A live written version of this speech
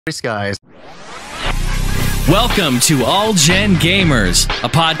Guys. Welcome to All Gen Gamers, a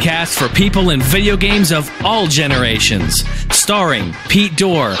podcast for people in video games of all generations. Starring Pete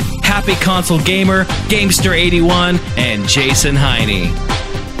Dorr, Happy Console Gamer, Gamester81, and Jason Heine.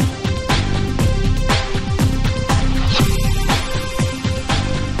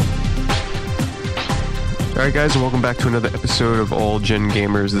 Alright guys, and welcome back to another episode of All Gen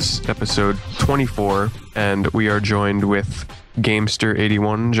Gamers. This is episode 24, and we are joined with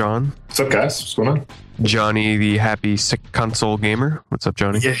Gamester81, John. What's up, guys? What's going on? Johnny, the happy console gamer. What's up,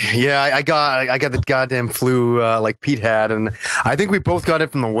 Johnny? Yeah, I got the goddamn flu like Pete had, and I think we both got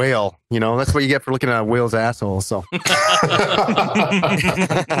it from the whale. You know, that's what you get for looking at a whale's asshole. So, so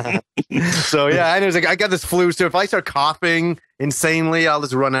yeah, I know. I got this flu, so if I start coughing insanely, I'll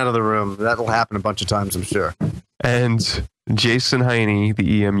just run out of the room. That'll happen a bunch of times, I'm sure. And Jason Heine,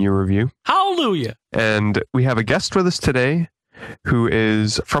 the EMU review. Hallelujah! And we have a guest with us today, who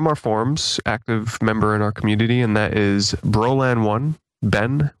is from our forums, active member in our community, and that is Broland1,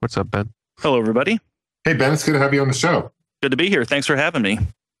 Ben. What's up, Ben? Hello, everybody. Hey, Ben, it's good to have you on the show. Good to be here. Thanks for having me.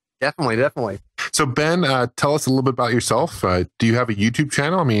 Definitely. So, Ben, tell us a little bit about yourself. Do you have a YouTube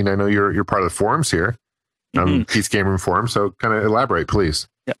channel? I mean, I know you're part of the forums here, Pete's Game Room Forum, so kind of elaborate, please.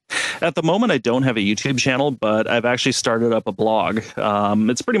 Yeah. At the moment, I don't have a YouTube channel, but I've actually started up a blog.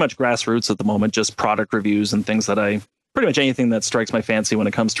 It's pretty much grassroots at the moment, just product reviews and things that pretty much anything that strikes my fancy when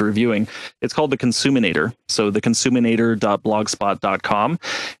it comes to reviewing. It's called The Consuminator. So theconsuminator.blogspot.com.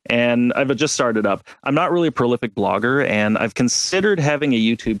 And I've just started up. I'm not really a prolific blogger, and I've considered having a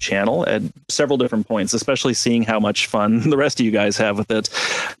YouTube channel at several different points, especially seeing how much fun the rest of you guys have with it.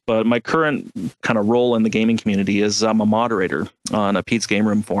 But my current kind of role in the gaming community is I'm a moderator on a Pete's Game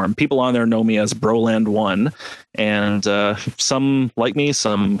Room forum. People on there know me as Broland1, and some like me,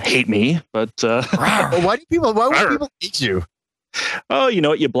 some hate me, but why would people hate you? Oh, you know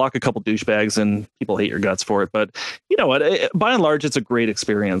what? You block a couple douchebags and people hate your guts for it. But you know what? By and large, it's a great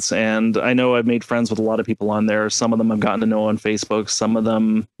experience. And I know I've made friends with a lot of people on there. Some of them I've gotten to know on Facebook. Some of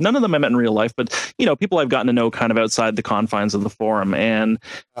them, none of them I met in real life. But, you know, people I've gotten to know kind of outside the confines of the forum. And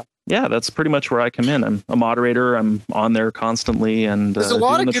yeah, that's pretty much where I come in. I'm a moderator. I'm on there constantly. And there's a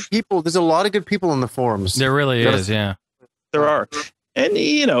lot of good people. There's a lot of good people in the forums. There really is, yeah. There are. And,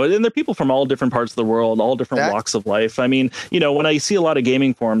 you know, and they're people from all different parts of the world, all different walks of life. I mean, you know, when I see a lot of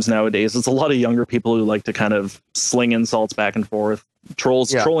gaming forums nowadays, it's a lot of younger people who like to kind of sling insults back and forth.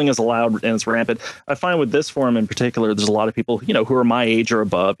 Trolling is allowed and it's rampant. I find with this forum in particular, there's a lot of people, you know, who are my age or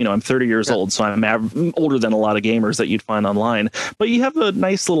above. You know, I'm 30 years old, so I'm older than a lot of gamers that you'd find online. But you have a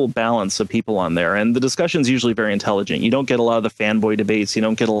nice little balance of people on there, and the discussion's usually very intelligent. You don't get a lot of the fanboy debates. You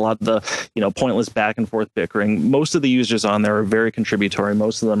don't get a lot of the, you know, pointless back and forth bickering. Most of the users on there are very contributory.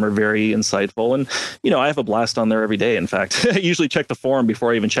 Most of them are very insightful, and you know, I have a blast on there every day. In fact, I usually check the forum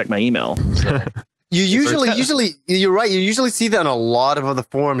before I even check my email. So. You usually, you're right. You usually see that on a lot of other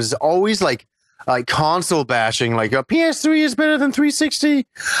forums. It's always like console bashing, like a PS3 is better than 360,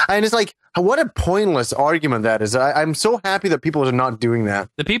 and it's like, what a pointless argument that is. I'm so happy that people are not doing that.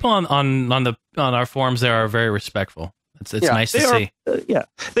 The people on our forums there are very respectful. It's nice to see. Yeah,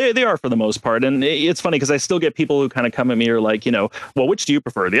 they are for the most part. And it's funny because I still get people who kind of come at me or like, you know, well, which do you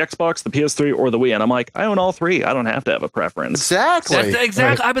prefer, the Xbox, the PS3, or the Wii? And I'm like, I own all three. I don't have to have a preference. Exactly.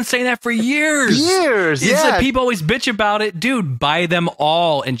 Right. I've been saying that for years. It's like people always bitch about it. Dude, buy them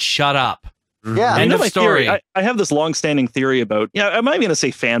all and shut up. Yeah, end of story. I have this long-standing theory about, I'm not even going to say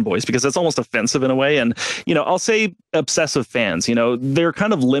fanboys because that's almost offensive in a way. And, you know, I'll say obsessive fans, you know, they're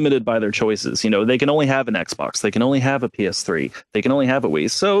kind of limited by their choices. You know, they can only have an Xbox. They can only have a PS3. They can only have a Wii.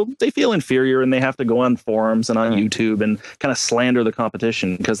 So they feel inferior and they have to go on forums and on YouTube and kind of slander the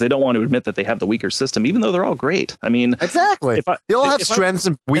competition because they don't want to admit that they have the weaker system, even though they're all great. I mean, exactly. They all have strengths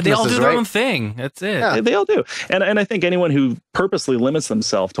and weaknesses, they all do their right? own thing. That's it. Yeah. They all do. And I think anyone who purposely limits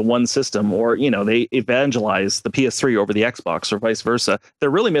themselves to one system or, you know, they evangelize the PS3 over the Xbox or vice versa, they're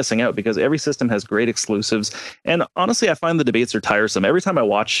really missing out because every system has great exclusives. And honestly, I find the debates are tiresome. Every time I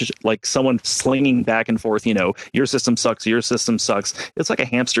watch like someone slinging back and forth, you know, your system sucks, it's like a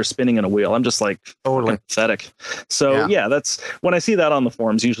hamster spinning in a wheel. I'm just like, totally pathetic. So yeah, that's when I see that on the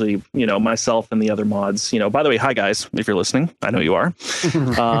forums, usually, you know, myself and the other mods, you know, by the way, hi guys, if you're listening, I know you are.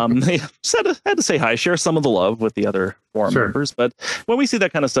 Just had to say hi, share some of the love with the other forum members. But when we see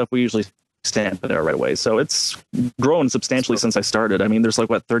that kind of stuff, we usually stamp it out right away. So it's grown substantially since I started. I mean, there's like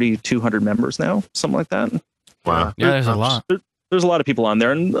 3,200 members now, something like that. Wow. Yeah, there's a lot. There's a lot of people on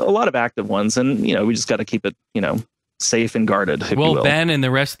there and a lot of active ones. And, you know, we just got to keep it, you know, safe and guarded. Well, Ben and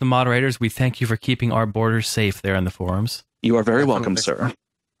the rest of the moderators, we thank you for keeping our borders safe there in the forums. You are very welcome, sir.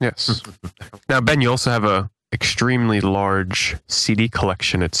 Yes. Now, Ben, you also have a extremely large CD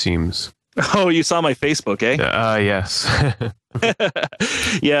collection, it seems. Oh, you saw my Facebook, eh? Yes.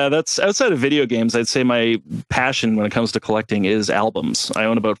 Yeah, that's outside of video games. I'd say my passion when it comes to collecting is albums. I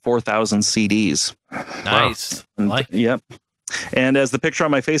own about 4,000 CDs. Nice. Wow. Yep. And as the picture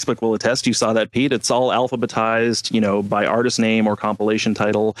on my Facebook will attest, you saw that, Pete. It's all alphabetized, by artist name or compilation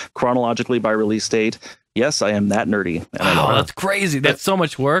title, chronologically by release date. Yes, I am that nerdy. And I love that's crazy. That's so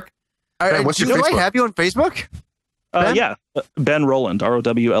much work. What's your do Facebook? I have you on Facebook? Ben? Yeah, Ben Rowland,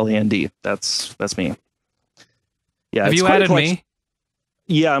 Rowland. That's me. Yeah, Have it's you quite a added collection. me?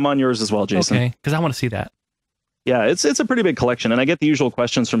 Yeah, I'm on yours as well, Jason. Okay, because I want to see that. Yeah, it's a pretty big collection, and I get the usual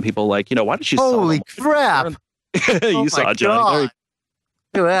questions from people like, why did you sell Holy them? crap! You saw my it, Johnny. God.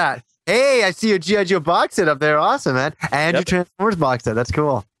 Look at that. Hey, I see your G.I. Joe box set up there. Awesome, man. And your Transformers box set. That's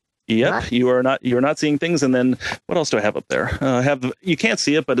cool. Yep, Nice. you are not seeing things. And then what else do I have up there? You can't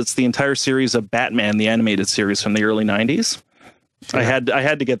see it, but it's the entire series of Batman, the animated series from the early 90s. Sure. I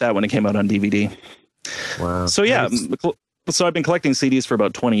had to get that when it came out on DVD. Wow. So yeah, so I've been collecting CDs for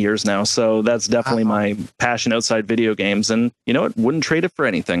about 20 years now. So that's definitely my passion outside video games. And you know what? Wouldn't trade it for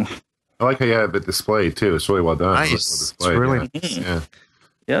anything. I like how you have it displayed too. It's really well done. Nice. It's well It's displayed, really yeah.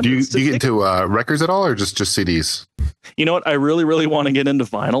 Yeah. Do you get into records at all, or just CDs? You know what? I really, really want to get into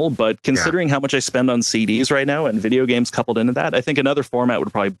vinyl, but considering how much I spend on CDs right now and video games coupled into that, I think another format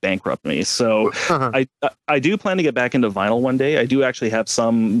would probably bankrupt me. So I do plan to get back into vinyl one day. I do actually have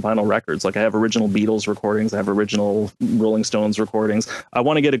some vinyl records. Like I have original Beatles recordings. I have original Rolling Stones recordings. I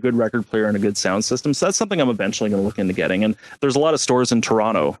want to get a good record player and a good sound system. So that's something I'm eventually going to look into getting. And there's a lot of stores in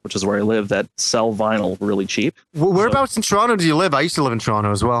Toronto, which is where I live, that sell vinyl really cheap. Whereabouts in Toronto do you live? I used to live in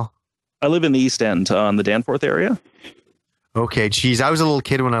Toronto as well. I live in the East End on the Danforth area. Okay, geez, I was a little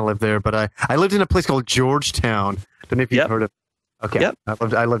kid when I lived there, but I lived in a place called Georgetown. Don't know if you've heard of. Okay,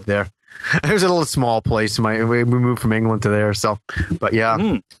 I lived there. It was a little small place. We moved from England to there, so. But yeah,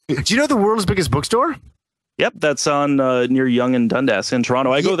 do you know the world's biggest bookstore? Yep, that's on near Yonge and Dundas in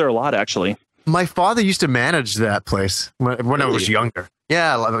Toronto. I go there a lot, actually. My father used to manage that place when I was younger.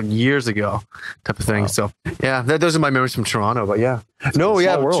 Yeah, 11 years ago, type of thing. Wow. So yeah, those are my memories from Toronto. But yeah,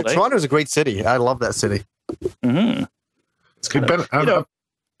 Toronto is a great city. I love that city. Mm-hmm.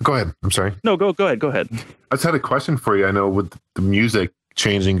 Go ahead. I'm sorry. No, go ahead. Go ahead. I just had a question for you. I know with the music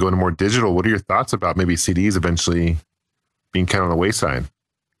changing, going to more digital, what are your thoughts about maybe CDs eventually being kind of on the wayside?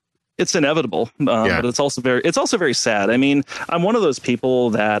 It's inevitable, but it's also very sad. I mean, I'm one of those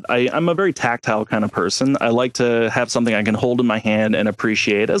people that I'm a very tactile kind of person. I like to have something I can hold in my hand and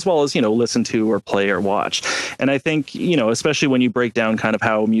appreciate, as well as, listen to or play or watch. And I think, especially when you break down kind of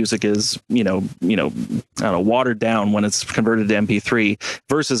how music is, I don't know, watered down when it's converted to MP3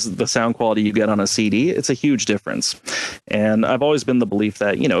 versus the sound quality you get on a CD, it's a huge difference. And I've always been the belief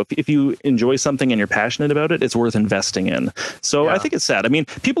that, if you enjoy something and you're passionate about it, it's worth investing in. So I think it's sad. I mean,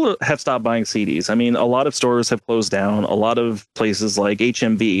 people have stopped buying CDs. I mean, a lot of stores have closed down. A lot of places like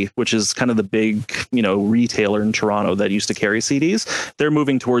HMV, which is kind of the big, retailer in Toronto that used to carry CDs, they're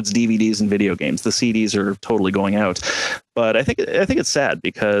moving towards DVDs and video games. The CDs are totally going out. But I think it's sad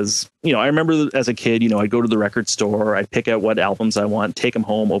because, I remember as a kid, I'd go to the record store, I'd pick out what albums I want, take them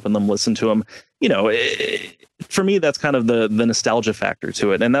home, open them, listen to them. For me, that's kind of the nostalgia factor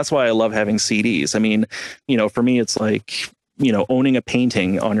to it. And that's why I love having CDs. I mean, for me, it's like, owning a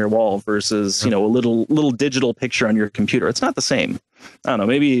painting on your wall versus, a little digital picture on your computer. It's not the same. I don't know.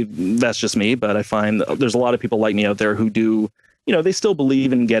 Maybe that's just me, but I find there's a lot of people like me out there who do, they still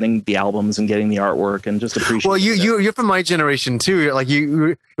believe in getting the albums and getting the artwork and just appreciate. Well, you're from my generation too. Like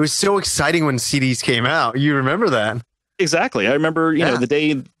it was so exciting when CDs came out. You remember that? Exactly. I remember, the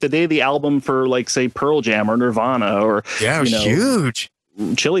day the album for like say Pearl Jam or Nirvana or it was huge.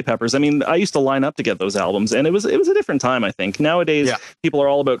 Chili Peppers. I mean, I used to line up to get those albums, and it was a different time. I think nowadays people are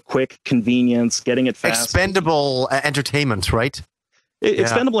all about quick convenience, getting it fast, expendable entertainment, right?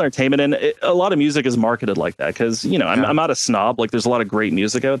 Expendable entertainment, and a lot of music is marketed like that because I'm not a snob. Like, there's a lot of great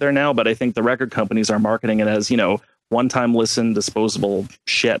music out there now, but I think the record companies are marketing it as one-time listen, disposable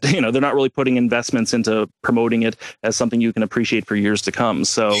shit. They're not really putting investments into promoting it as something you can appreciate for years to come.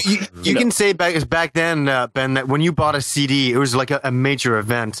 So you can say back then, Ben, that when you bought a CD, it was like a major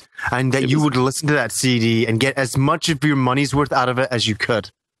event, and that you would listen to that CD and get as much of your money's worth out of it as you could.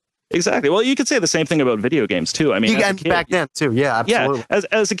 Exactly. Well, you could say the same thing about video games too. I mean, back then too. Yeah, absolutely. Yeah.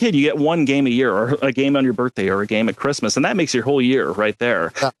 As a kid, you get one game a year, or a game on your birthday, or a game at Christmas, and that makes your whole year right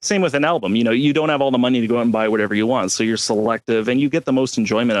there. Yeah. Same with an album. You don't have all the money to go out and buy whatever you want, so you're selective, and you get the most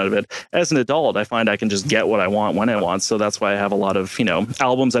enjoyment out of it. As an adult, I find I can just get what I want when I want, so that's why I have a lot of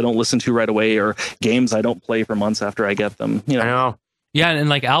albums I don't listen to right away, or games I don't play for months after I get them. I know. Yeah, and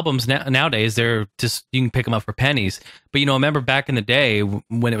like albums nowadays, they're just, you can pick them up for pennies. But I remember back in the day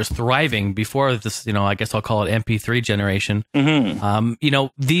when it was thriving before this, I guess I'll call it MP3 generation. Mm-hmm.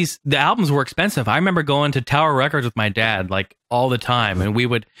 The albums were expensive. I remember going to Tower Records with my dad like all the time, and we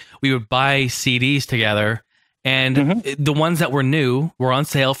would buy CDs together, and the ones that were new were on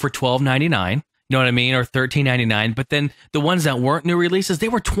sale for $12.99. You know what I mean, or $13.99. But then the ones that weren't new releases, they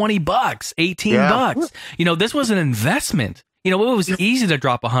were $20, $18. This was an investment. It was easy to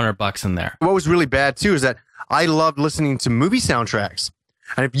drop $100 in there. What was really bad too is that I loved listening to movie soundtracks.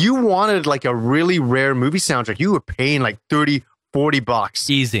 And if you wanted like a really rare movie soundtrack, you were paying like $30-$40.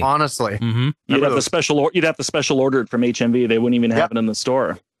 Easy. Honestly. Mm-hmm. You'd have to special order it from HMV. They wouldn't even have it in the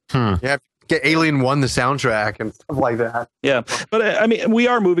store. Yeah. Get Alien 1 the soundtrack and stuff like that. Yeah, but I mean, we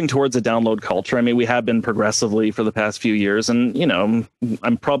are moving towards a download culture. I mean, we have been progressively for the past few years, and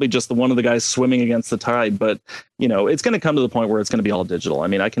I'm probably just one of the guys swimming against the tide. But it's going to come to the point where it's going to be all digital. I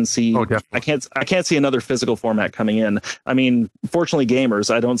mean, I can see, I can't see another physical format coming in. I mean, fortunately,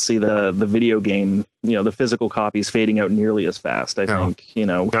 gamers, I don't see the video game, the physical copies fading out nearly as fast. I think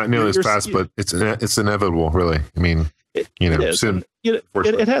not nearly as fast, but it's inevitable, really. I mean. Soon.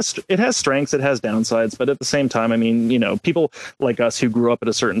 It has strengths, it has downsides, but at the same time, I mean, people like us who grew up at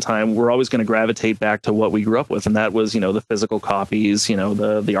a certain time, we're always going to gravitate back to what we grew up with, and that was, the physical copies, the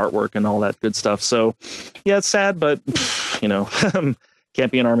artwork and all that good stuff. So, yeah, it's sad, but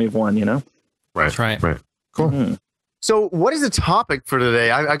can't be an army of one, Right. That's right. Right. Cool. Mm-hmm. So, what is the topic for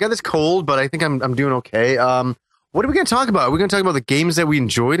today? I got this cold, but I think I'm doing okay. What are we going to talk about? Are we going to talk about the games that we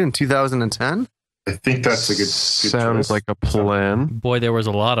enjoyed in 2010? I think that's a good sounds choice. like a plan. Boy, there was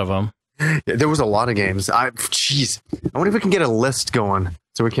a lot of them. Yeah, there was a lot of games. I wonder if we can get a list going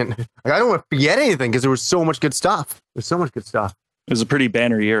so we can. I don't want to forget anything because there was so much good stuff. There's so much good stuff. It was a pretty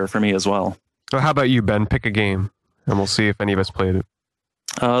banner year for me as well. So how about you, Ben? Pick a game, and we'll see if any of us played it.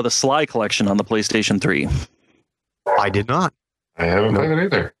 The Sly Collection on the PlayStation 3. I did not. I haven't played it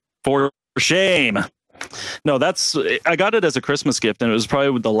either. For shame. No, I got it as a Christmas gift, and it was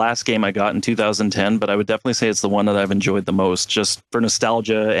probably the last game I got in 2010, but I would definitely say it's the one that I've enjoyed the most, just for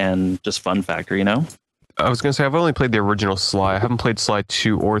nostalgia and just fun factor, I was going to say, I've only played the original Sly. I haven't played Sly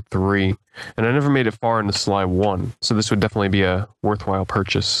 2 or 3, and I never made it far into Sly 1, so this would definitely be a worthwhile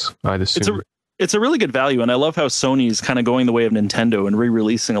purchase, I'd assume. It's a really good value, and I love how Sony's kind of going the way of Nintendo and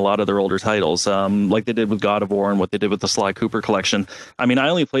re-releasing a lot of their older titles, like they did with God of War and what they did with the Sly Cooper collection. I mean, I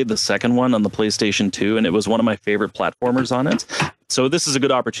only played the second one on the PlayStation 2, and it was one of my favorite platformers on it. So this is a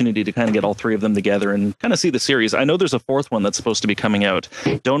good opportunity to kind of get all three of them together and kind of see the series. I know there's a fourth one that's supposed to be coming out.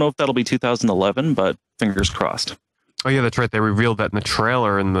 Don't know if that'll be 2011, but fingers crossed. Oh yeah, that's right. They revealed that in the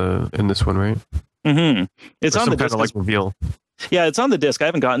trailer in this one, right? Mm-hmm. It's or on some the kind disc. of like reveal. Yeah, it's on the disc. I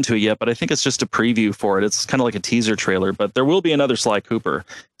haven't gotten to it yet, but I think it's just a preview for it. It's kind of like a teaser trailer, but there will be another Sly Cooper.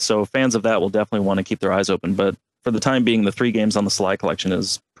 So fans of that will definitely want to keep their eyes open. But for the time being, the 3 games on the Sly collection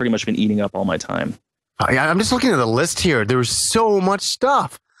has pretty much been eating up all my time. I'm just looking at the list here. There's so much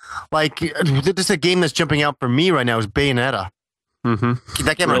stuff. Like, just a game that's jumping out for me right now is Bayonetta. Mm-hmm.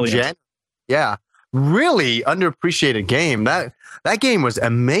 That came out in Jan. Yeah. Really underappreciated game. That game was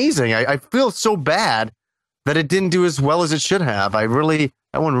amazing. I feel so bad that it didn't do as well as it should have. That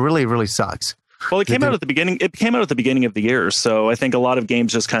one really, really sucks. Well, it came out at the beginning. It came out at the beginning of the year, so I think a lot of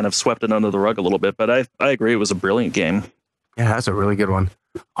games just kind of swept it under the rug a little bit. But I agree, it was a brilliant game. Yeah, that's a really good one.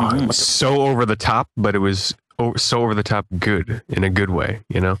 So over the top, but it was so over the top good in a good way.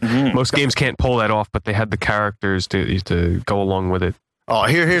 Most games can't pull that off, but they had the characters to go along with it. Oh,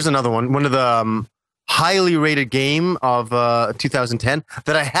 here's another one. One of the highly rated game of 2010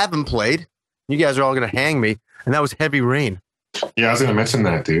 that I haven't played. You guys are all going to hang me, and that was Heavy Rain. Yeah, I was going to mention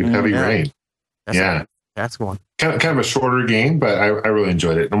that, dude. Heavy Rain. That's one. Kind of a shorter game, but I really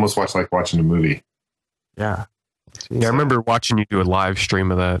enjoyed it. Almost like watching a movie. Yeah. Yeah, I remember watching you do a live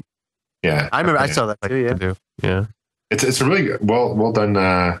stream of that. Yeah, I remember. I saw that too. Yeah. It's a really well done.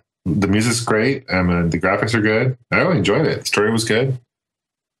 The music's great. The graphics are good. I really enjoyed it. The story was good.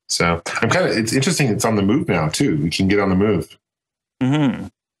 So it's interesting. It's on the move now too. We can get on the move. Mm-hmm.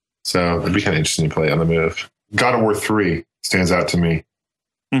 So it'd be kind of interesting to play on the move. God of War 3 stands out to me.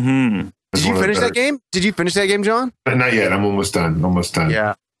 Mm-hmm. Did you finish that game? Did you finish that game, John? Not yet. I'm almost done.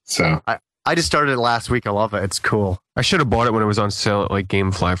 Yeah. So I just started it last week. I love it. It's cool. I should have bought it when it was on sale at like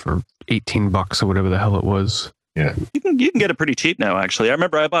GameFly for $18 or whatever the hell it was. Yeah. You can get it pretty cheap now, actually. I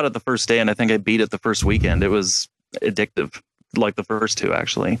remember I bought it the first day, and I think I beat it the first weekend. It was addictive, like the first two,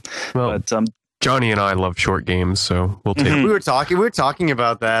 actually. Well, but Johnny and I love short games, so we'll take it. We were talking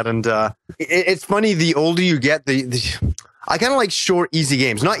about that, and it's funny. The older you get, I kind of like short, easy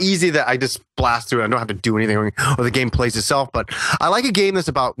games. Not easy that I just blast through. I don't have to do anything or the game plays itself. But I like a game that's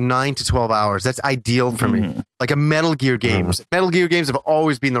about 9 to 12 hours. That's ideal for me. Like a Metal Gear games. Metal Gear games have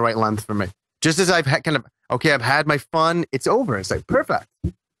always been the right length for me. Just as I've had I've had my fun. It's over. It's like perfect.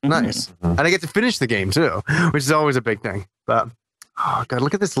 Nice. And I get to finish the game too, which is always a big thing. But oh god,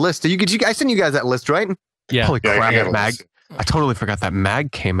 look at this list. I sent you guys that list, right? Yeah. Holy crap, I Mag. I totally forgot that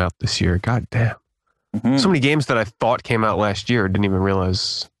Mag came out this year. God damn. So many games that I thought came out last year, didn't even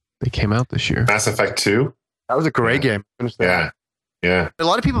realize they came out this year. Mass Effect 2. That was a great game. Yeah. A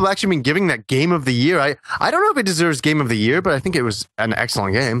lot of people have actually been giving that Game of the Year. I don't know if it deserves Game of the Year, but I think it was an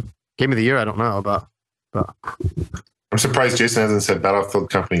excellent game. Game of the Year, I don't know, but I'm surprised Jason hasn't said Battlefield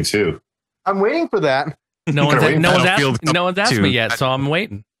Company 2. I'm waiting for that. No one's asked me yet, so I'm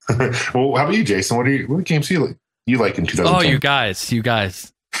waiting. Well, how about you, Jason? What games you like in 2010? Oh, you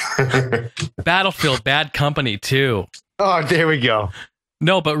guys. Battlefield Bad Company 2. Oh, there we go.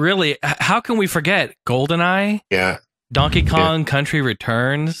 No, but really, how can we forget GoldenEye? Yeah. Donkey Kong Country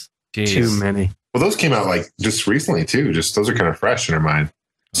Returns? Jeez. Too many. Well, those came out like just recently too. Just those are kind of fresh in our mind.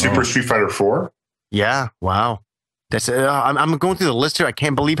 Super Street Fighter 4. Yeah. Wow. That's I'm going through the list here. I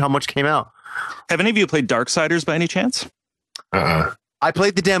can't believe how much came out. Have any of you played Darksiders by any chance? I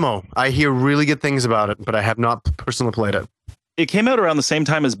played the demo. I hear really good things about it, but I have not personally played it. It came out around the same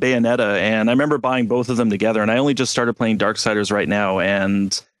time as Bayonetta, and I remember buying both of them together, and I only just started playing Darksiders right now,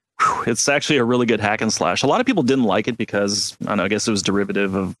 and it's actually a really good hack and slash. A lot of people didn't like it because, I don't know, I guess it was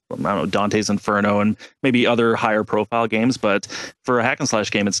derivative of, Dante's Inferno and maybe other higher profile games, but for a hack and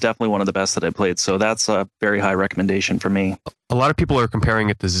slash game, it's definitely one of the best that I played, so that's a very high recommendation for me. A lot of people are comparing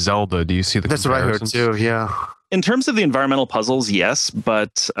it to Zelda. Do you see the That's what I heard too, yeah. In terms of the environmental puzzles, yes,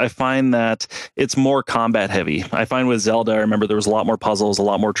 but I find that it's more combat heavy. I find with Zelda, I remember there was a lot more puzzles, a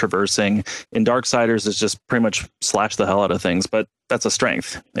lot more traversing. In Darksiders, it's just pretty much slash the hell out of things, but that's a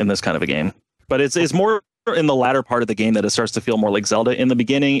strength in this kind of a game. But it's more in the latter part of the game that it starts to feel more like Zelda. In the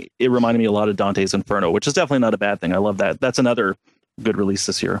beginning, it reminded me a lot of Dante's Inferno, which is definitely not a bad thing. I love that. That's another good release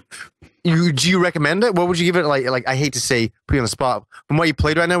this year. Do you recommend it? What would you give it? Like I hate to say, put you on the spot. From what you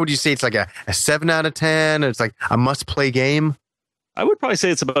played right now, would you say it's like a 7 out of 10? Or it's like a must-play game? I would probably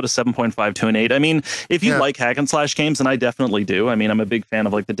say it's about a 7.5 to an 8. I mean, if you like hack and slash games, and I definitely do. I mean, I'm a big fan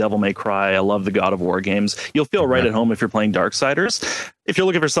of like the Devil May Cry. I love the God of War games. You'll feel right at home if you're playing Darksiders. If you're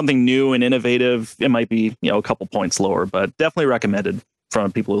looking for something new and innovative, it might be, a couple points lower, but definitely recommended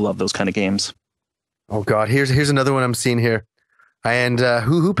from people who love those kind of games. Oh God, here's another one I'm seeing here. And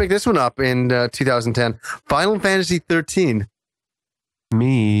who picked this one up in 2010? Final Fantasy 13.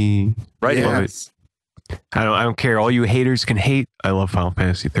 Me. Right. Yes. Love it. I don't care. All you haters can hate. I love Final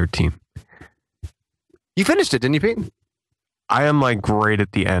Fantasy 13. You finished it, didn't you, Pete? I am like right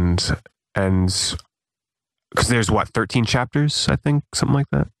at the end, and because there's 13 chapters, I think, something like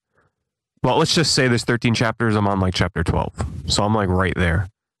that. Well, let's just say there's 13 chapters. I'm on like chapter 12, so I'm like right there.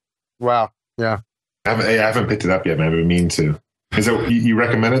 Wow. Yeah. I haven't picked it up yet, man. I've been meaning to. Is it you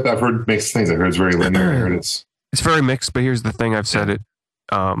recommend it? I've heard mixed things. I've heard it's very linear. I heard it's very mixed, but here's the thing. I've said it.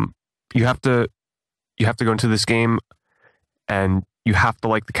 You have to go into this game, and you have to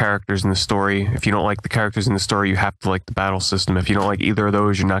like the characters in the story. If you don't like the characters in the story, you have to like the battle system. If you don't like either of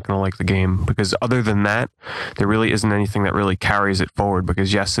those, you're not going to like the game, because other than that, there really isn't anything that really carries it forward,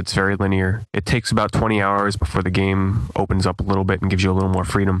 because yes, it's very linear. It takes about 20 hours before the game opens up a little bit and gives you a little more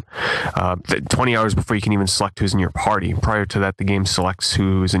freedom. 20 hours before you can even select who's in your party. Prior to that, the game selects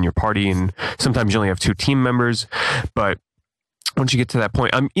who's in your party, and sometimes you only have 2 team members, but once you get to that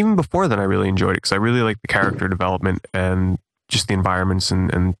point, even before then, I really enjoyed it because I really liked the character development and just the environments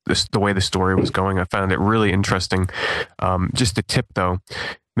and the way the story was going. I found it really interesting. Just a tip though,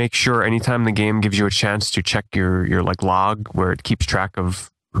 make sure anytime the game gives you a chance to check your like log where it keeps track of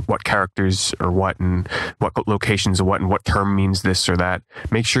what characters or what and what locations or what and what term means this or that,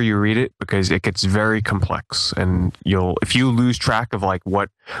 make sure you read it, because it gets very complex, and if you lose track of like what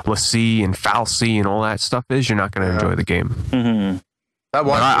Lassie and Falsey and all that stuff is, you're not going to enjoy the game. Mm-hmm.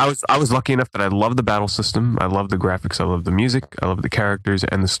 I was lucky enough that I love the battle system, I love the graphics, I love the music, I love the characters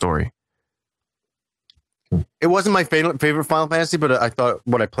and the story. It wasn't my favorite Final Fantasy, but I thought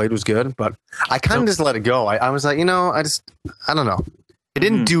what I played was good. But I kind of just let it go. I was like, I don't know. It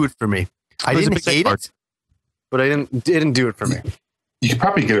didn't do it for me. I didn't hate it, but it didn't do it for me. You could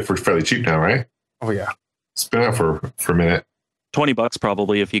probably get it for fairly cheap now, right? Oh yeah, it's been out for a minute. $20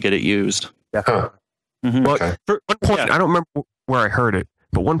 probably if you get it used. Yeah. Huh. Mm-hmm. Well, Okay. for one point, I don't remember where I heard it,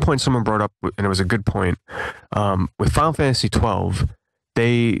 but one point someone brought up, and it was a good point. With Final Fantasy 12,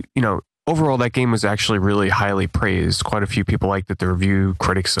 they, overall, that game was actually really highly praised. Quite a few people liked it. The review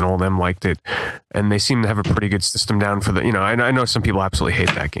critics and all them liked it, and they seem to have a pretty good system down for the. I know some people absolutely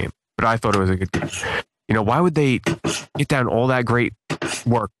hate that game, but I thought it was a good game. Why would they get down all that great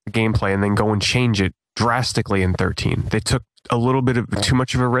work, the gameplay, and then go and change it drastically in 13? They took a little bit of too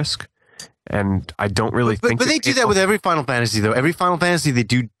much of a risk, and I don't really think. But they do that with every Final Fantasy, though. Every Final Fantasy, they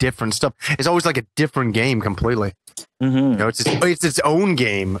do different stuff. It's always like a different game completely. Mm-hmm. It's its own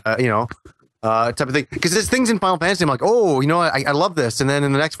game. Type of thing. Because there's things in Final Fantasy, I'm like, oh, I love this, and then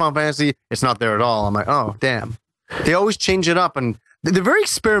in the next Final Fantasy, it's not there at all. I'm like, oh, damn. They always change it up, and they're very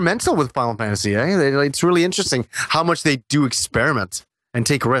experimental with Final Fantasy. It's really interesting how much they do experiment and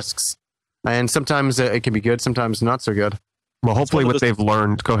take risks. And sometimes it can be good, sometimes not so good. Well, hopefully what they've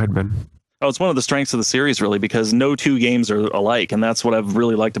learned. Go ahead, Ben. Oh, it's one of the strengths of the series, really, because no two games are alike, and that's what I've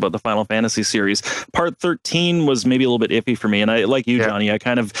really liked about the Final Fantasy series. Part 13 was maybe a little bit iffy for me, and I, like you, Johnny, I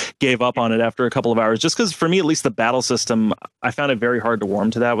kind of gave up on it after a couple of hours, just because for me, at least, the battle system, I found it very hard to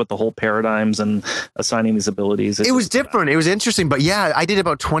warm to that with the whole paradigms and assigning these abilities. It was different. It was interesting, but yeah, I did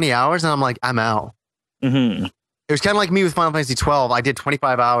about 20 hours, and I'm like, I'm out. Mm-hmm. It was kind of like me with Final Fantasy 12. I did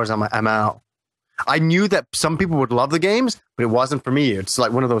 25 hours, I'm like, I'm out. I knew that some people would love the games, but it wasn't for me. It's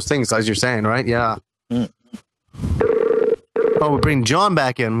like one of those things, as you're saying, right? Yeah. Mm. Oh, we're bringing John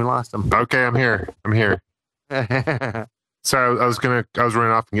back in. We lost him. Okay, I'm here. Sorry, I was running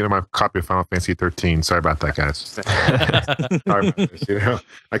off and getting my copy of Final Fantasy 13. Sorry about that, guys. Sorry about this,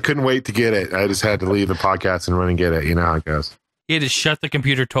 I couldn't wait to get it. I just had to leave the podcast and run and get it. You know how it goes. You had to shut the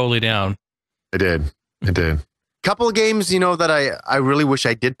computer totally down. I did. Couple of games, that I really wish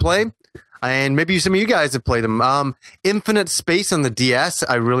I did play. And maybe some of you guys have played them. Infinite Space on the DS.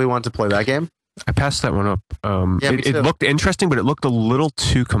 I really want to play that game. I passed that one up. It looked interesting, but it looked a little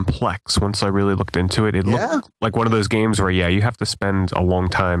too complex once I really looked into it. It looked like one of those games where, you have to spend a long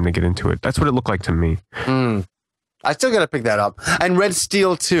time to get into it. That's what it looked like to me. I still got to pick that up. And Red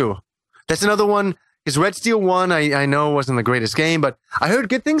Steel 2. That's another one. Because Red Steel 1, I know wasn't the greatest game, but I heard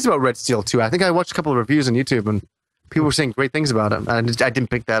good things about Red Steel 2. I think I watched a couple of reviews on YouTube, and people were saying great things about it. I didn't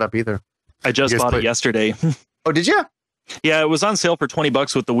pick that up either. I just bought it yesterday. Oh, did you? Yeah, it was on sale for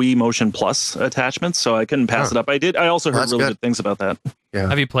 $20 with the Wii Motion Plus attachments, so I couldn't pass it up. I also heard really good things about that. Yeah.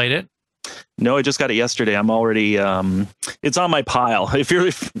 Have you played it? No, I just got it yesterday. I'm already it's on my pile.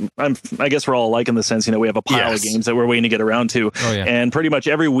 I guess we're all alike in the sense, we have a pile of games that we're waiting to get around to. Oh, yeah. And pretty much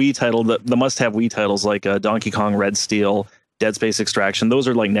every Wii title, the must-have Wii titles like Donkey Kong, Red Steel, Dead Space Extraction, those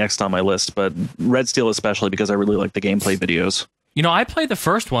are like next on my list, but Red Steel especially because I really like the gameplay videos. I played the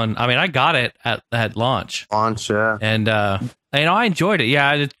first one. I mean, I got it at launch. Yeah. And, I enjoyed it.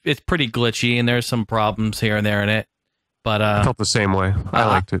 Yeah, it's pretty glitchy, and there's some problems here and there in it. But I felt the same way. I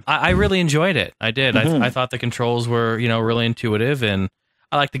liked it. I really enjoyed it. I did. Mm-hmm. I thought the controls were, really intuitive, and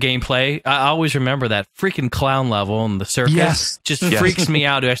I like the gameplay. I always remember that freaking clown level in the circus. Just freaks me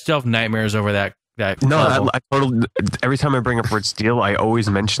out. I still have nightmares over that. I totally. Every time I bring up Red Steel, I always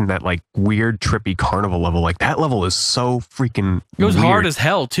mention that weird, trippy carnival level. That level is so freaking. It was weird. hard as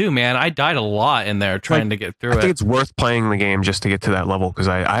hell too, man. I died a lot in there trying to get through it. I think it's worth playing the game just to get to that level because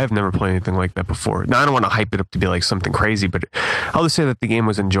I have never played anything like that before. Now I don't want to hype it up to be like something crazy, but I'll just say that the game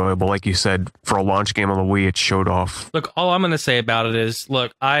was enjoyable. Like you said, for a launch game on the Wii, it showed off. Look, all I'm going to say about it is,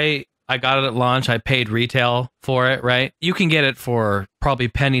 I got it at launch. I paid retail for it. Right, you can get it for probably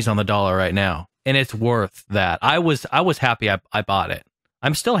pennies on the dollar right now. And it's worth that. I was happy I bought it.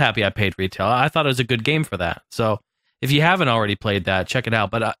 I'm still happy I paid retail. I thought it was a good game for that. So if you haven't already played that, check it out.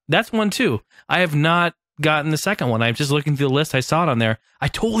 But that's one too. I have not gotten the second one. I'm just looking through the list. I saw it on there. I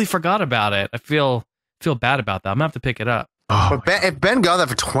totally forgot about it. I feel bad about that. I'm gonna have to pick it up. But if Ben got that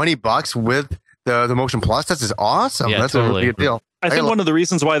for $20 with the Motion Plus, that's just awesome. Yeah, that's totally. a really good deal. I think one of the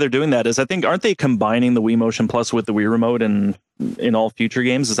reasons why they're doing that is aren't they combining the Wii Motion Plus with the Wii Remote in all future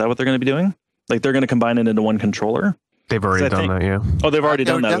games? Is that what they're going to be doing? They're going to combine it into one controller? They've already done that, yeah. Oh, they've already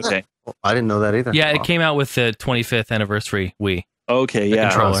done that. Okay. Well, I didn't know that either. Yeah, it came out with the 25th anniversary Wii. Okay,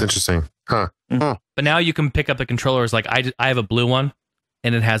 yeah. Controller. That's interesting. Huh. Mm-hmm. But now you can pick up the controllers. I have a blue one,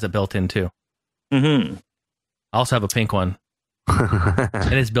 and it has it built in too. Mm-hmm. I also have a pink one.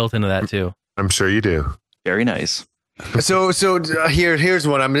 And it's built into that too. I'm sure you do. Very nice. So here's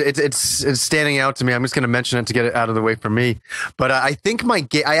one. It's standing out to me. I'm just going to mention it to get it out of the way for me. But I think I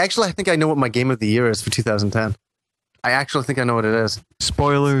think I know what my game of the year is for 2010. I actually think I know what it is.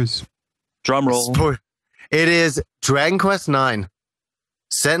 Spoilers. Drum roll. It is Dragon Quest IX,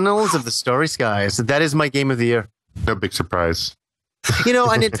 Sentinels of the Starry Skies. That is my game of the year. No big surprise. It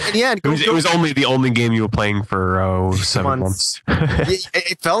was only the only game you were playing for 7 months.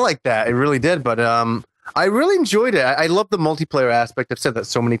 It felt like that. It really did. But I really enjoyed it. I love the multiplayer aspect. I've said that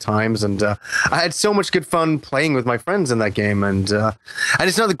so many times, and I had so much good fun playing with my friends in that game. And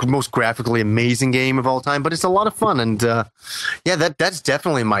it's not the most graphically amazing game of all time, but it's a lot of fun. And yeah, that's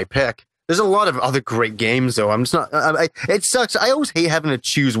definitely my pick. There's a lot of other great games, though. I'm just not. It sucks. I always hate having to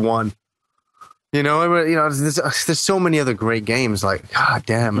choose one. There's so many other great games. Like, god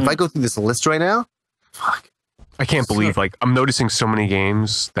damn, if I go through this list right now, fuck. I can't believe, like, I'm noticing so many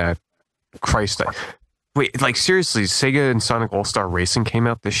games that, Christ, wait, like, seriously, Sega and Sonic All-Star Racing came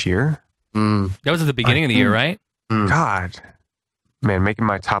out this year? That was at the beginning of the year, right? God. Man, making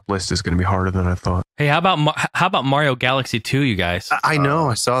my top list is going to be harder than I thought. Hey, how about Mario Galaxy 2, you guys? I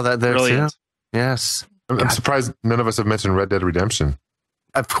know, I saw that there too. Yes. I'm surprised none of us have mentioned Red Dead Redemption.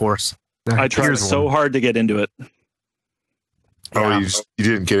 Of course. I tried so hard to get into it. Oh, you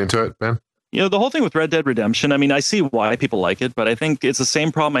didn't get into it, Ben? The whole thing with Red Dead Redemption, I mean, I see why people like it, but I think it's the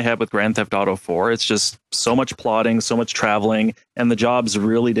same problem I had with Grand Theft Auto 4. It's just so much plotting, so much traveling, and the jobs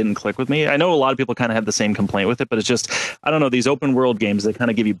really didn't click with me. I know a lot of people kind of have the same complaint with it, but it's just, I don't know, these open world games, they kind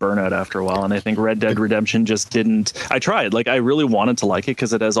of give you burnout after a while, and I think Red Dead Redemption just didn't. I tried. Like, I really wanted to like it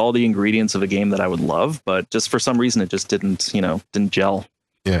because it has all the ingredients of a game that I would love, but just for some reason, it just didn't gel.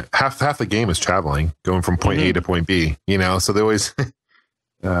 Yeah, half the game is traveling, going from point A to point B, so they always...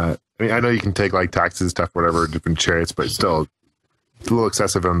 I mean, I know you can take like taxis, stuff, whatever, different chariots, but still it's a little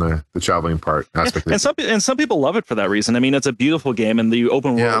excessive on the traveling part aspect. And some people love it for that reason. I mean, it's a beautiful game and the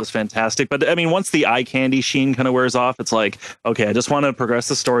open world is fantastic. But I mean, once the eye candy sheen kind of wears off, it's like, okay, I just want to progress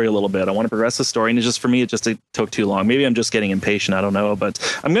the story a little bit. I want to progress the story. And it's just, for me, it took too long. Maybe I'm just getting impatient. I don't know. But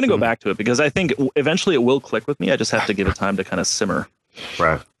I'm going to go back to it because I think eventually it will click with me. I just have to give it time to kind of simmer.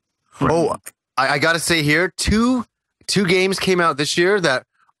 Right. Oh, I got to say here, two games came out this year that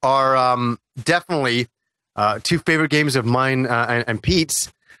are definitely two favorite games of mine and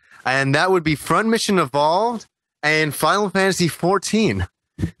Pete's, and that would be Front Mission Evolved and Final Fantasy 14.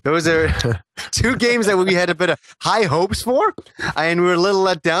 Those are two games that we had a bit of high hopes for, and we were a little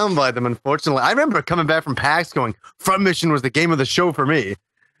let down by them, unfortunately. I remember coming back from PAX going, Front Mission was the game of the show for me,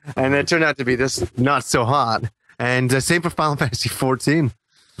 and it turned out to be this not so hot. And same for Final Fantasy 14.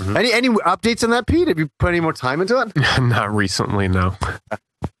 Mm-hmm. Any updates on that, Pete? Have you put any more time into it? Not recently, no.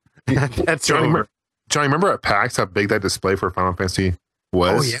 That's Johnny, remember at PAX how big that display for Final Fantasy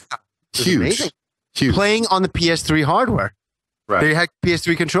was? Oh, yeah. Huge. Playing on the PS3 hardware. Right. They had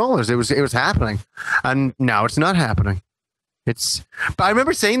PS3 controllers. It was happening. And now it's not happening. But I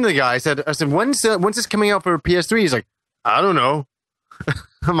remember saying to the guy, I said, when's this coming out for PS3? He's like, I don't know.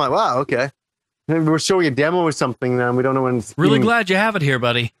 I'm like, wow, okay. Maybe we're showing a demo or something then. We don't know when it's really glad you have it here,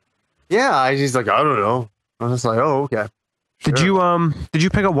 buddy. Yeah, he's like, I don't know. I was like, oh, okay. Sure. Did you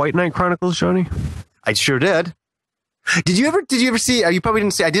pick up White Knight Chronicles, Johnny? I sure did. Did you ever see, you probably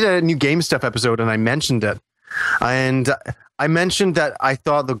didn't see, I did a new Gamestop episode and I mentioned it. And I mentioned that I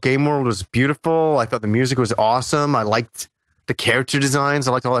thought the game world was beautiful. I thought the music was awesome. I liked the character designs.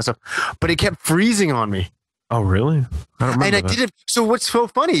 I liked all that stuff. But it kept freezing on me. Oh, really? I don't remember that. Did it. So what's so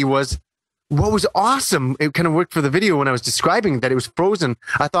funny was, what was awesome, it kind of worked for the video when I was describing that it was frozen.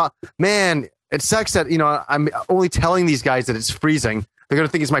 I thought, man, it sucks that, I'm only telling these guys that it's freezing. They're going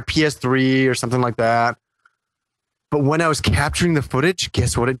to think it's my PS3 or something like that. But when I was capturing the footage,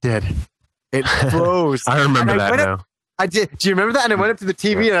 guess what it did? It froze. I remember that now. I did. Do you remember that? And I went up to the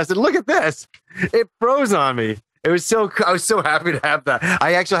TV and I said, look at this. It froze on me. I was so happy to have that.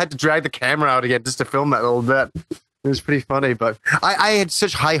 I actually had to drag the camera out again just to film that little bit. It was pretty funny, but I had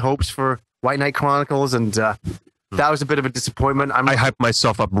such high hopes for White Knight Chronicles, and that was a bit of a disappointment. I hyped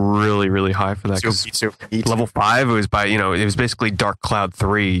myself up really, really high for that. Level 5, it was it was basically Dark Cloud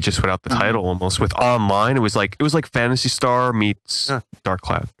 3, just without the title almost. With online, it was like Phantasy Star meets Dark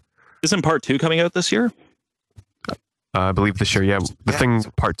Cloud. Isn't part 2 coming out this year? I believe this year, yeah. The thing,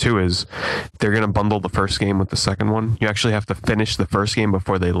 part 2 is they're going to bundle the first game with the second one. You actually have to finish the first game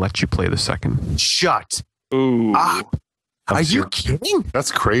before they let you play the second. Shut Ooh. up. Are you kidding?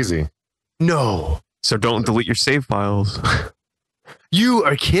 That's crazy. No. So don't delete your save files. You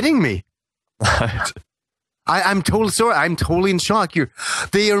are kidding me. I'm totally sorry. I'm totally in shock.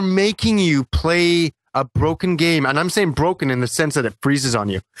 They are making you play a broken game. And I'm saying broken in the sense that it freezes on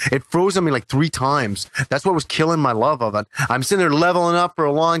you. It froze on me like 3 times. That's what was killing my love of it. I'm sitting there leveling up for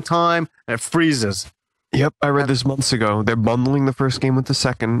a long time and it freezes. Yep, I read this months ago. They're bundling the first game with the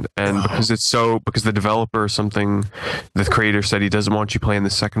second, and because the developer or something, the creator said he doesn't want you playing the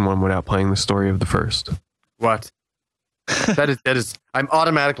second one without playing the story of the first. What? That is. I'm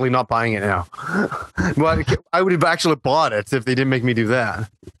automatically not buying it now. Well, I would have actually bought it if they didn't make me do that.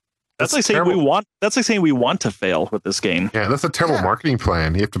 That's like saying terrible. That's like saying we want to fail with this game. Yeah, that's a terrible marketing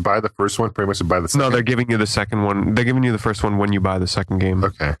plan. You have to buy the first one pretty much to buy the second. No, they're giving you the second one. They're giving you the first one when you buy the second game.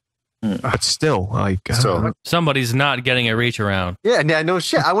 Okay. But still, like, Still. Somebody's not getting a reach around. Yeah, no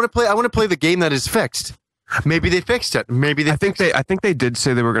shit. I want to play the game that is fixed. Maybe they fixed it. Maybe they I think they did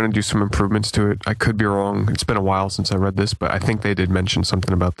say they were going to do some improvements to it. I could be wrong. It's been a while since I read this, but I think they did mention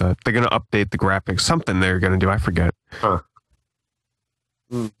something about that. They're going to update the graphics. Something they're going to do. I forget. Huh.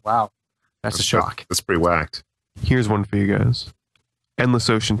 Wow. That's a shock. That's pretty whacked. Here's one for you guys. Endless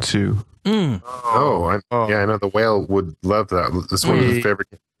Ocean 2. Mm. Yeah, I know the whale would love that. This one is his favorite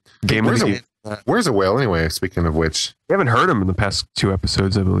Game of the game. Where's a whale anyway? Speaking of which, You haven't heard him in the past 2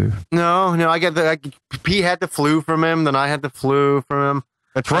 episodes, I believe. No, Pete had the flu from him, then I had the flu from him.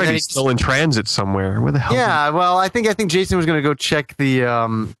 That's right. then He's still in transit somewhere. Where the hell? Yeah, well, I think Jason was going to go check the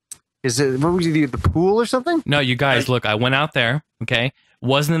what was he, the pool or something? No, you guys, look, I went out there, okay?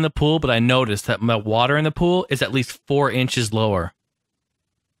 Wasn't in the pool, but I noticed that the water in the pool is at least 4 inches lower.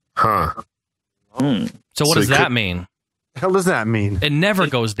 huh? So what does that mean? The hell does that mean? It never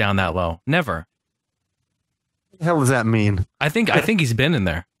goes down that low. Never. The hell does that mean? I think he's been in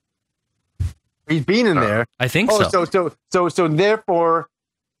there. He's been in there. I think so. so. So therefore,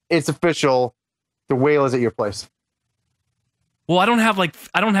 it's official. The whale is at your place. Well, I don't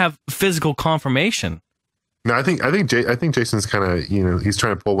have physical confirmation. No, I think Jason's kind of he's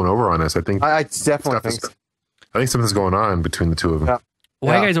trying to pull one over on us. I think I definitely think so. I think something's going on between the two of them. Yeah.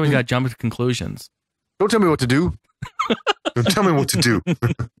 Why you guys always got to jump to conclusions? Don't tell me what to do. Don't tell me what to do.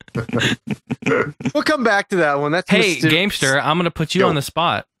 We'll come back to that one. That's Hey, mysterious. Gamester, I'm going to put you on the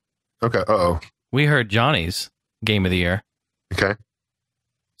spot. Okay. Uh-oh. We heard Johnny's game of the year. Okay.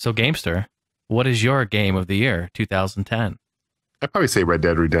 So, Gamester, what is your game of the year, 2010? I'd probably say Red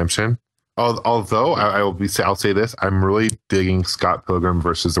Dead Redemption. Although I'll say this, I'm really digging Scott Pilgrim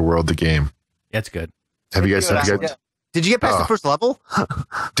versus the World, the game. That's good. Have you guys? Did you get past the first level?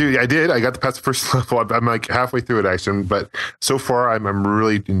 Dude, I did. I got past the first level. I'm like halfway through it, actually. But so far, I'm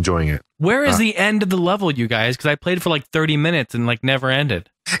really enjoying it. Where is the end of the level, you guys? Because I played for like 30 minutes and like never ended.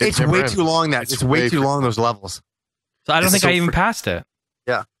 It's way too long. It's way too long, those levels. So I don't think I even passed it.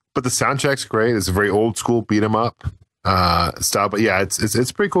 Yeah. But the soundtrack's great. It's a very old school beat 'em up style. But yeah, it's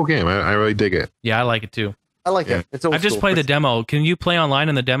a pretty cool game. I really dig it. Yeah, I like it too. I like it. It's old I've just school. played the demo. Can you play online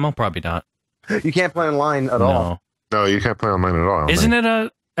in the demo? Probably not. You can't play online at all. No, you can't play online at all. Isn't it a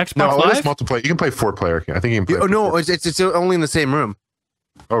Xbox No, Live? it's multiplayer. You can play 4-player. I think you can play. No, it's only in the same room.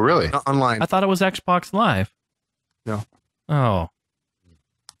 Oh, really? Not online. I thought it was Xbox Live. No. Oh.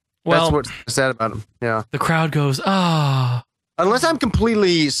 Well, that's what's sad about him. Yeah. The crowd goes, ah. Unless I'm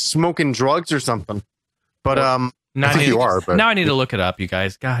completely smoking drugs or something. But now I think you are. But now I need to look it up, you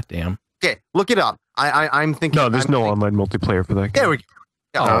guys. God damn. okay, look it up. I'm thinking. No, there's no online multiplayer for that game. There we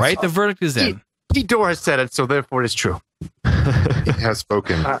go. All right, the verdict is in. Pete Dorr has said it, so therefore it is true. It has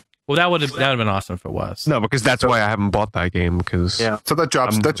spoken. Well, that would have been awesome if it was. No, because that's why I haven't bought that game. Because So that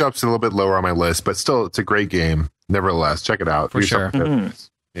drops a little bit lower on my list, but still, it's a great game. Nevertheless, check it out For sure.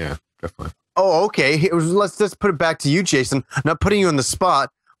 Yeah, definitely. Oh, okay. Let's put it back to you, Jason. Not putting you on the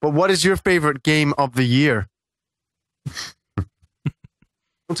spot, but what is your favorite game of the year?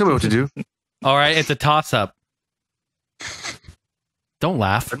 Don't tell me what to do. All right, it's a toss-up. Don't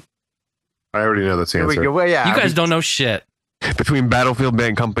laugh. I already know that's the There we answer. go. Well, yeah, You guys don't know shit. between Battlefield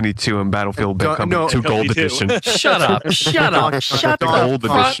Bad Company 2 and Battlefield Bad Company 2 Gold Company 2. Edition. Shut up. Shut up. Shut the Gold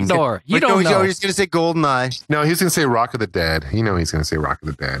front edition. door. You Wait, don't know. He's going to say GoldenEye. No, he's going to say Rock of the Dead. You know he's going to say Rock of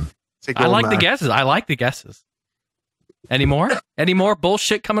the Dead. Say I like the GoldenEye. guesses. Any more? Any more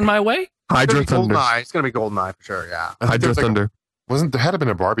bullshit coming my way? Hydro It's gonna be Thunder. GoldenEye. It's going to be GoldenEye for sure, yeah. Hydro Thunder. There had been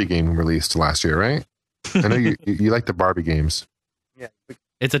a Barbie game released last year, right? I know you like the Barbie games. Yeah.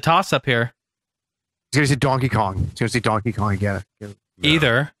 It's a toss-up here. He's going to say Donkey Kong. He's going to say Donkey Kong again.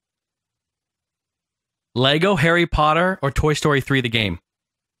 Either Lego, Harry Potter, or Toy Story 3 the game.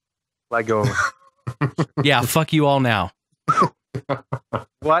 Lego. Yeah, fuck you all now.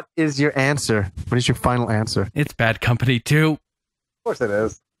 What is your answer? What is your final answer? Of It's Bad Company 2. course it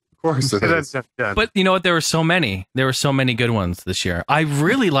is. Of course it is. But you know what? There were so many. There were so many good ones this year. I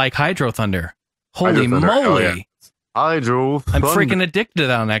really like Hydro Thunder. Holy Hydro Thunder. moly. Oh, yeah. Hydro I'm Thunder. freaking addicted to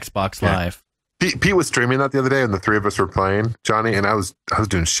that on Xbox Yeah. Live. Pete was streaming that the other day, and the three of us were playing, Johnny, and I was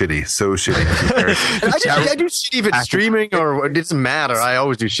doing shitty, so shitty. I do shitty if it's streaming or it doesn't matter. I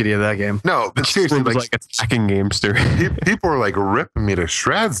always do shitty at that game. No, but seriously, It was like, like attacking Gamester. people were like ripping me to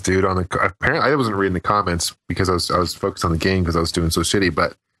shreds, dude. Apparently, I wasn't reading the comments because I was focused on the game because I was doing so shitty,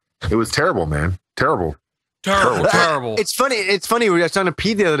 but it was terrible, man. Terrible. Terrible. It's funny. It's funny. We were talking to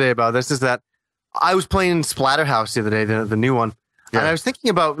Pete the other day about this. Is that I was playing Splatterhouse the other day, the new one, And I was thinking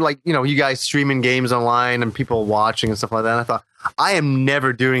about, like, you know, you guys streaming games online and people watching and stuff like that. And I thought, I am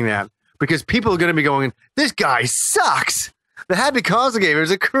never doing that because people are going to be going, this guy sucks. The happy console gamer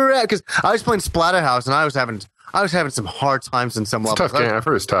is a correct, because I was playing Splatterhouse and I was having some hard times in some It's levels. a tough game. I've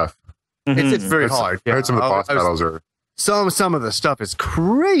heard it's tough. It's very hard. I heard some of the boss battles are. Some of the stuff is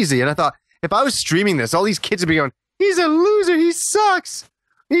crazy. And I thought, if I was streaming this, all these kids would be going, he's a loser. He sucks.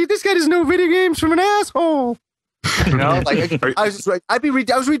 This guy doesn't know video games from an asshole. You know, like I was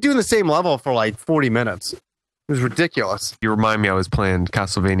redoing the same level for like 40 minutes. It was ridiculous. You remind me, I was playing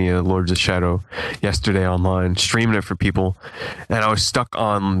Castlevania Lords of Shadow yesterday online, streaming it for people, and I was stuck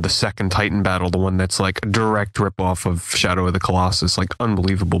on the second Titan battle, the one that's like a direct ripoff of Shadow of the Colossus, like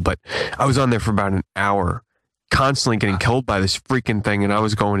unbelievable. But I was on there for about an hour, constantly getting killed by this freaking thing, and I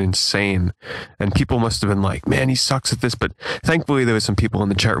was going insane. And people must have been like, man, he sucks at this. But thankfully there was some people in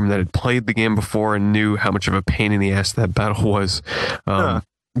the chat room that had played the game before and knew how much of a pain in the ass that battle was.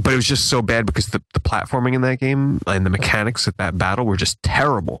 But it was just so bad because the platforming in that game and the mechanics at that battle were just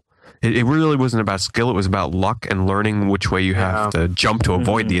terrible. It really wasn't about skill. It was about luck and learning which way you have to jump to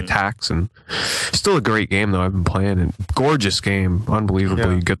avoid the attacks. And still a great game, though. I've been playing it. Gorgeous game.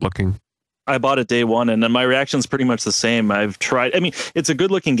 Unbelievably good looking. I bought it day one, and my reaction's pretty much the same. I've tried. I mean, it's a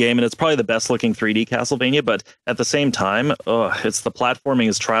good-looking game, and it's probably the best-looking 3D Castlevania. But at the same time, it's the platforming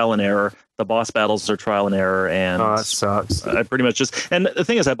is trial and error. The boss battles are trial and error, and that sucks. I pretty much just. And the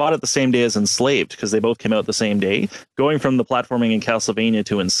thing is, I bought it the same day as Enslaved because they both came out the same day. Going from the platforming in Castlevania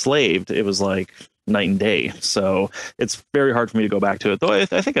to Enslaved, it was like night and day. So it's very hard for me to go back to it. Though I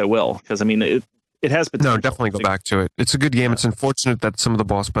think I will, because I mean it has potential. No, definitely go back to it. It's a good game. It's unfortunate that some of the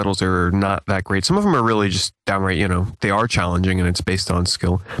boss battles are not that great. Some of them are really just downright, you know, they are challenging and it's based on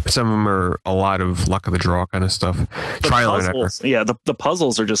skill. But some of them are a lot of luck of the draw kind of stuff. Trial and error. Yeah, the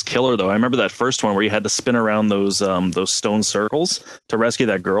puzzles are just killer though. I remember that first one where you had to spin around those stone circles to rescue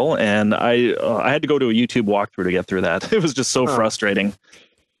that girl, and I had to go to a YouTube walkthrough to get through that. It was just so frustrating.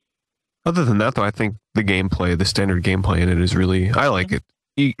 Other than that, though, I think the gameplay, the standard gameplay in it is really, I like it.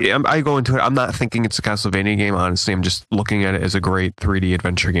 I go into it, I'm not thinking it's a Castlevania game, honestly. I'm just looking at it as a great 3D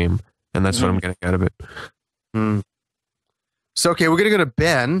adventure game, and that's what I'm getting out of it. So, okay, we're going to go to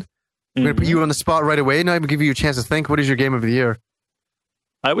Ben. I'm going to put you on the spot right away, and I'm going to give you a chance to think. What is your game of the year?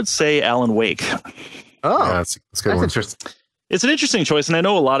 I would say Alan Wake. Oh, Yeah, that's a good one. interesting. It's an interesting choice, and I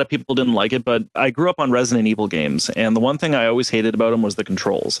know a lot of people didn't like it, but I grew up on Resident Evil games, and the one thing I always hated about them was the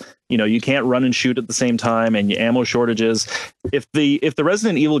controls. You know, you can't run and shoot at the same time, and your ammo shortages. If the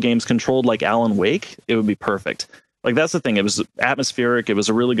Resident Evil games controlled like Alan Wake, it would be perfect. Like, that's the thing. It was atmospheric. It was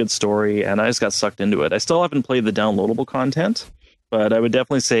a really good story, and I just got sucked into it. I still haven't played the downloadable content, but I would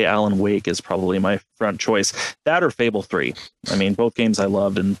definitely say Alan Wake is probably my front choice. That or Fable 3. I mean, both games I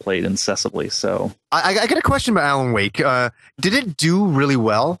loved and played incessantly. So I got a question about Alan Wake. Did it do really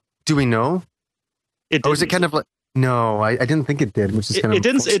well? Do we know? it Or was it kind of like... No, I didn't think it did, which is kind of...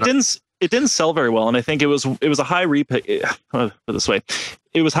 It didn't sell very well, and I think it was a high put this way.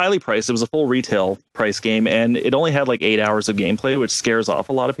 It was highly priced. It was a full retail price game, and it only had like 8 hours of gameplay, which scares off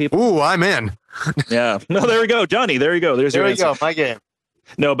a lot of people. Ooh, I'm in. Yeah. No, there we go, Johnny. There you go. There's your answer. My game.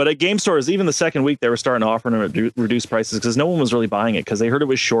 No, but at game stores, even the second week, they were starting to offer them at reduced prices because no one was really buying it because they heard it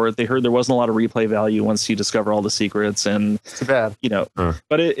was short. They heard there wasn't a lot of replay value once you discover all the secrets, and Too bad. you know.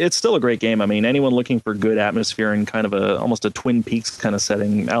 But it's still a great game. I mean, anyone looking for good atmosphere and kind of almost a Twin Peaks kind of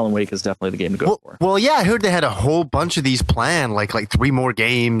setting, Alan Wake is definitely the game to go for. Well, yeah, I heard they had a whole bunch of these planned, like 3 more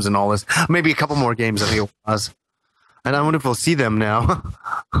games and all this. Maybe a couple more games, I think it was. And I wonder if we'll see them now.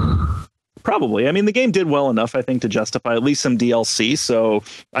 Probably. I mean, the game did well enough, I think, to justify at least some DLC. So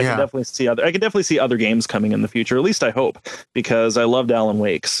I can definitely see other games coming in the future. At least I hope, because I loved Alan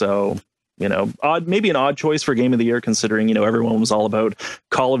Wake. So, you know, maybe an odd choice for Game of the Year, considering, you know, everyone was all about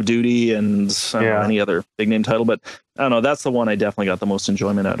Call of Duty and any other big name title. But I don't know. That's the one I definitely got the most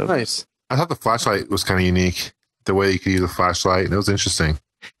enjoyment out of. Nice. I thought the flashlight was kind of unique. The way you could use a flashlight, it was interesting.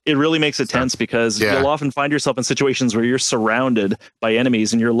 It really makes it tense because you'll often find yourself in situations where you're surrounded by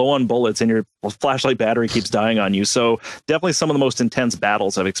enemies and you're low on bullets and your flashlight battery keeps dying on you. So definitely some of the most intense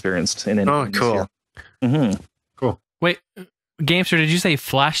battles I've exexperienced in cool. Mm-hmm. Cool. Wait, Gamester, did you say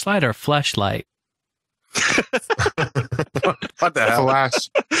flashlight or fleshlight? What the hell?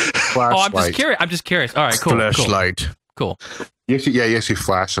 Flashlight. Oh, I'm just curious. All right, cool. Flashlight. Cool. You actually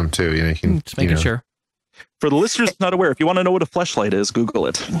flash them too. You know, you can, Just making sure. For the listeners not aware, if you want to know what a fleshlight is, Google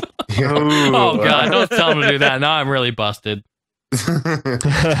it. Oh God, don't tell him to do that. Now I'm really busted.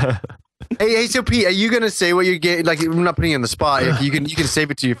 Hey, so Pete, are you gonna say what you get? Like, I'm not putting you on the spot. If you can save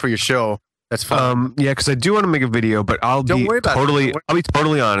it to you for your show. That's fine. Yeah, because I do want to make a video, but I'll be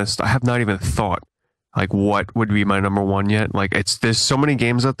totally honest. I have not even thought like what would be my number one yet. Like there's so many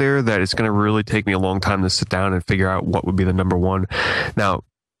games out there that it's going to really take me a long time to sit down and figure out what would be the number one. Now,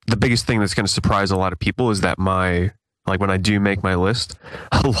 the biggest thing that's going to surprise a lot of people is that when I do make my list,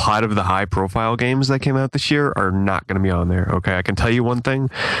 a lot of the high profile games that came out this year are not going to be on there. Okay. I can tell you one thing,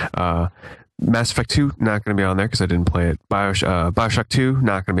 Mass Effect 2, not going to be on there because I didn't play it. Bioshock 2,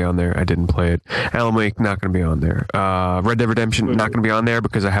 not going to be on there. I didn't play it. Alan Wake, not going to be on there. Red Dead Redemption, not going to be on there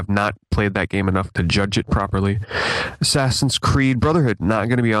because I have not played that game enough to judge it properly. Assassin's Creed Brotherhood, not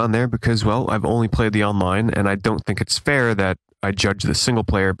going to be on there because, well, I've only played the online, and I don't think it's fair that I judge the single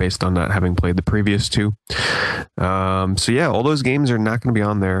player based on not having played the previous two. So yeah, all those games are not going to be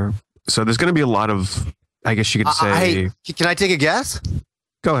on there. So there's going to be a lot of, I guess you could say. Can I take a guess?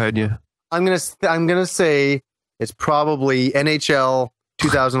 Go ahead, yeah. I'm gonna say it's probably NHL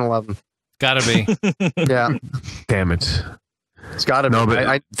 2011. Gotta be. Yeah. Damn it. It's gotta be. No,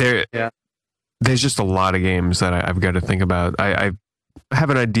 but there's just a lot of games that I've got to think about. I have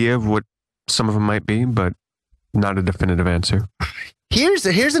an idea of what some of them might be, but not a definitive answer. Here's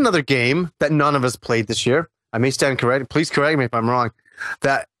another game that none of us played this year. I may stand corrected. Please correct me if I'm wrong.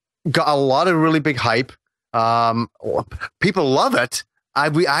 That got a lot of really big hype. People love it.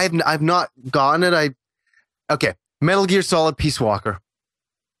 I've not gotten it. Okay. Metal Gear Solid Peace Walker.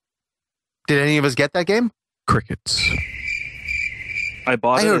 Did any of us get that game? Crickets. I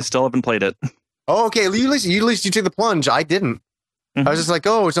bought it. I still haven't played it. Oh, okay. At least you took the plunge. I didn't. Mm-hmm. I was just like,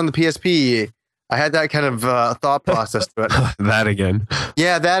 oh, it's on the PSP. I had that kind of thought process to it. That again.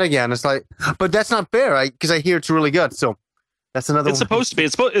 Yeah, that again. It's like, but that's not fair. Because I hear it's really good. So that's another. It's supposed to be.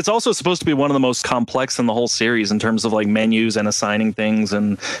 It's also supposed to be one of the most complex in the whole series in terms of like menus and assigning things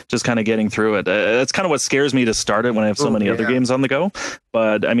and just kind of getting through it. That's kind of what scares me to start it when I have so many other games on the go.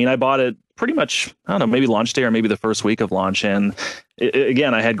 But I mean, I bought it pretty much, I don't know, maybe launch day or maybe the first week of launch. And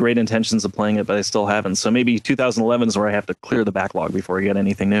again, I had great intentions of playing it, but I still haven't. So maybe 2011 is where I have to clear the backlog before I get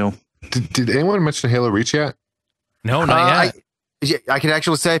anything new. Did anyone mention Halo Reach yet? No, not yet. I can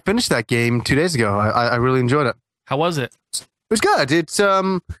actually say I finished that game 2 days ago. I really enjoyed it. How was it? It was good. It's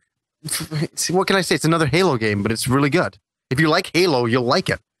what can I say? It's another Halo game, but it's really good. If you like Halo, you'll like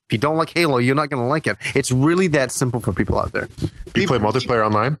it. If you don't like Halo, you're not going to like it. It's really that simple for people out there. You play multiplayer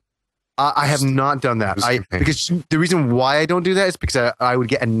online? I have not done that. Because the reason why I don't do that is because I would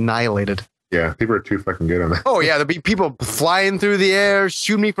get annihilated. Yeah, people are too fucking good on that. Oh yeah, there'd be people flying through the air,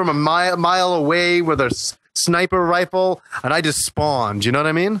 shooting me from a mile away with a sniper rifle, and I just spawned. You know what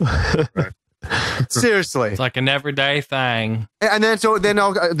I mean? Right. Seriously, it's like an everyday thing. And then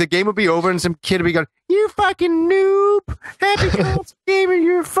the game would be over, and some kid would be going, "You fucking noob! Happy console gamer,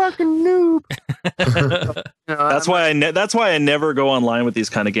 you're a fucking noob." That's why I never go online with these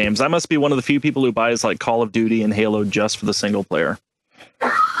kind of games. I must be one of the few people who buys like Call of Duty and Halo just for the single player.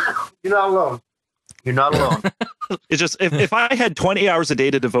 You're not alone. You're not alone. It's just if I had 20 hours a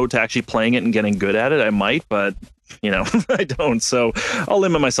day to devote to actually playing it and getting good at it, I might, but I don't. So I'll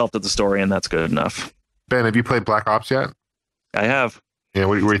limit myself to the story, and that's good enough. Ben, have you played Black Ops yet? I have. Yeah,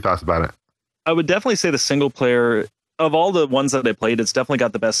 what are your thoughts about it? I would definitely say the single player of all the ones that I played, it's definitely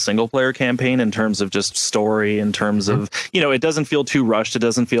got the best single player campaign in terms of just story, in terms of, it doesn't feel too rushed. It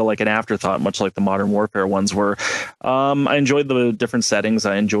doesn't feel like an afterthought, much like the Modern Warfare ones were. I enjoyed the different settings.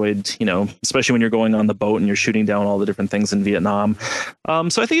 I enjoyed, especially when you're going on the boat and you're shooting down all the different things in Vietnam.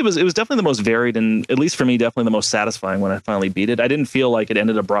 So I think it was definitely the most varied and, at least for me, definitely the most satisfying when I finally beat it. I didn't feel like it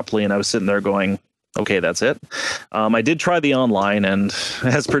ended abruptly and I was sitting there going, okay, that's it. I did try the online, and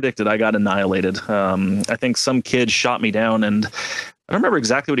as predicted, I got annihilated. I think some kid shot me down, and I don't remember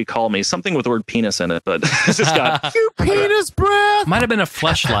exactly what he called me. Something with the word penis in it, but it just got you penis breath. Might have been a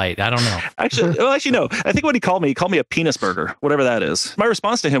fleshlight. I don't know. Actually, no. I think what he called me a penis burger, whatever that is. My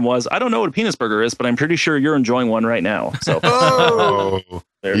response to him was, I don't know what a penis burger is, but I'm pretty sure you're enjoying one right now. So,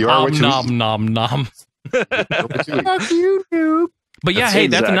 you are what you nom. Fuck you, noob. But yeah,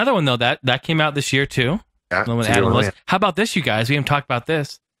 that's another one though. That came out this year too. Yeah, how about this, you guys? We haven't talked about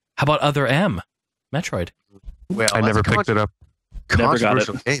this. How about Other M, Metroid? Well, I never picked it up. Never got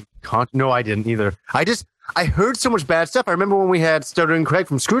it. Game. No, I didn't either. I heard so much bad stuff. I remember when we had Stuttering Craig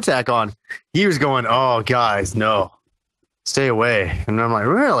from Screwtack on. He was going, "Oh, guys, no, stay away." And I'm like,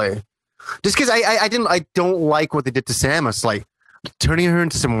 "Really?" Just because I don't like what they did to Samus, like turning her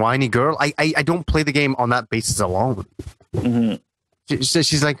into some whiny girl. I don't play the game on that basis alone. Mm-hmm. She's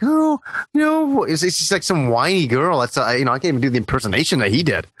like, she's like some whiny girl. That's I can't even do the impersonation that he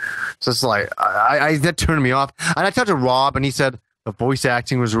did. So it's like, that turned me off. And I talked to Rob, and he said the voice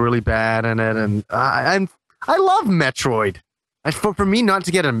acting was really bad in it. And I love Metroid. For me not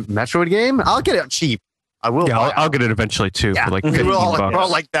to get a Metroid game, I'll get it cheap. I will. Yeah, I'll get it eventually too. Yeah, for like we're all $15.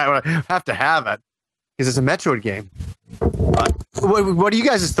 like that. I have to have it. because it's a Metroid game. What are you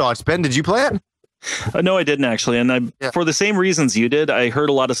guys' thoughts? Ben, did you play it? No, I didn't actually, and for the same reasons you did. I heard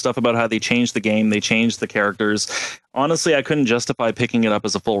a lot of stuff about how they changed the game, they changed the characters. Honestly, I couldn't justify picking it up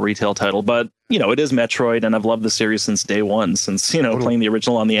as a full retail title, but it is Metroid, and I've loved the series since day one, since playing the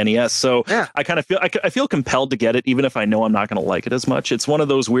original on the NES. So I kind of feel compelled to get it, even if I know I'm not going to like it as much. It's one of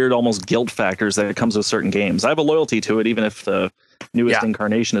those weird, almost guilt factors that comes with certain games. I have a loyalty to it, even if the newest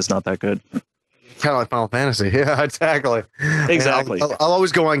incarnation is not that good. Kind of like Final Fantasy. Yeah, exactly. Exactly. I'll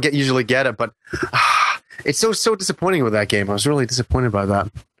always go on usually get it, but it's so disappointing with that game. I was really disappointed by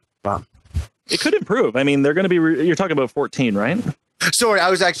that. But it could improve. I mean, they're going to be. You're talking about 14, right? Sorry, I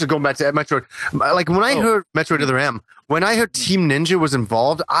was actually going back to Metroid. Like when I heard Metroid Other M, when I heard Team Ninja was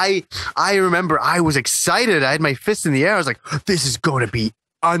involved, I remember I was excited. I had my fist in the air. I was like, "This is going to be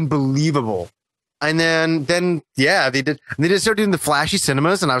unbelievable." And then they did start doing the flashy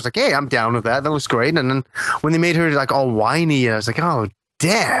cinemas, and I was like, hey, I'm down with that. That looks great. And then when they made her like all whiny, I was like, oh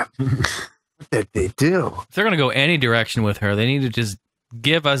damn, what did they do? If they're gonna go any direction with her, they need to just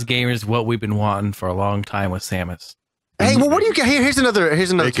give us gamers what we've been wanting for a long time with Samus. Hey, well, what do you got? Here's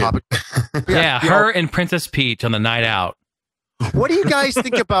another topic. Yeah, her and Princess Peach on the night out. What do you guys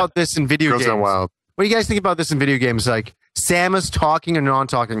think about this in video games? Wild. What do you guys think about this in video games? Like Samus talking or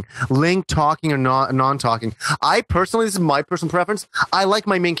non-talking, Link talking or non-talking. I personally, this is my personal preference, I like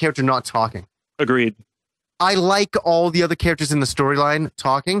my main character not talking. Agreed. I like all the other characters in the storyline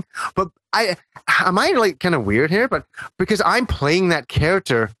talking, but am I like kind of weird here? But because I'm playing that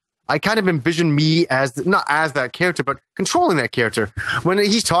character, I kind of envision me as not as that character, but controlling that character. When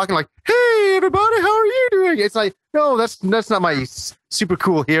he's talking like, "Hey, everybody, how are you doing?" It's like, no, that's not my super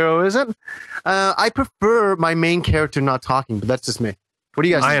cool hero, is it? I prefer my main character not talking, but that's just me. What do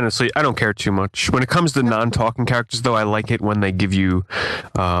you guys think? I don't care too much. When it comes to non-talking characters, though, I like it when they give you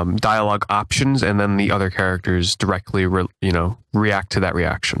dialogue options and then the other characters directly, react to that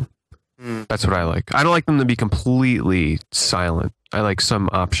reaction. That's what I like. I don't like them to be completely silent. I like some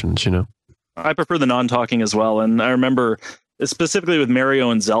options, I prefer the non-talking as well. And I remember specifically with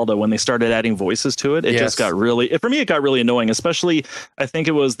Mario and Zelda, when they started adding voices to it, it just got for me, it got really annoying, especially I think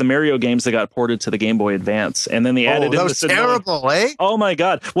it was the Mario games that got ported to the Game Boy Advance. And then they added that was terrible, eh? Oh my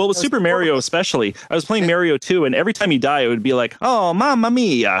God. Well, with Super Mario, especially, I was playing Mario 2, and every time you die, it would be like, oh, Mamma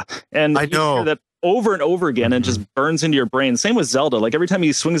Mia. And I know hear that over and over again, and just burns into your brain. Same with Zelda. Like every time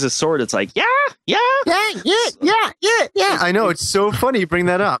he swings his sword, it's like, yeah. I know, it's so funny you bring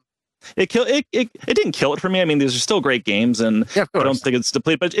that up. It didn't kill it for me. I mean, these are still great games, and I don't think it's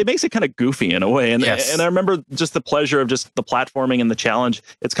depleted, but it makes it kind of goofy in a way. And and I remember just the pleasure of just the platforming and the challenge.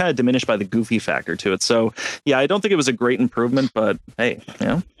 It's kind of diminished by the goofy factor to it. So yeah, I don't think it was a great improvement, but hey,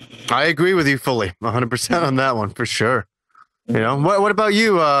 I agree with you fully, 100% on that one for sure. What about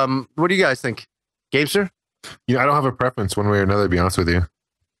you? What do you guys think, Gamester? I don't have a preference one way or another, to be honest with you.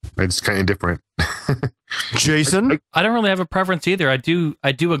 I'm just kind of indifferent. Jason? I don't really have a preference either. I do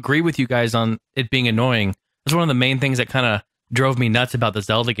agree with you guys on it being annoying. That's one of the main things that kind of drove me nuts about the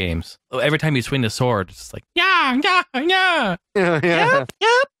Zelda games. Every time you swing the sword, it's just like, yeah. Yep.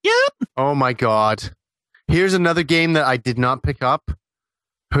 Oh my God. Here's another game that I did not pick up.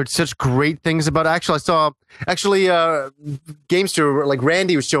 Heard such great things about. Actually, I saw Gamester, like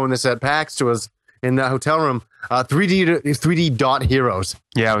Randy was showing this at PAX to us in that hotel room. 3D Dot Heroes.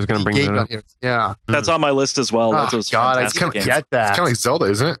 Yeah, I was going to bring that up. Yeah, that's on my list as well. That was God, I can't get that. It's kind of like Zelda,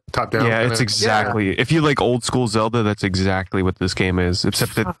 isn't it? Top down. Yeah, it's exactly. If you like old school Zelda, that's exactly what this game is.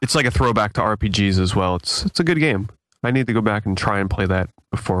 Except that it's like a throwback to RPGs as well. It's a good game. I need to go back and try and play that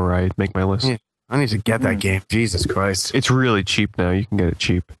before I make my list. Yeah, I need to get that game. Jesus Christ, it's really cheap now. You can get it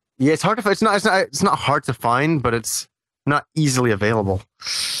cheap. Yeah, it's hard to find. It's not hard to find, but it's not easily available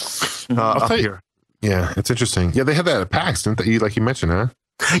up here. Yeah, it's interesting. Yeah, they had that at PAX, didn't they? Like you mentioned, huh?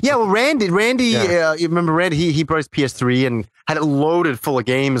 Yeah, well, Randy, you remember Randy? He brought his PS3 and had it loaded full of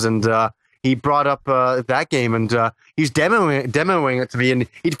games, and he brought up that game, and he's demoing it to me, and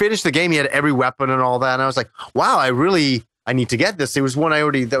he'd finished the game. He had every weapon and all that, and I was like, wow, I need to get this. It was one I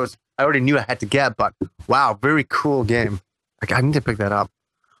already knew I had to get, but wow, very cool game. Like, I need to pick that up.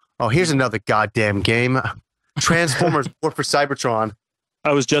 Oh, here's another goddamn game, Transformers War for Cybertron.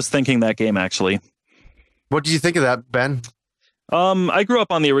 I was just thinking that game, actually. What did you think of that, Ben? I grew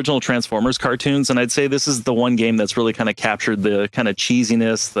up on the original Transformers cartoons, and I'd say this is the one game that's really kind of captured the kind of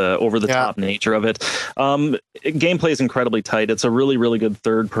cheesiness, the over-the-top nature of it. Gameplay is incredibly tight. It's a really, really good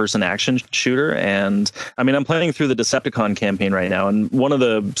third-person action shooter, and I mean, I'm playing through the Decepticon campaign right now, and one of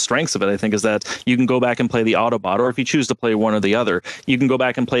the strengths of it, I think, is that you can go back and play the Autobot, or if you choose to play one or the other, you can go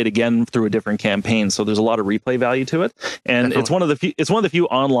back and play it again through a different campaign. So there's a lot of replay value to it, and it's one of the few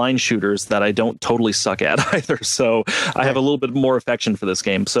online shooters that I don't totally suck at either. So I have a little bit more affection for this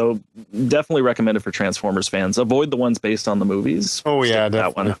game, so definitely recommend it for Transformers fans. Avoid the ones based on the movies. Oh yeah,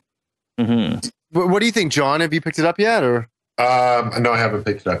 that one. What do you think, John? Have you picked it up yet, or? No, I haven't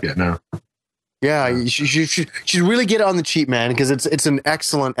picked it up yet. No. Yeah, you should really get it on the cheap, man, because it's an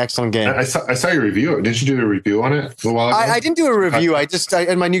excellent game. I saw your review. Didn't you do a review on it a little while ago? I didn't do a review.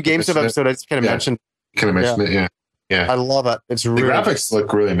 In my new Gamestop episode, I just kind of mentioned. it. Yeah. I love it. It's the really graphics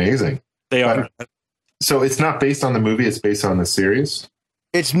look really amazing. They are. So it's not based on the movie; it's based on the series.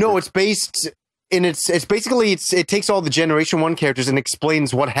 It's based in it takes all the Generation 1 characters and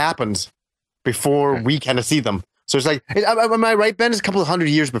explains what happened before we kind of see them. So it's like, am I right, Ben? It's a couple of 100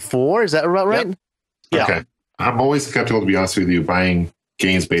 years before. Is that right? Yep. Yeah. Okay. I'm always skeptical, to be honest with you, buying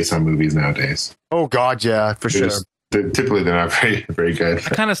games based on movies nowadays. Oh God, yeah, for sure. Typically, they're not very, very good.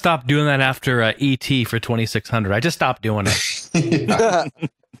 I kind of stopped doing that after E.T. for 2600. I just stopped doing it.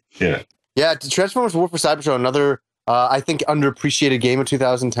 Yeah. Yeah, Transformers War for Cybertron, another, I think, underappreciated game of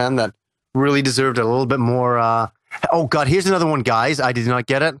 2010 that really deserved a little bit more. Oh, God, here's another one, guys. I did not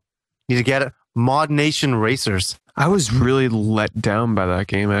get it. Need to get it. Mod Nation Racers. I was really let down by that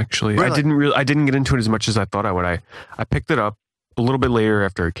game, actually. Really? I didn't get into it as much as I thought I would. I picked it up a little bit later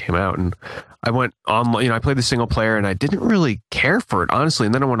after it came out, and I went on, I played the single player, and I didn't really care for it, honestly.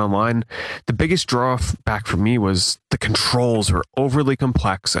 And then I went online. The biggest back for me was the controls were overly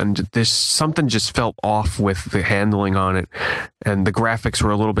complex, and something just felt off with the handling on it, and the graphics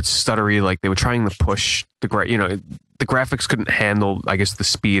were a little bit stuttery, like they were trying to push the graphics couldn't handle, I guess, the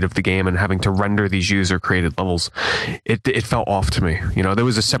speed of the game and having to render these user-created levels. It felt off to me. There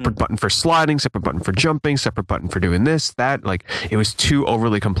was a separate button for sliding, separate button for jumping, separate button for doing this, that. Like, it was too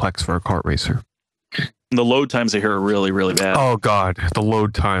overly complex for a kart racer. The load times I hear are really, really bad. Oh, God. The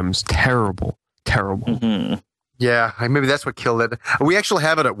load times. Terrible. Mm-hmm. Yeah, maybe that's what killed it. We actually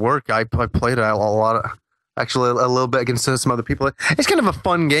have it at work. I played it a lot. Actually, a little bit against some other people. It's kind of a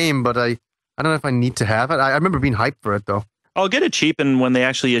fun game, but I don't know if I need to have it. I remember being hyped for it, though. I'll get it cheap, and when they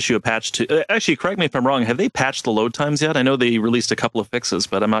actually issue a patch to... actually, correct me if I'm wrong. Have they patched the load times yet? I know they released a couple of fixes,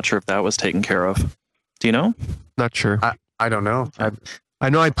 but I'm not sure if that was taken care of. Do you know? Not sure. I don't know. I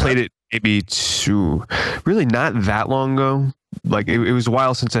know I played it maybe really not that long ago. Like, it was a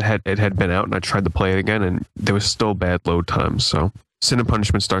while since it had been out, and I tried to play it again, and there was still bad load times. So, Sin and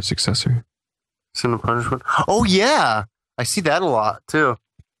Punishment Star Successor. Sin and Punishment? Oh, yeah. I see that a lot, too.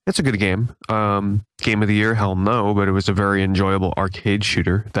 It's a good game. Game of the year? Hell no, but it was a very enjoyable arcade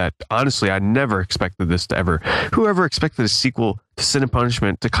shooter that, honestly, I never expected this to ever... Whoever expected a sequel to Sin and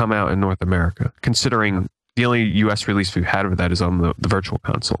Punishment to come out in North America, considering the only U.S. release we've had of that is on the Virtual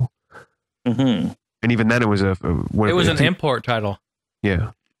Console. Mm-hmm. And even then it was an import title.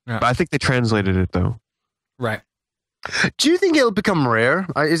 Yeah. But I think they translated it, though. Right. Do you think it'll become rare?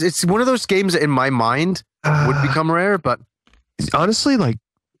 It's one of those games that in my mind would become rare, but... Honestly, like,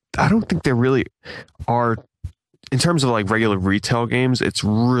 I don't think they really are. In terms of like regular retail games, it's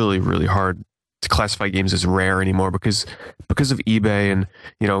really, really hard to classify games as rare anymore because of eBay and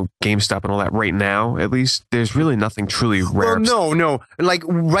GameStop and all that. Right now, at least, there's really nothing truly rare. Well, no. Like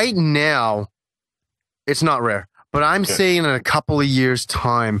right now, it's not rare. But I'm saying in a couple of years'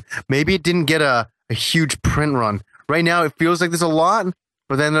 time, maybe it didn't get a huge print run. Right now, it feels like there's a lot,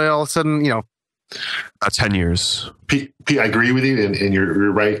 but then all of a sudden, 10 years. Pete, I agree with you, and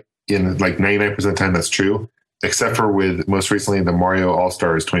you're right in like 99% of the time that's true, except for with most recently the Mario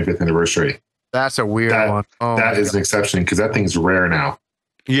All-Stars 25th anniversary. That's a weird one. Oh, that is an exception because that thing's rare now.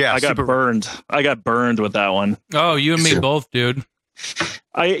 Yeah, I got burned with that one. Oh, you and me both, dude.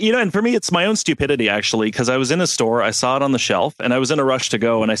 And for me, it's my own stupidity, actually, because I was in a store, I saw it on the shelf, and I was in a rush to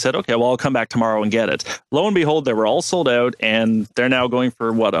go, and I said, okay, well, I'll come back tomorrow and get it. Lo and behold, they were all sold out, and they're now going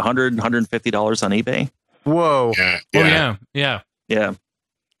for, what, $100, $150 on eBay? Whoa. Yeah. Oh, yeah.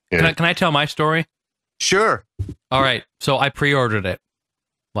 Can I tell my story? Sure. All right, so I pre-ordered it,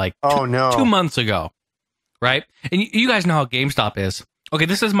 like 2 months ago, right? And you guys know how GameStop is. Okay,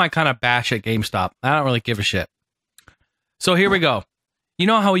 this is my kind of bash at GameStop. I don't really give a shit. So here we go. You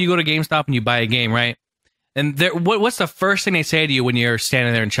know how you go to GameStop and you buy a game, right? And what's the first thing they say to you when you're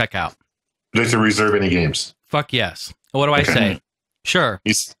standing there in checkout? Would you like to reserve any games? Fuck yes. What do I say? Sure.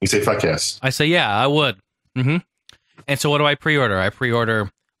 You say fuck yes. I say, yeah, I would. Mm-hmm. And so what do I pre-order? I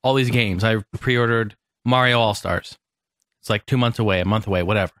pre-order all these games. I pre-ordered Mario All-Stars. It's like 2 months away, a month away,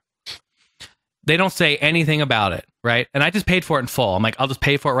 whatever. They don't say anything about it, right? And I just paid for it in full. I'm like, I'll just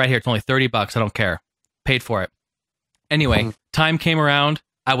pay for it right here. It's only $30. I don't care. Paid for it. Anyway, time came around.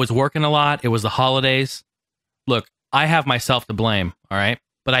 I was working a lot. It was the holidays. Look, I have myself to blame, all right?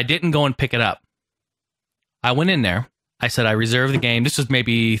 But I didn't go and pick it up. I went in there. I said I reserved the game. This was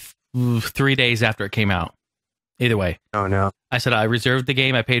maybe 3 days after it came out. Either way. Oh, no. I said I reserved the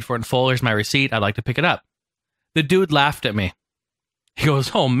game. I paid for it in full. Here's my receipt. I'd like to pick it up. The dude laughed at me. He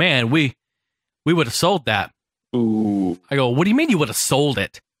goes, oh, man, we would have sold that. Ooh. I go, what do you mean you would have sold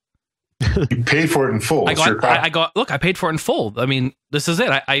it? You paid for it in full. I go, look, I paid for it in full. I mean, this is it.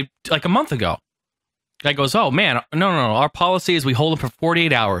 I like a month ago. Guy goes, oh, man, no. Our policy is we hold them for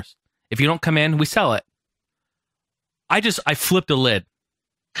 48 hours. If you don't come in, we sell it. I flipped a lid.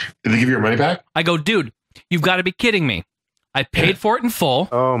 Did they give you your money back? I go, dude, you've got to be kidding me. I paid for it in full.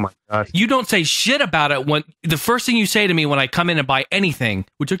 Oh, my God. You don't say shit about it when the first thing you say to me when I come in and buy anything,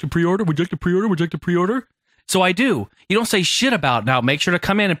 would you like to pre-order? Would you like to pre-order? Would you like to pre-order? So I do. You don't say shit about it. Now. Make sure to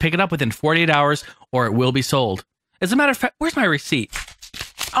come in and pick it up within 48 hours or it will be sold. As a matter of fact, where's my receipt?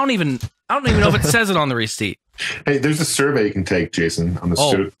 I don't even know if it says it on the receipt. Hey, there's a survey you can take, Jason, on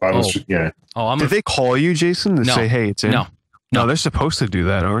the yeah. Oh, Did they call you, Jason, to say, hey, it's in? No, they're supposed to do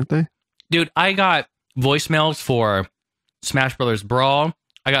that, aren't they? Dude, I got voicemails for Smash Brothers Brawl.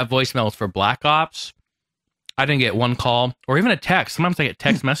 I got voicemails for Black Ops. I didn't get one call or even a text. Sometimes I get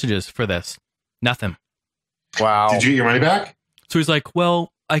text messages for this. Nothing. Wow. Did you get your money back? So he's like,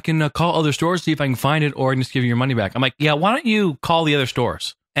 well, I can call other stores, see if I can find it, or I can just give you your money back. I'm like, yeah, why don't you call the other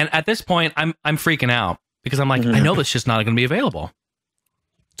stores? And at this point, I'm freaking out because I'm like, I know this shit's not going to be available.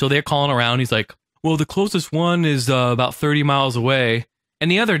 So they're calling around. He's like, well, the closest one is about 30 miles away. And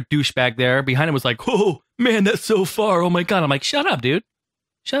the other douchebag there behind him was like, oh, man, that's so far. Oh, my God. I'm like, shut up, dude.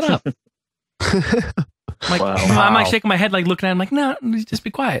 Shut up. I'm like shaking my head, like looking at him like, no, just be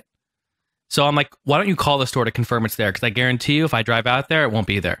quiet. So I'm like, why don't you call the store to confirm it's there? Because I guarantee you if I drive out there, it won't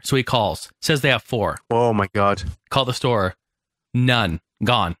be there. So he calls. Says they have 4. Oh, my God. Call the store. None.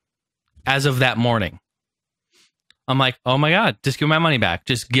 Gone. As of that morning. I'm like, oh, my God. Just give me my money back.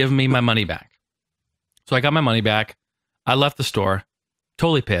 Just give me my money back. So I got my money back. I left the store.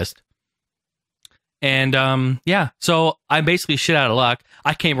 Totally pissed. And yeah, so I'm basically shit out of luck.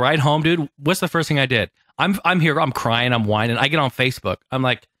 I came right home, dude. What's the first thing I did? I'm here. I'm crying. I'm whining. I get on Facebook. I'm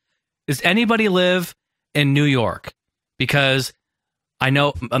like, does anybody live in New York? Because I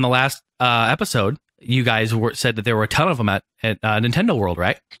know on the last episode, you guys said that there were a ton of them at Nintendo World,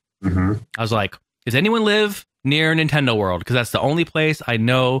 right? Mm-hmm. I was like, does anyone live near Nintendo World? Because that's the only place I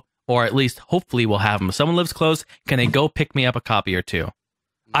know, or at least hopefully we'll have them. If someone lives close, can they go pick me up a copy or two?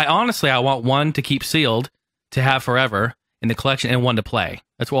 I want one to keep sealed to have forever in the collection and one to play.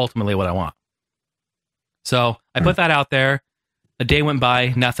 That's ultimately what I want. So I put that out there. A day went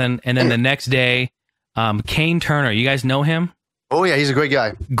by, nothing. And then the next day, Kane Turner, you guys know him? Oh, yeah, he's a great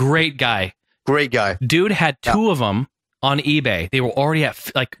guy. Great guy. Great guy. Dude had 2 of them on eBay. They were already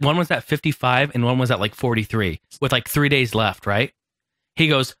at, like, one was at 55 and one was at like 43 with like 3 days left, right? He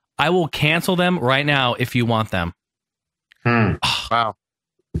goes, I will cancel them right now if you want them. Wow.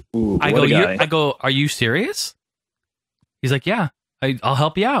 Ooh, I go, are you serious? He's like, yeah, I'll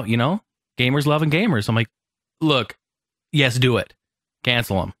help you out, you know? Gamers loving gamers. I'm like, look, yes, do it.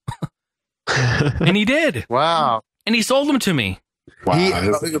 Cancel them. And he did. Wow. And he sold them to me.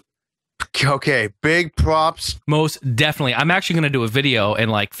 Wow. Okay, big props. Most definitely. I'm actually going to do a video and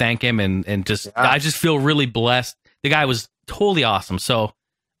like thank him and just, I just feel really blessed. The guy was totally awesome. So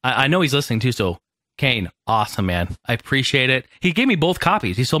I know he's listening too. So Kane, awesome, man. I appreciate it. He gave me both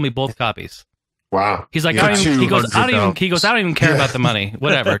copies. He sold me both copies. Wow. He's like, he goes, I don't even care about the money.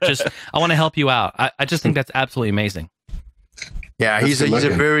 Whatever. Just, I want to help you out. I just think that's absolutely amazing. Yeah, he's a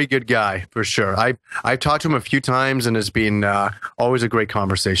very good guy for sure. I've talked to him a few times and it's been always a great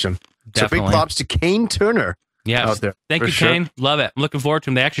conversation. Definitely. So big props to Kane Turner. Yeah. Out there. Thank you, Kane. Love it. I'm looking forward to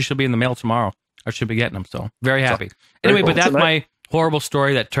them. They actually should be in the mail tomorrow. I should be getting them. So very happy. Anyway, but that's my horrible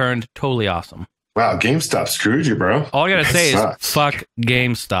story that turned totally awesome. Wow, GameStop screwed you, bro. All I gotta say is fuck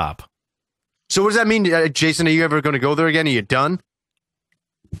GameStop. So what does that mean, Jason? Are you ever going to go there again? Are you done?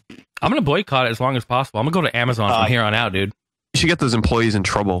 I'm gonna boycott it as long as possible. I'm gonna go to Amazon from here on out, dude. You should get those employees in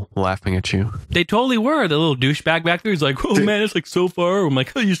trouble laughing at you. They totally were. The little douchebag back there. He's like, oh man, it's like so far. I'm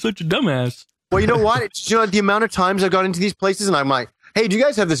like, oh, you're such a dumbass. Well, you know what? It's, you know, the amount of times I've got into these places and I'm like, hey, do you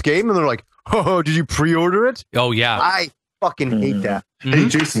guys have this game? And they're like, oh, did you pre-order it? Oh yeah. I fucking hate that. Hey,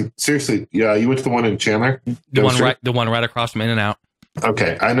 Jason, seriously, yeah, you went to the one in Chandler? The one right across from In-N-Out.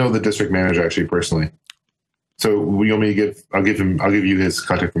 Okay, I know the district manager actually personally. So you want me to give? I'll give you his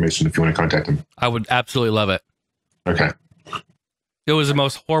contact information if you want to contact him. I would absolutely love it. Okay. It was the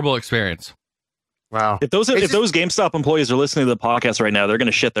most horrible experience. Wow. If those GameStop employees are listening to the podcast right now, they're going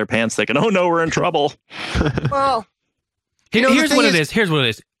to shit their pants thinking, "Oh no, we're in trouble." Well, here's what it is. Here's what it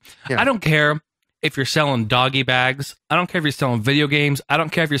is. Yeah. I don't care if you're selling doggy bags. I don't care if you're selling video games. I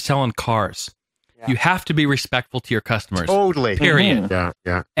don't care if you're selling cars. Yeah. You have to be respectful to your customers. Totally. Period.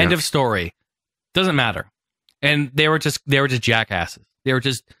 Yeah. End of story. Doesn't matter. And they were just jackasses. They were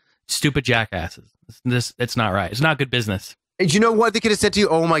just stupid jackasses. It's not right. It's not good business. And you know what? They could have said to you,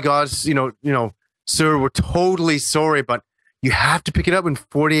 "Oh my God, sir, we're totally sorry, but you have to pick it up in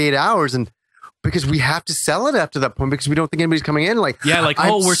 48 hours, and because we have to sell it after that point because we don't think anybody's coming in."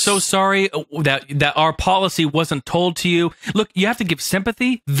 We're so sorry that our policy wasn't told to you. Look, you have to give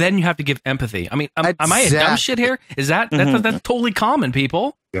sympathy, then you have to give empathy. I mean, am I a dumb shit here? Is that's totally common,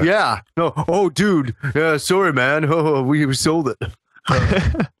 people? Yeah. No. Oh, dude. Yeah. Sorry, man. Oh, we sold it.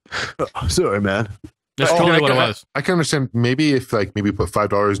 Sorry, man. That's totally what it was. I can understand maybe if maybe put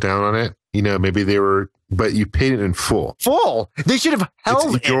 $5 down on it. Maybe they were, but you paid it in full. They should have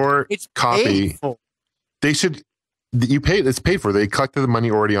held it's your copy. They should. You paid. It's paid for. They collected the money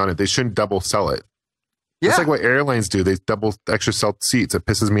already on it. They shouldn't double sell it. Yeah. It's like what airlines do. They double extra sell seats. It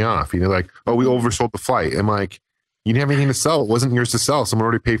pisses me off. We oversold the flight. I'm like, you didn't have anything to sell. It wasn't yours to sell. Someone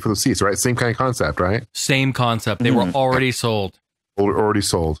already paid for the seats, right? Same kind of concept, right? Same concept. They were already sold. Already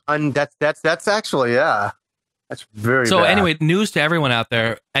sold. And that's actually, yeah. That's very So bad. anyway, news to everyone out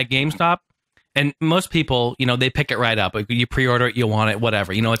there at GameStop. And most people, they pick it right up. Like, you pre-order it, you want it,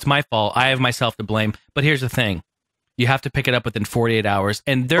 whatever. It's my fault. I have myself to blame. But here's the thing. You have to pick it up within 48 hours.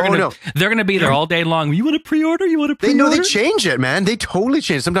 And they're gonna be there all day long. You want to pre-order? You want to pre-order? They change it, man. They totally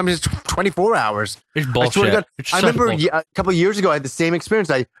change it. Sometimes it's 24 hours. It's bullshit. I remember a couple of years ago, I had the same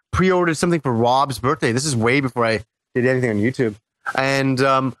experience. I pre-ordered something for Rob's birthday. This is way before I did anything on YouTube. And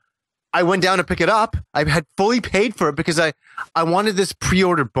I went down to pick it up. I had fully paid for it because I wanted this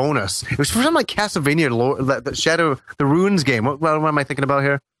pre-order bonus. It was for something like Castlevania, the Shadow, the Ruins game. What am I thinking about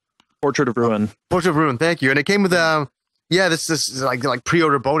here? Portrait of Ruin. Portrait of Ruin. Thank you. And it came with this is like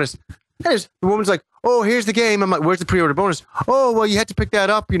pre-order bonus. And the woman's like, "Oh, here's the game." I'm like, "Where's the pre-order bonus?" "Oh, well, you had to pick that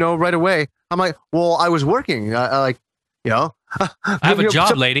up, right away." I'm like, "Well, I was working. I have a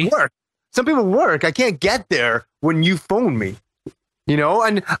job, lady. Some people work. I can't get there when you phone me."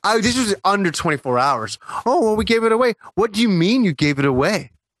 And this was under 24 hours. "Oh, well, we gave it away." "What do you mean you gave it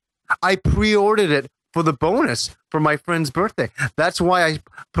away?" "I pre-ordered it for the bonus for my friend's birthday. That's why I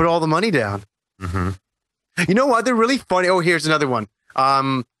put all the money down." Mm-hmm. You know what? They're really funny. Oh, here's another one.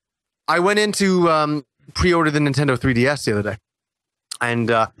 I went into pre-order the Nintendo 3DS the other day. And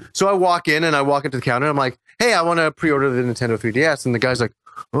so I walk in and I walk into the counter. And I'm like, "Hey, I want to pre-order the Nintendo 3DS." And the guy's like,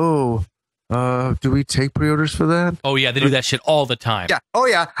 "Oh, do we take pre-orders for that?" Oh, yeah, they do that shit all the time. Yeah. Oh,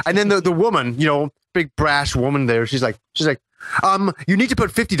 yeah. And then the woman, big brash woman there, she's like, "You need to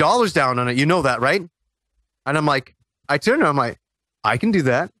put $50 down on it. You know that, right?" And I'm like, I turn to her, I'm like, "I can do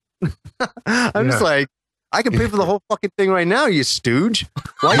that." I'm just like, "I can pay for the whole fucking thing right now, you stooge."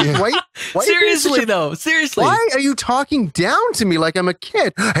 Why Seriously, though. Seriously. Why are you talking down to me like I'm a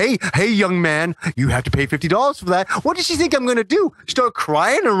kid? Hey, young man, you have to pay $50 for that. What does she think I'm going to do? Start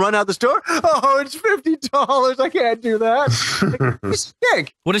crying and run out the store? "Oh, it's $50. I can't do that." You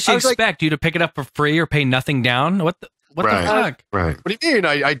stink. What does she expect? You to pick it up for free or pay nothing down? What the fuck? Right. What do you mean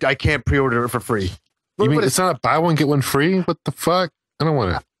I can't pre-order it for free? You mean it's not a buy one, get one free? What the fuck? I don't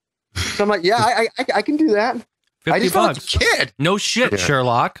want to. So I'm like, yeah, I can do that. I just felt like a kid. No shit,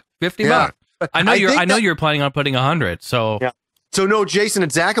 Sherlock. $50. I know you're planning on putting 100. So So no, Jason,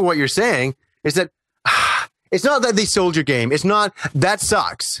 exactly what you're saying is that it's not that they sold your game. It's not that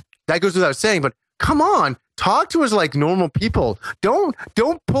sucks. That goes without saying. But come on, talk to us like normal people. Don't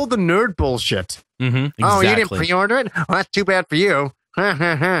pull the nerd bullshit. Mm-hmm, exactly. Oh, you didn't pre-order it? Well, that's too bad for you.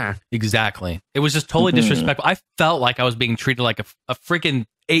 Exactly. It was just totally disrespectful. I felt like I was being treated like a freaking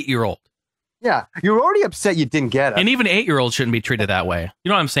 8-year-old. Yeah, you were already upset you didn't get it. And even 8-year-olds shouldn't be treated that way. You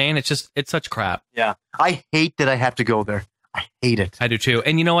know what I'm saying? It's such crap. Yeah. I hate that I have to go there. I hate it. I do too.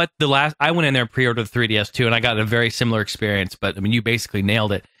 And you know what? I went in there and pre-ordered the 3DS too, and I got a very similar experience. But I mean, you basically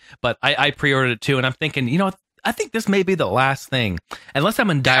nailed it. But I pre-ordered it too, and I'm thinking, I think this may be the last thing, unless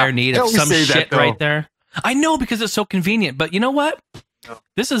I'm in dire need of some shit right there. I know, because it's so convenient. But you know what? No.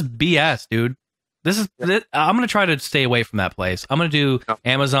 This is BS, dude. I'm gonna try to stay away from that place. I'm gonna do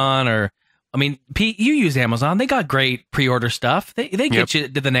Amazon or. I mean, Pete, you use Amazon. They got great pre-order stuff. They get you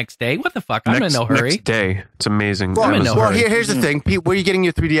to the next day. What the fuck? I'm in no hurry. Next day. It's amazing. Well, here's the thing, Pete. Where are you getting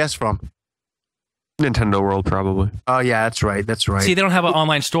your 3DS from? Nintendo World, probably. Oh, yeah, that's right. That's right. See, they don't have an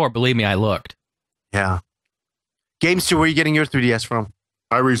online store. Believe me, I looked. Yeah. Gamester, where are you getting your 3DS from?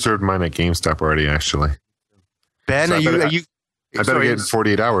 I reserved mine at GameStop already, actually. Ben, So are you? I better get it in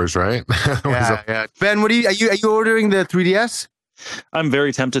 48 hours, right? Yeah. Ben, what are you ordering the 3DS? I'm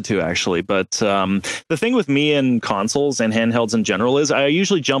very tempted to, actually, but the thing with me and consoles and handhelds in general is I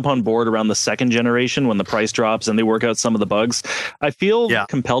usually jump on board around the second generation when the price drops and they work out some of the bugs. I feel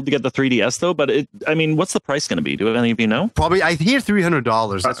compelled to get the 3DS though, but what's the price going to be? Do any of you know? Probably, I hear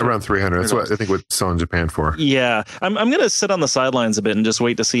 $300. That's around 300. That's what I think it's selling in Japan for. Yeah, I'm going to sit on the sidelines a bit and just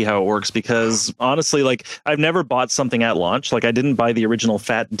wait to see how it works, because honestly, like, I've never bought something at launch. Like, I didn't buy the original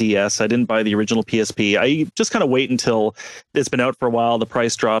Fat DS. I didn't buy the original PSP. I just kind of wait until it's been out for a while, the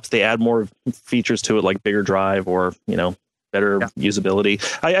price drops, they add more features to it, like bigger drive or better usability.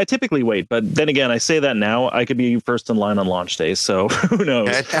 I typically wait, but then again, I say that now, I could be first in line on launch day, so who knows?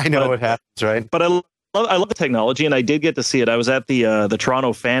 I know what happens, right? But I love the technology, and I did get to see it. I was at the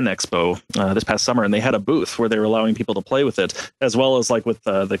Toronto Fan Expo this past summer, and they had a booth where they were allowing people to play with it, as well as like with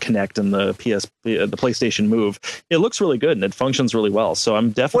the Kinect and the PlayStation Move. It looks really good and it functions really well. So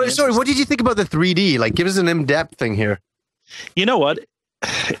I'm definitely. Sorry, what did you think about the 3D? Like, give us an in-depth thing here. You know what?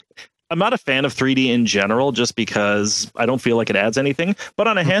 I'm not a fan of 3D in general, just because I don't feel like it adds anything. But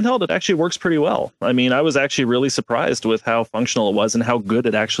on a handheld, it actually works pretty well. I mean, I was actually really surprised with how functional it was and how good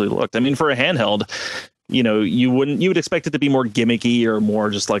it actually looked. I mean, for a handheld, you would expect it to be more gimmicky or more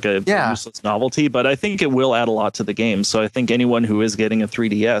just like a useless novelty. But I think it will add a lot to the game. So I think anyone who is getting a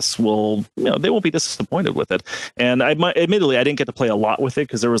 3DS will, they won't be disappointed with it. And admittedly, I didn't get to play a lot with it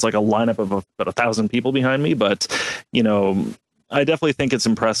because there was like a lineup of about 1,000 people behind me. But, I definitely think it's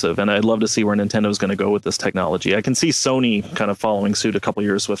impressive, and I'd love to see where Nintendo's going to go with this technology. I can see Sony kind of following suit a couple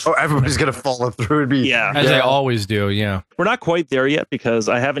years with. Oh, everybody's going to follow through. As they always do. Yeah, we're not quite there yet because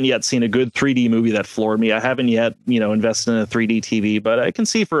I haven't yet seen a good 3D movie that floored me. I haven't yet, invested in a 3D TV, but I can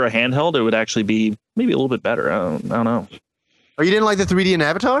see for a handheld it would actually be maybe a little bit better. I don't know. Oh, you didn't like the 3D in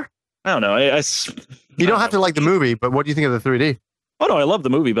Avatar? I don't know. You don't have to like the movie, but what do you think of the 3D? Oh, no, I love the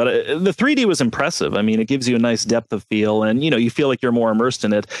movie, but the 3D was impressive. I mean, it gives you a nice depth of feel, and, you feel like you're more immersed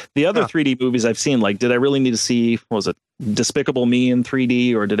in it. The other 3D movies I've seen, like, did I really need to see, what was it, Despicable Me in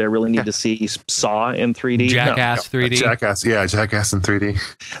 3D, or did I really need to see Saw in 3D? Jackass 3D? Jackass in 3D.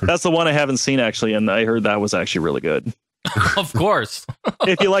 That's the one I haven't seen, actually, and I heard that was actually really good. Of course.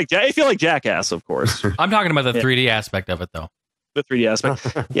 if you like Jackass, of course. I'm talking about the 3D aspect of it, though. The 3D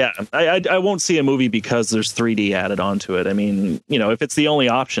aspect. Yeah, I won't see a movie because there's 3D added onto it. I mean, if it's the only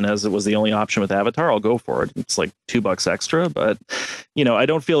option, as it was the only option with Avatar, I'll go for it. It's like $2 extra, but I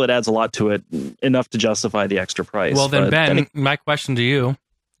don't feel it adds a lot to it enough to justify the extra price. Well, then, Ben, my question to you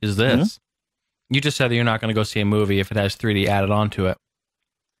is this. Mm-hmm. You just said that you're not going to go see a movie if it has 3D added onto it.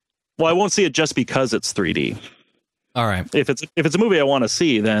 Well, I won't see it just because it's 3D. All right. If it's a movie I want to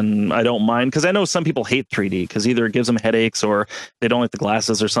see, then I don't mind, because I know some people hate 3D because either it gives them headaches or they don't like the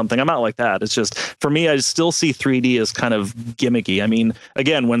glasses or something. I'm not like that. It's just, for me, I still see 3D as kind of gimmicky. I mean,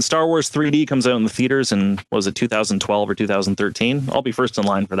 again, when Star Wars 3D comes out in the theaters in, what was it, 2012 or 2013, I'll be first in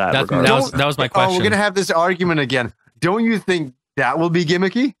line for that. That was my question. Oh, we're gonna have this argument again. Don't you think that will be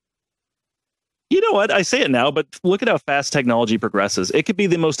gimmicky? You know what? I say it now, but look at how fast technology progresses. It could be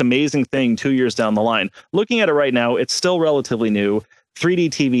the most amazing thing 2 years down the line. Looking at it right now, it's still relatively new. 3D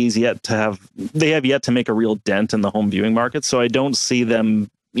TVs have yet to make a real dent in the home viewing market. So I don't see them,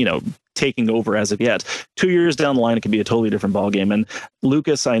 taking over as of yet. 2 years down the line, it could be a totally different ballgame. And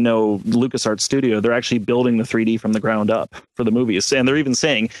I know LucasArts Studio, they're actually building the 3D from the ground up for the movies. And they're even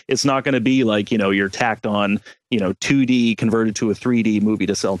saying it's not going to be like, you're tacked on, 2D converted to a 3D movie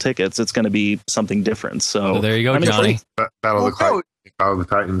to sell tickets. It's going to be something different. So there you go, Johnny. Battle of the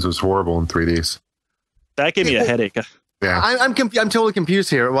Titans was horrible in 3Ds. That gave me a headache. Yeah, I'm totally confused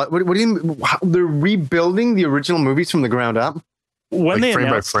here. What do you mean? They're rebuilding the original movies from the ground up? When they frame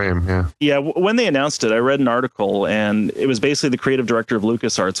announced, by frame, when they announced it, I read an article, and it was basically the creative director of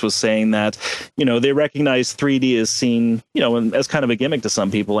LucasArts was saying that, they recognize 3D is seen, as kind of a gimmick to some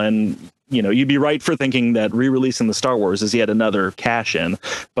people, and you'd be right for thinking that re-releasing the Star Wars is yet another cash in,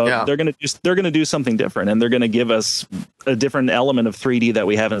 but they're gonna do something different, and they're gonna give us a different element of 3D that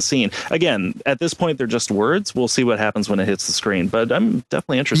we haven't seen. Again, at this point, they're just words. We'll see what happens when it hits the screen, but I'm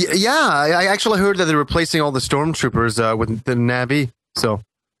definitely interested. Yeah, I actually heard that they're replacing all the stormtroopers with the Navi, so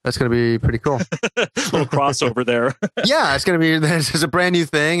that's going to be pretty cool. Little crossover there. Yeah, it's going to be. There's a brand new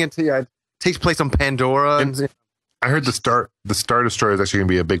thing. It takes place on Pandora. And I heard the Star Destroyer is actually going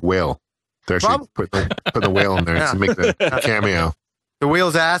to be a big whale. They're actually put the whale in there to make the cameo. The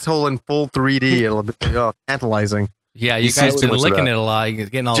whale's asshole in full 3D. It'll be tantalizing. Yeah, you guys been licking it a lot. You're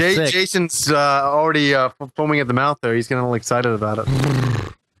getting all sick. Jason's already foaming at the mouth there. He's getting all excited about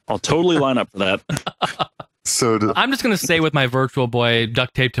it. I'll totally line up for that. So I'm just gonna stay with my Virtual Boy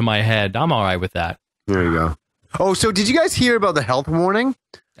duct taped to my head. I'm all right with that. there you go. Oh, so did you guys hear about the health warning?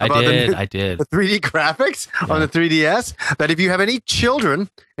 I About did. The 3D graphics on the 3DS. That if you have any children,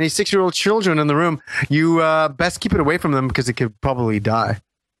 any 6-year-old children in the room, you best keep it away from them because it could probably die.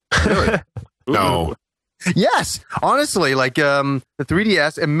 Really? No. Yes, honestly, like the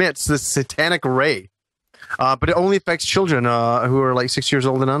 3DS emits this satanic ray, but it only affects children who are like 6 years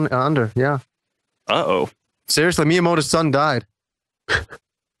old and under. Yeah. Uh-oh. Seriously, Miyamoto's son died.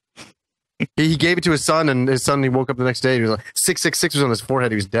 He gave it to his son, and his son, he woke up the next day. He was like 666 was on his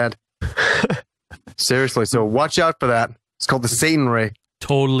forehead. He was dead. Seriously, so watch out for that. It's called the Satan Ray.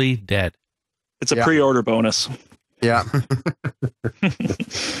 Totally dead. It's a pre-order bonus. Yeah.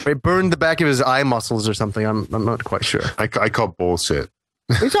 It burned the back of his eye muscles or something. I'm not quite sure. I call bullshit.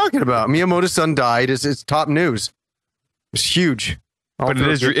 What are you talking about? Miyamoto's son died. It's top news. It's huge. But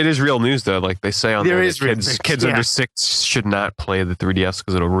it is real news though. Like they say on there, kids under 6 should not play the 3DS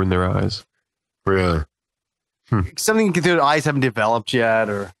because it'll ruin their eyes. Really? Something their eyes haven't developed yet,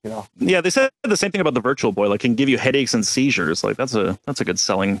 or Yeah, they said the same thing about the Virtual Boy. Like, can give you headaches and seizures. Like, that's a good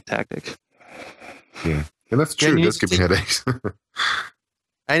selling tactic. Yeah, and that's true. It does give me headaches.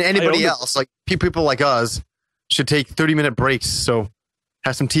 And anybody else, like people like us, should take 30-minute breaks. So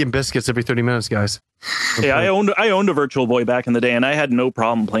have some tea and biscuits every 30 minutes, guys. Yeah, I owned a Virtual Boy back in the day, and I had no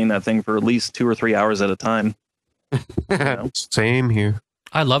problem playing that thing for at least 2 or 3 hours at a time. Same here.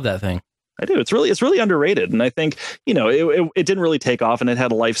 I love that thing. I do. It's really underrated, and I think it didn't really take off, and it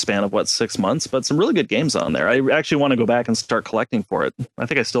had a lifespan of 6 months, but some really good games on there. I actually want to go back and start collecting for it. I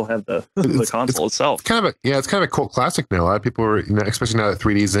think I still have the console itself. It's kind of a cult classic now. A lot of people are, especially now that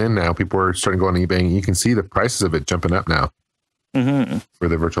 3D's in now, people are starting to go on eBay, and you can see the prices of it jumping up now for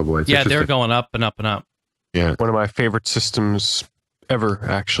the Virtual Boy. Yeah, they're going up and up and up. Yeah, one of my favorite systems ever.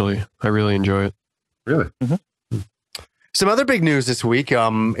 Actually, I really enjoy it. Really. Mm-hmm. Some other big news this week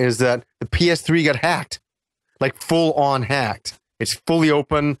is that the PS3 got hacked, like full on hacked. It's fully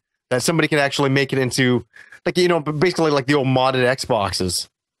open. That somebody can actually make it into basically like the old modded Xboxes.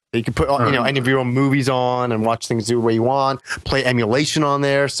 You can put any of your own movies on and watch things the way you want. Play emulation on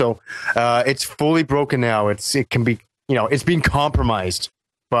there. So it's fully broken now. It can be it's been compromised.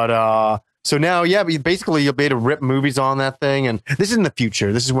 But so now basically you'll be able to rip movies on that thing. And this is in the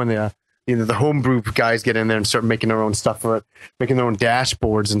future. This is when the homebrew guys get in there and start making their own stuff for it, making their own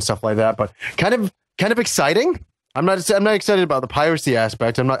dashboards and stuff like that. But kind of exciting. I'm not excited about the piracy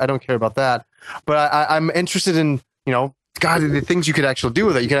aspect. I don't care about that. But I'm interested in the things you could actually do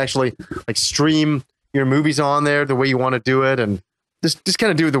with it. You can actually like stream your movies on there the way you want to do it, and just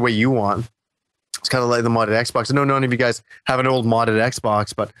kind of do it the way you want. It's kind of like the modded Xbox. I know none of you guys have an old modded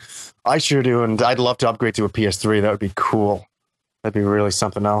Xbox, but I sure do, and I'd love to upgrade to a PS3. That would be cool. That'd be really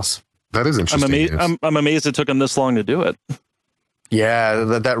something else. That is interesting. I'm amazed it took them this long to do it. Yeah,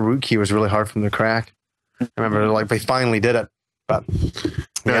 that root key was really hard for them to crack. I remember they finally did it. But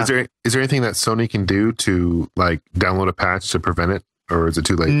now, is there anything that Sony can do to like download a patch to prevent it, or is it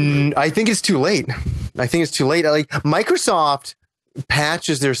too late? I think it's too late. Like Microsoft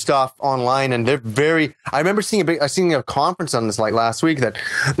patches their stuff online, and they're very. I remember seeing a conference on this last week that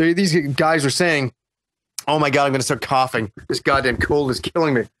these guys were saying, "Oh my god, I'm going to start coughing. This goddamn cold is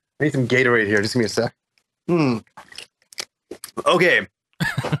killing me. I need some Gatorade here. Just give me a sec." Okay.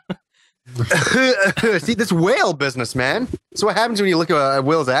 See, this whale business, man. That's what happens when you look at a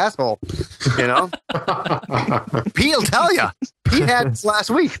whale's asshole. Pete will tell you. Pete had this last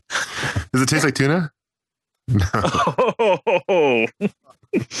week. Does it taste like tuna? No.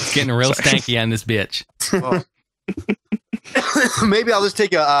 It's getting real stanky on this bitch. Maybe I'll just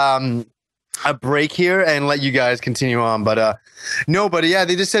take a break here and let you guys continue on. But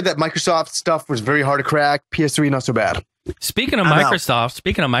they just said that Microsoft stuff was very hard to crack. PS3 not so bad. Speaking of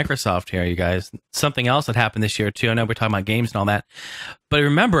Microsoft here, you guys, something else that happened this year too. I know we're talking about games and all that, but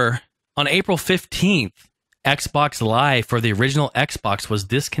remember on April 15th, Xbox Live for the original Xbox was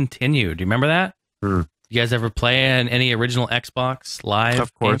discontinued. Do you remember that? You guys ever play any original Xbox Live?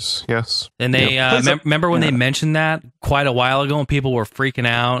 Of course, yes. And they remember when they mentioned that quite a while ago, and people were freaking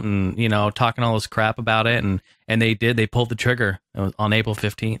out and talking all this crap about it, and they pulled the trigger. It was on April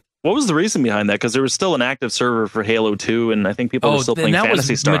 15th. What was the reason behind that? Because there was still an active server for Halo 2, and I think people were still playing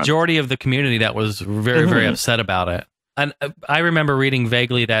Phantasy Star. That was the majority of the community that was very, very upset about it. And I remember reading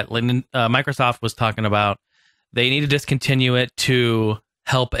vaguely that Microsoft was talking about they need to discontinue it to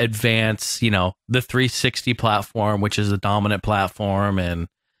help advance, the 360 platform, which is the dominant platform, and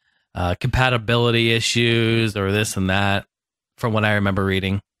compatibility issues or this and that, from what I remember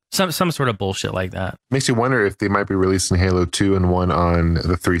reading. Some sort of bullshit like that. Makes you wonder if they might be releasing Halo 2 and 1 on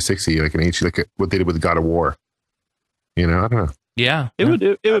the 360, like an HD, like what they did with God of War. I don't know. Yeah. It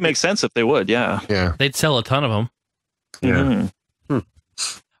would make sense if they would, yeah. Yeah. They'd sell a ton of them. Yeah.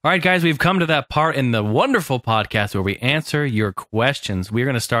 All right, guys, we've come to that part in the wonderful podcast where we answer your questions. We're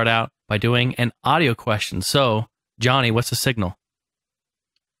going to start out by doing an audio question. So, Johnny, what's the signal?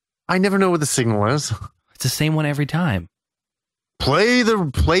 I never know what the signal is. It's the same one every time. Play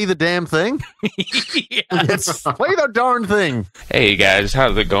the damn thing. Yes, play the darn thing. Hey guys,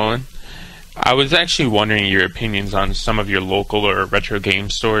 how's it going? I was actually wondering your opinions on some of your local or retro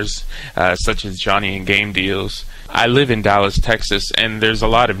game stores, such as Johnny and Game Deals. I live in Dallas, Texas, and there's a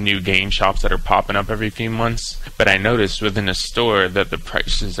lot of new game shops that are popping up every few months, but I noticed within a store that the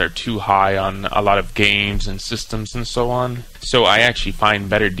prices are too high on a lot of games and systems and so on. So I actually find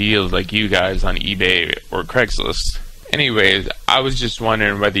better deals like you guys on eBay or Craigslist. Anyways, I was just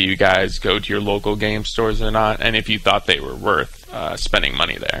wondering whether you guys go to your local game stores or not, and if you thought they were worth spending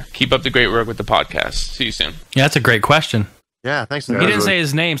money there. Keep up the great work with the podcast. See you soon. Yeah, that's a great question. Yeah, thanks. He didn't say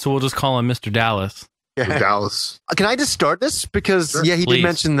his name, so we'll just call him Mr. Dallas. Yeah. Dallas. Can I just start this? Because, Sure. he Please. did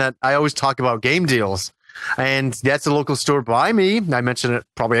mention that I always talk about Game Deals. And that's a local store by me. I mention it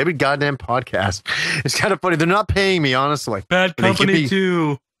probably every goddamn podcast. It's kind of funny. They're not paying me, honestly. Bad But they give company, me-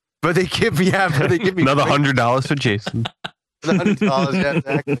 too. But they give me, Another $100 for Jason. $100. Yeah,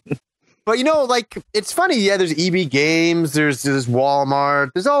 exactly. But it's funny. Yeah, there's EB Games, there's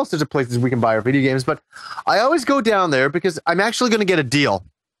Walmart, there's all sorts of places we can buy our video games. But I always go down there because I'm actually going to get a deal.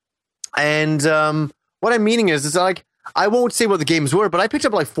 And what I'm meaning is like I won't say what the games were, but I picked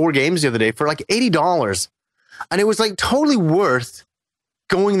up like 4 games the other day for like $80, and it was like totally worth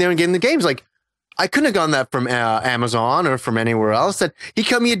going there and getting the games. Like I couldn't have gotten that from Amazon or from anywhere else. That he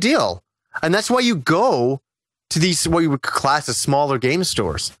cut me a deal, and that's why you go to these what you would class as smaller game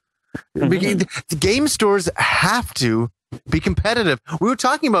stores. The game stores have to be competitive. We were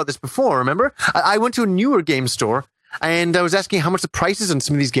talking about this before. Remember, I went to a newer game store and I was asking how much the prices on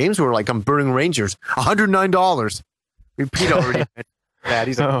some of these games were. Like on Burning Rangers, $109. Pete already mentioned that.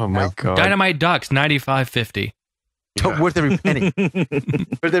 He's like, Oh my god. Dynamite Ducks, $95.50. worth every penny.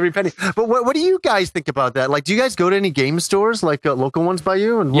 Worth every penny. But what do you guys think about that? Like, do you guys go to any game stores, like local ones by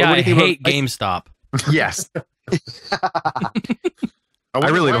you? And what Yeah, do I you think hate about- GameStop. Yes. I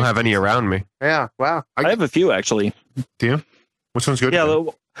really don't have any around me. Yeah. Wow. I have a few, actually. Do you? Which one's good? Yeah,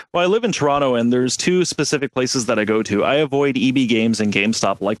 well, I live in Toronto, and there's 2 specific places that I go to. I avoid EB Games and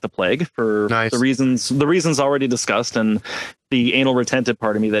GameStop like the plague for Nice. the reasons already discussed, and the anal retentive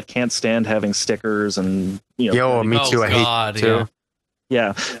part of me that can't stand having stickers and Yo, me too. I hate too. Yeah.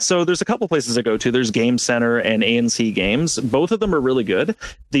 Yeah. So there's a couple places I go to. There's Game Center and ANC Games. Both of them are really good.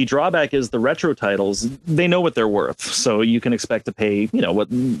 The drawback is the retro titles, they know what they're worth. So you can expect to pay, what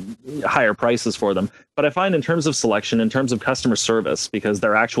higher prices for them. But I find in terms of selection, in terms of customer service, because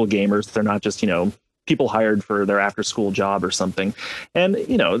they're actual gamers, they're not just, people hired for their after school job or something. And,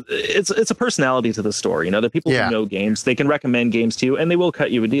 it's a personality to the store. They're people Yeah. who know games. They can recommend games to you and they will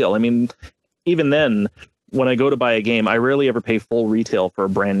cut you a deal. I mean, even then, when I go to buy a game, I rarely ever pay full retail for a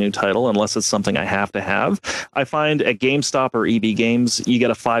brand new title unless it's something I have to have. I find at GameStop or EB Games, you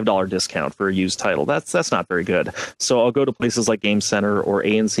get a $5 discount for a used title. That's not very good. So I'll go to places like Game Center or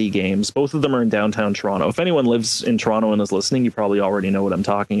ANC Games. Both of them are in downtown Toronto. If anyone lives in Toronto and is listening, you probably already know what I'm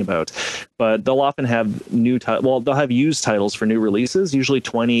talking about. But they'll often have they'll have used titles for new releases, usually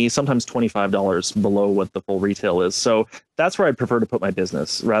 $20, sometimes $25 below what the full retail is. So that's where I'd prefer to put my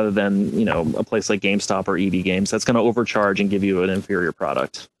business rather than, a place like GameStop or EB Games that's going to overcharge and give you an inferior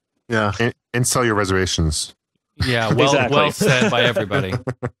product. Yeah. And sell your reservations. Yeah, well, Exactly. well said by everybody.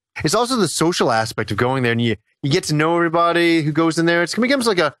 It's also the social aspect of going there, and you get to know everybody who goes in there. It becomes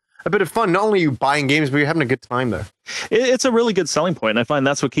like a bit of fun. Not only you buying games, but you're having a good time there. It's a really good selling point, and I find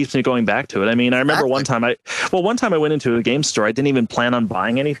that's what keeps me going back to it. I mean, I remember one time I went into a game store. I didn't even plan on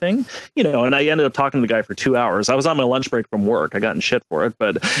buying anything, and I ended up talking to the guy for 2 hours. I was on my lunch break from work. I got in shit for it,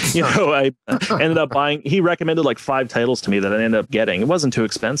 but I ended up buying. He recommended like 5 titles to me that I ended up getting. It wasn't too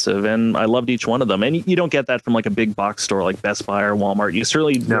expensive, and I loved each one of them. And you don't get that from like a big box store like Best Buy or Walmart. You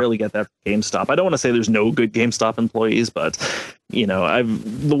certainly rarely get that from GameStop. I don't want to say there's no good GameStop employees, but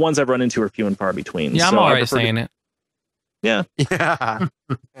the ones I've run into are few and far between. Yeah, I'm So I all right prefer to- saying it. Yeah. Yeah.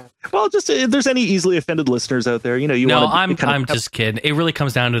 Well, just if there's any easily offended listeners out there, No, I'm just kidding. It really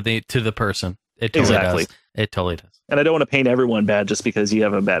comes down to the person. It totally Exactly. does. It totally does. And I don't want to paint everyone bad just because you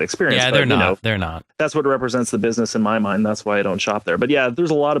have a bad experience. Yeah, but, they're not. They're not. That's what represents the business in my mind. That's why I don't shop there. But yeah,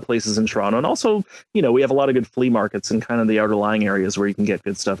 there's a lot of places in Toronto, and also, we have a lot of good flea markets in kind of the outlying areas where you can get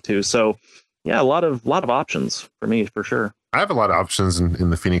good stuff too. So yeah, a lot of options for me for sure. I have a lot of options in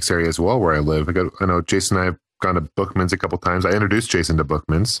the Phoenix area as well where I live. I know Jason and I have gone to Bookman's a couple times. I introduced Jason to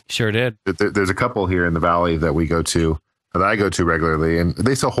Bookman's. Sure did. There's a couple here in the valley that I go to regularly, and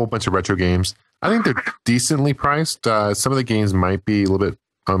they sell a whole bunch of retro games. I think they're decently priced. Some of the games might be a little bit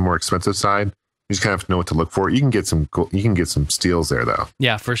on the more expensive side. You just kind of have to know what to look for. You can get some steals there though.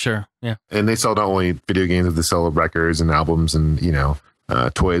 Yeah, for sure. Yeah. And they sell not only video games, but they sell records and albums and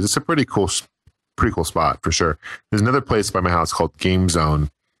toys. It's a pretty cool spot for sure. There's another place by my house called Game Zone,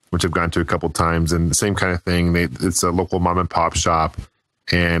 which I've gone to a couple times, and the same kind of thing. It's a local mom and pop shop,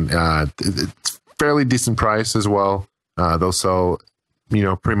 and it's fairly decent price as well. They'll sell,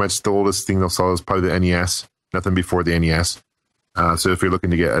 pretty much the oldest thing they'll sell is probably the NES. Nothing before the NES. So if you're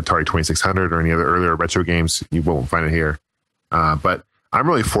looking to get Atari 2600 or any other earlier retro games, you won't find it here. But I'm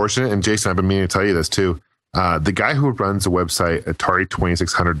really fortunate, and Jason, I've been meaning to tell you this too. The guy who runs the website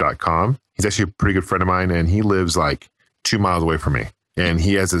Atari2600.com, he's actually a pretty good friend of mine, and he lives like 2 miles away from me. And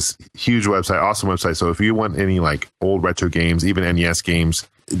he has this huge website, awesome website. So if you want any like old retro games, even NES games,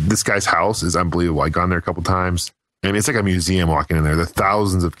 this guy's house is unbelievable. I've gone there a couple times. And it's like a museum walking in there. There are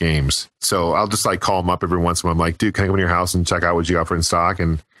thousands of games. So I'll just like call him up every once in a while. I'm like, dude, can I come to your house and check out what you offer in stock?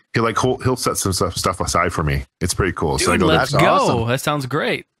 And he'll set some stuff aside for me. It's pretty cool. Dude, so I go, let's that's go. awesome. That sounds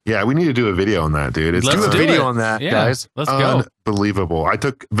great. Yeah, we need to do a video on that, dude. Let's do a video it. on that, guys. Let's go. Unbelievable. I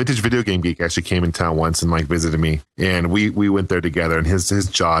took Vintage Video Game Geek actually came in town once and like visited me, and we went there together, and his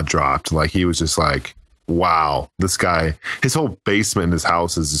jaw dropped. Like he was just like, wow, this guy, his whole basement in his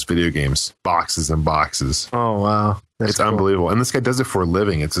house is just video games, boxes and boxes. Oh, wow. It's unbelievable. And this guy does it for a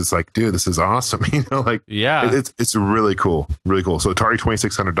living. It's just like, dude, this is awesome. Yeah. It's really cool. Really cool. So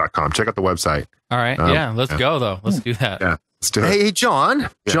Atari2600.com. Check out the website. All right. Let's go though. Let's do that. Yeah. Let's do it. Hey, John. Yeah.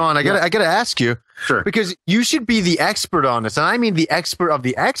 John, I gotta ask you. Sure. Because you should be the expert on this. And I mean the expert of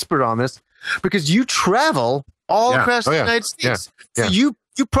the expert on this, because you travel all across the United States. Yeah. So you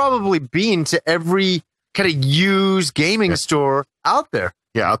probably been to every kind of used gaming store out there.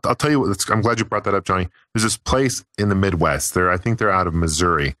 Yeah, I'll tell you what. I'm glad you brought that up, Johnny. There's this place in the Midwest. I think they're out of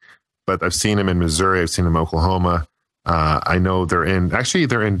Missouri, but I've seen them in Missouri. I've seen them in Oklahoma. I know they're in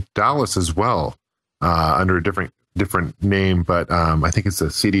Dallas as well, under a different name, but I think it's a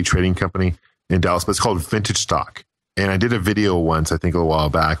CD trading company in Dallas. But it's called Vintage Stock. And I did a video once, I think a little while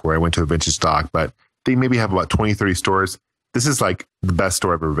back, where I went to a Vintage Stock, but they maybe have about 20, 30 stores. This is like the best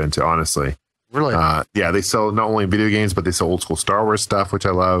store I've ever been to, honestly. Really? Yeah, they sell not only video games, but they sell old school Star Wars stuff, which I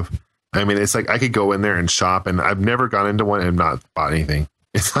love. I mean, it's like I could go in there and shop, and I've never gone into one and not bought anything.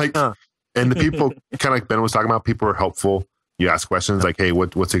 It's like, and the people, kind of like Ben was talking about, people are helpful. You ask questions like, hey,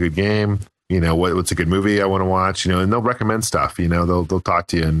 what's a good game? What's a good movie I want to watch? And they'll recommend stuff. They'll talk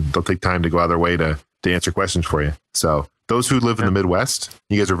to you, and they'll take time to go out of their way to answer questions for you. So those who live in the Midwest,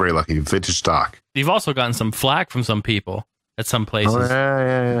 you guys are very lucky. Vintage Stock. You've also gotten some flack from some people at some places.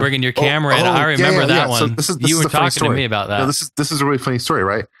 Yeah. Bringing your camera in. I remember that one. So this is you were the funny talking to story. me about that. No, this is a really funny story,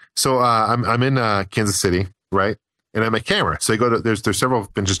 right? So I'm in Kansas City, right? And I'm a camera. So I go to there's several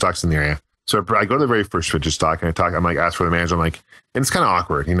Vintage Stocks in the area. So I go to the very first Vintage Stock, and I'm like, ask for the manager. I'm like, and it's kind of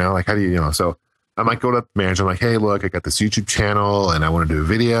awkward, like, how do you, so I might go to the manager. I'm like, hey, look, I got this YouTube channel, and I want to do a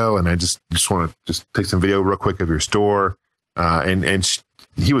video, and I just want to take some video real quick of your store.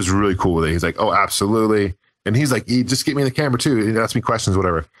 He was really cool with it. He's like, oh, absolutely. And he's like, just get me the camera too. He asked me questions,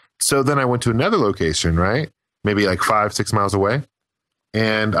 whatever. So then I went to another location, right? Maybe like 5-6 miles away.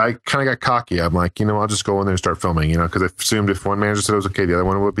 And I kind of got cocky. I'm like, I'll just go in there and start filming, because I assumed if one manager said it was okay, the other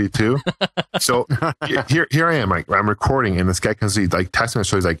one would be too. So here I am, like, I'm recording, and this guy comes, he like texts me,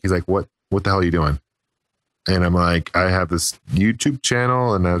 so he's like, what the hell are you doing? And I'm like, I have this YouTube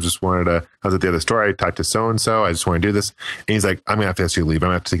channel, and I was at the other store. I talked to so-and-so. I just want to do this. And he's like, I'm going to have to ask you to leave. I'm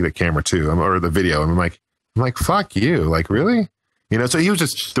going to have to take the camera too, or the video. And I'm like, fuck you. Like, really? So he was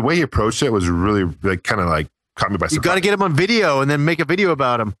just, the way he approached it was really like, kind of like, caught me by surprise. You got to get him on video and then make a video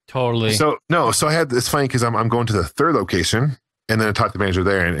about him. Totally. So I had, it's funny because I'm going to the third location, and then I talked to the manager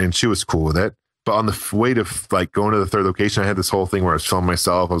there, and she was cool with it. But on the way to like going to the third location, I had this whole thing where I was filming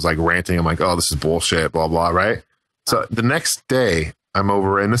myself. I was like ranting. I'm like, oh, this is bullshit, blah, blah, right? So the next day I'm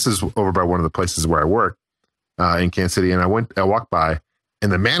over, and this is over by one of the places where I work in Kansas City. And I walked by,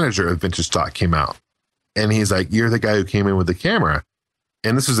 and the manager of Vintage Stock came out, and he's like, you're the guy who came in with the camera.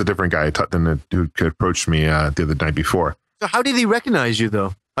 And this was a different guy than who approached me the other night before. So how did he recognize you,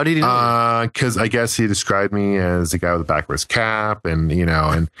 though? How did he know? Because I guess he described me as the guy with the backwards cap, and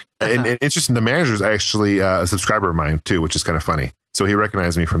and interesting. The manager is actually a subscriber of mine too, which is kind of funny. So he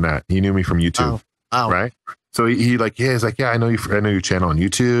recognized me from that. He knew me from YouTube, right? So he's like, yeah, I know your channel on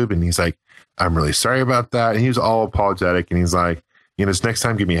YouTube, and he's like, I'm really sorry about that. And he was all apologetic, and he's like, This next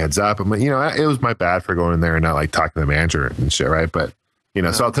time, give me a heads up. I'm like, it was my bad for going in there and not like talking to the manager and shit, right? But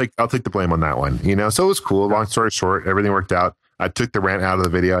so I'll take the blame on that one. So it was cool. Long story short, everything worked out. I took the rant out of the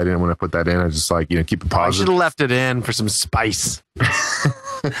video. I didn't want to put that in. I was just like, keep it positive. I should have left it in for some spice.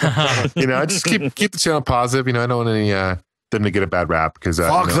 I just keep the channel positive. I don't want any them to get a bad rap because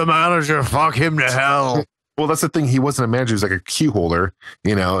fuck the manager, fuck him to hell. Well, that's the thing. He wasn't a manager. He was like a key holder,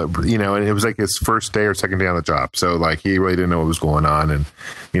 and it was like his first day or second day on the job. So like he really didn't know what was going on, and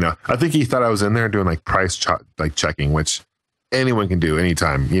I think he thought I was in there doing like price checking, which anyone can do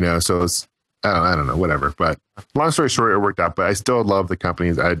anytime. So it's I don't know, whatever. But long story short, it worked out. But I still love the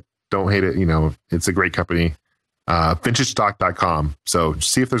company. I don't hate it. It's a great company. VintageStock.com. So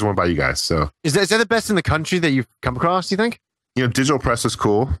see if there's one by you guys. So is that the best in the country that you've come across? Do you think? Digital Press is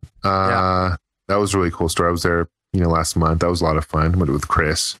cool. That was a really cool store. I was there, last month. That was a lot of fun. Went with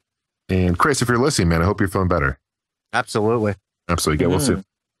Chris. And Chris, if you're listening, man, I hope you're feeling better. Absolutely. Get well soon.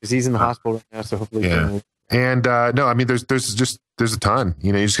 Because he's in the hospital right now, so hopefully. Yeah. And no, I mean, there's a ton.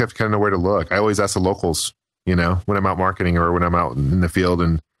 You just have to kind of know where to look. I always ask the locals, when I'm out marketing or when I'm out in the field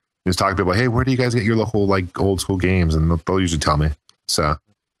and just talk to people, hey, where do you guys get your local like old school games? And they'll usually tell me. So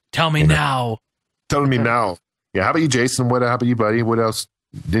tell me now. Tell me now. Yeah. How about you, Jason? How about you, buddy? What else?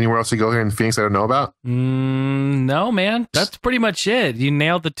 Anywhere else you go here in Phoenix I don't know about? No, man. That's pretty much it. You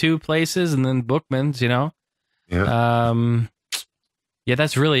nailed the two places and then Bookman's, Yeah. Yeah,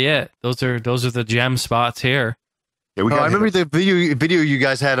 that's really it. Those are the gem spots here. Yeah, I remember the video you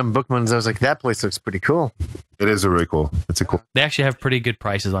guys had on Bookman's. I was like, that place looks pretty cool. It is really cool. It's a cool. They actually have pretty good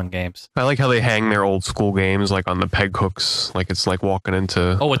prices on games. I like how they hang their old school games like on the peg hooks, like it's like walking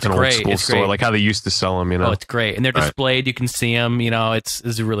into it's an great. old school it's store, great. like how they used to sell them. Oh, it's great, and they're displayed. You can see them.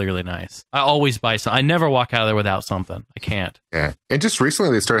 It's really really nice. I always buy some. I never walk out of there without something. I can't. Yeah, and just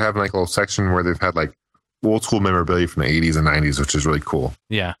recently they started having like a little section where they've had like old school memorabilia from the 80s and 90s, which is really cool.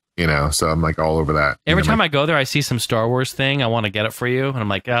 Yeah. So I'm like all over that. Every time I go there, I see some Star Wars thing. I want to get it for you. And I'm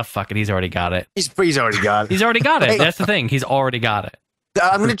like, fuck it. He's already got it. He's already got it. He's already got it. That's the thing. He's already got it.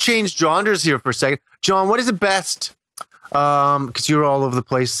 I'm going to change genres here for a second. John, what is the best, because you're all over the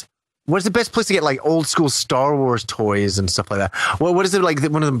place, what is the best place to get like old school Star Wars toys and stuff like that? What is it like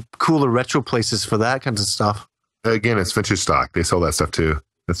one of the cooler retro places for that kinds of stuff? Again, it's Vintage Stock. They sell that stuff too.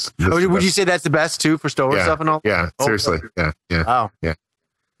 Would you say that's the best too for Star Wars stuff and all? Yeah, seriously. Yeah. Wow. Yeah.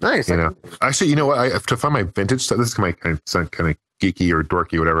 Nice. Actually, what? To find my vintage stuff, this might kind of geeky or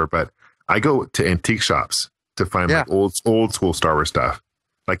dorky, or whatever, but I go to antique shops to find like old school Star Wars stuff.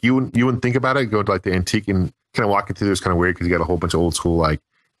 Like you wouldn't think about it. Go to like the antique and kind of walking through there is kind of weird because you got a whole bunch of old school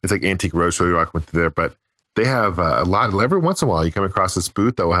it's like antique roadshow you're walking through there, but they have a lot. Every once in a while, you come across this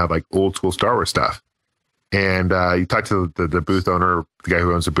booth that will have like old school Star Wars stuff, and you talk to the booth owner, the guy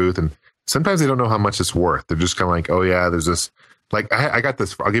who owns the booth, and sometimes they don't know how much it's worth. They're just kind of like, oh yeah, there's this. Like I got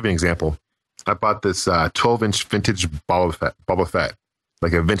this. I'll give you an example. I bought this 12-inch vintage Boba Fett,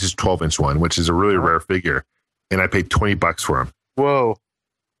 like a vintage 12-inch one, which is a really rare figure, and I paid $20 for him. Whoa!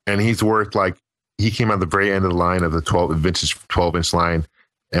 And he's worth he came out the very end of the line of the vintage 12-inch line,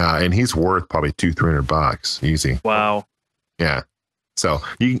 and he's worth probably $200-300 easy. Wow. Yeah. So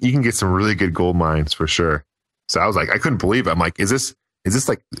you can get some really good gold mines for sure. So I was like, I couldn't believe it. I'm like, is this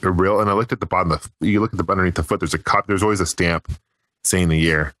like a real? And I looked at the bottom. You look at the underneath the foot. There's always a stamp saying the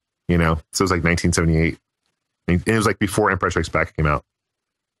year. So it was like 1978, and it was like before Empire Strikes Back came out.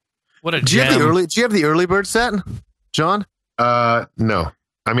 What a gem! Do you have the early bird set, John? No.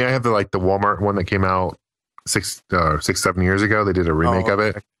 I mean, I have the Walmart one that came out 6-7 years ago. They did a remake of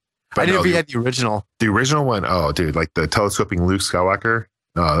it. But I didn't know if you had the original. The original one. Oh, dude, like the telescoping Luke Skywalker.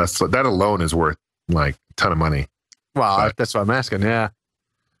 Oh, that alone is worth like a ton of money. Wow, that's what I'm asking. Yeah.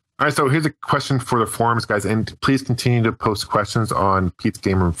 All right, so here's a question for the forums, guys, and please continue to post questions on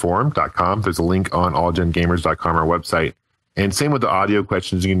Pete'sGamerForum.com. There's a link on allgengamers.com, our website, and same with the audio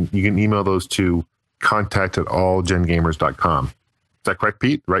questions. You can email those to contact@allgengamers.com. Is that correct,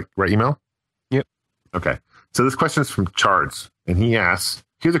 Pete? Right email? Yep. Okay. So this question is from Charles, and he asks,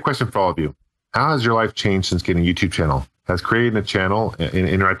 here's a question for all of you. How has your life changed since getting a YouTube channel? Has creating a channel and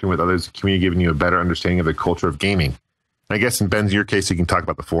interacting with others, community, given you a better understanding of the culture of gaming? I guess in Ben's your case, you can talk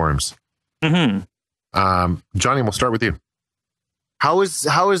about the forums. Mm-hmm. Johnny, we'll start with you. How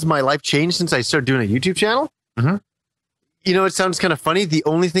has my life changed since I started doing a YouTube channel? Mm-hmm. It sounds kind of funny. The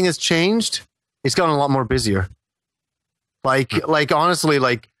only thing that's changed, it's gotten a lot more busier. Like honestly,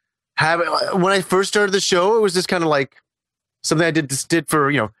 when I first started the show, it was just kind of like something I did for,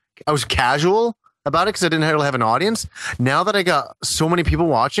 I was casual about it because I didn't really have an audience. Now that I got so many people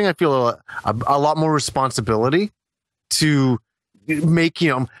watching, I feel a lot more responsibility to make,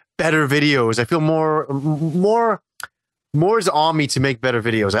 better videos. I feel more more is on me to make better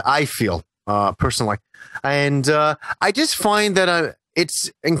videos. I feel personally, and I just find that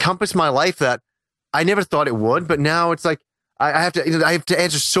it's encompassed my life that I never thought it would, but now it's like I have to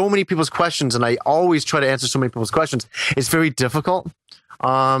answer so many people's questions, and I always try to answer so many people's questions. It's very difficult,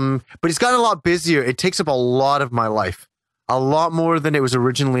 but it's gotten a lot busier. It takes up a lot of my life, a lot more than it was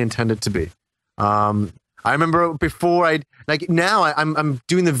originally intended to be. I remember before I'm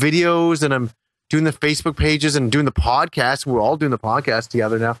doing the videos and I'm doing the Facebook pages and doing the podcast. We're all doing the podcast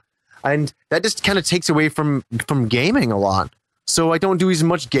together now, and that just kind of takes away from gaming a lot. So I don't do as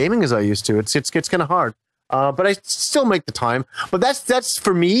much gaming as I used to. It gets kind of hard. But I still make the time. But that's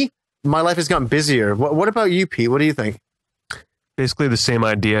for me. My life has gotten busier. What about you, Pete? What do you think? Basically the same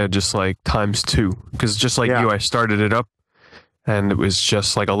idea, just like times 2. Because just like you, I started it up, and it was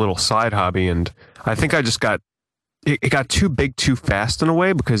just like a little side hobby. And I think I just got it got too big too fast in a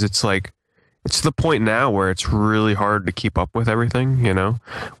way, because it's like it's to the point now where it's really hard to keep up with everything. You know,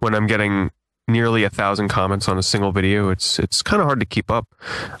 when I'm getting nearly 1,000 comments on a single video, it's kind of hard to keep up.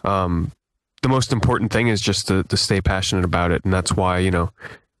 The most important thing is just to stay passionate about it. And that's why, you know,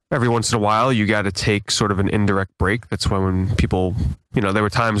 every once in a while you got to take sort of an indirect break. That's why when people, you know, there were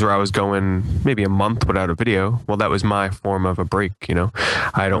times where I was going maybe a month without a video. Well, that was my form of a break. You know,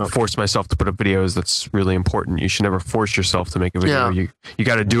 I don't force myself to put up videos. That's really important. You should never force yourself to make a video. You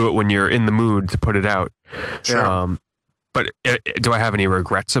got to do it when you're in the mood to put it out. Sure. But do I have any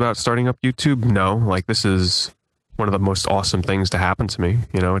regrets about starting up YouTube? No. Like, this is one of the most awesome things to happen to me.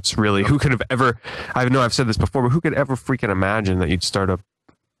 You know, it's really, who could have ever, I know I've said this before, but who could ever freaking imagine that you'd start up,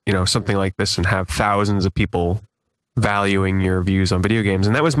 you know, something like this and have thousands of people valuing your views on video games?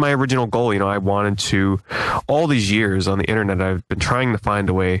 And that was my original goal. You know, I wanted to, all these years on the internet, I've been trying to find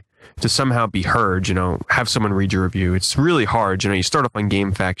a way to somehow be heard, you know, have someone read your review. It's really hard. You know, you start off on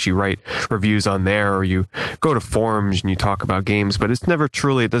GameFAQs, you write reviews on there, or you go to forums and you talk about games, but it's never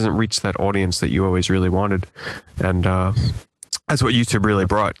truly, it doesn't reach that audience that you always really wanted. And that's what YouTube really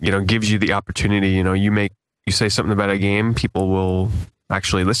brought, you know, gives you the opportunity. You know, you say something about a game, people will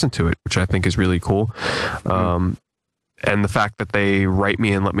actually listen to it, which I think is really cool. And the fact that they write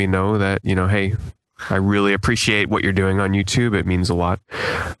me and let me know that, you know, hey, I really appreciate what you're doing on YouTube. It means a lot.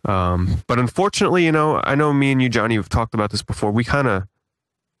 But unfortunately, you know, I know me and you, Johnny, have talked about this before.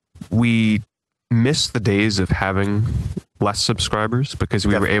 We miss the days of having less subscribers, because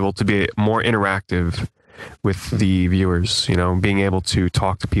we were able to be more interactive with the viewers, you know, being able to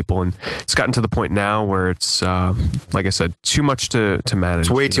talk to people. And it's gotten to the point now where it's, like I said, too much to manage. It's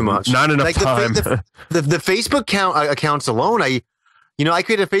way too much. Not enough time. The Facebook accounts alone, I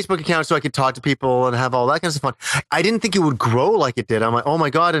created a Facebook account so I could talk to people and have all that kind of fun. I didn't think it would grow like it did. I'm like, oh my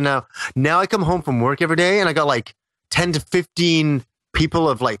God. And now I come home from work every day and I got like 10 to 15 people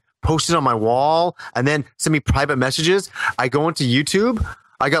have like posted on my wall and then send me private messages. I go into YouTube.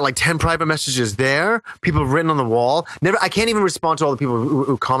 I got like 10 private messages there. People have written on the wall. I can't even respond to all the people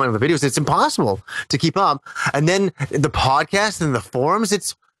who comment on the videos. It's impossible to keep up. And then the podcast and the forums,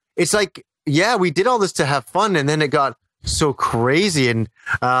 it's like, yeah, we did all this to have fun. And then it got so crazy. And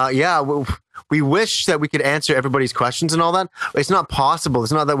we wish that we could answer everybody's questions and all that. It's not possible.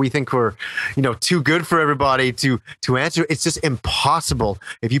 It's not that we think we're, you know, too good for everybody to answer. It's just impossible.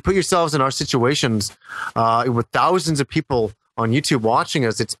 If you put yourselves in our situations with thousands of people on YouTube watching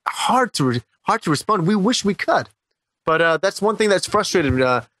us, it's hard to respond. We wish we could, but that's one thing that's frustrated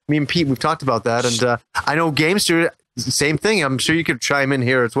me and Pete. We've talked about that, and I know Gamester, same thing. I'm sure you could chime in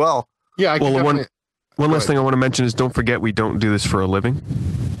here as well. Yeah. One last thing I want to mention is, don't forget, we don't do this for a living.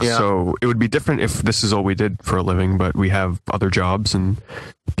 Yeah. So it would be different if this is all we did for a living, but we have other jobs, and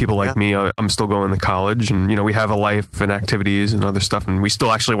people like me, I'm still going to college, and, you know, we have a life and activities and other stuff, and we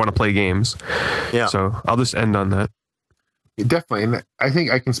still actually want to play games. Yeah. So I'll just end on that. Definitely. And I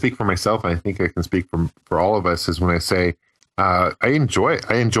think I can speak for myself. And I think I can speak for all of us, is when I say, I enjoy it.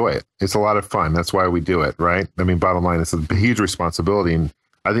 I enjoy it. It's a lot of fun. That's why we do it. Right. I mean, bottom line, it's a huge responsibility. And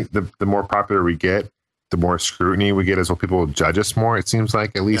I think the more popular we get, the more scrutiny we get as well. People will judge us more. It seems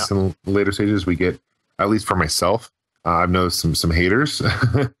like, at least in later stages, we get, at least for myself, I've noticed some haters,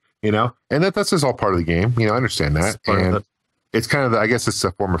 you know, and that's just all part of the game. You know, I understand that. And it's kind of, I guess it's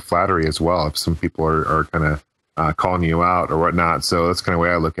a form of flattery as well. If some people are kind of calling you out or whatnot. So that's kind of the way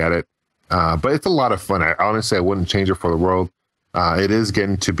I look at it. But it's a lot of fun. I honestly wouldn't change it for the world. It is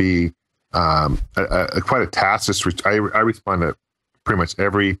getting to be quite a task. I respond to pretty much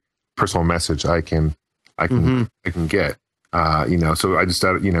every personal message I can get. You know, so I just,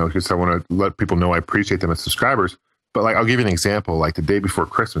 you know, because I want to let people know I appreciate them as subscribers. But like, I'll give you an example. Like the day before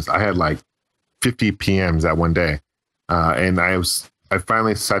Christmas, I had like 50 PMs that one day, and I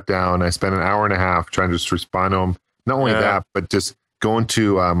finally sat down. I spent an hour and a half trying to just respond to them. Not only that, but just going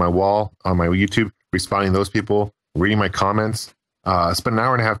to my wall on my YouTube, responding to those people, reading my comments. Spend an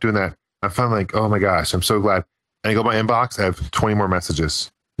hour and a half doing that. I found like, oh my gosh, I'm so glad. And I go to my inbox, I have 20 more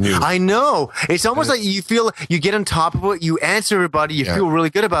messages. News. I know. It's almost like you feel you get on top of it, you answer everybody, you feel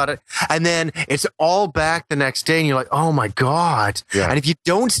really good about it, and then it's all back the next day, and you're like, oh my God. Yeah. And if you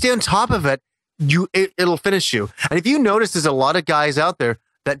don't stay on top of it, it'll finish you. And if you notice, there's a lot of guys out there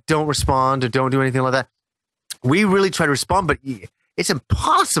that don't respond or don't do anything like that. We really try to respond, but it's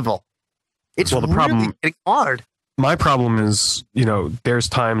impossible. It's the problem, really hard. My problem is, there's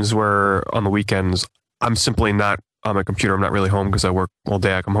times where on the weekends, I'm simply not on my computer. I'm not really home because I work all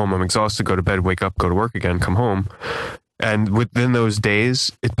day. I come home, I'm exhausted, go to bed, wake up, go to work again, come home. And within those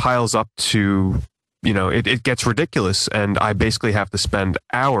days, it piles up to, it gets ridiculous. And I basically have to spend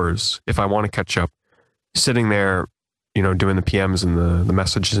hours, if I want to catch up, sitting there, doing the PMs and the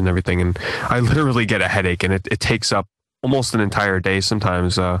messages and everything. And I literally get a headache, and it takes up almost an entire day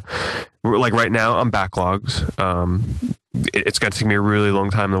sometimes. Like right now, I'm backlogged. It's going to take me a really long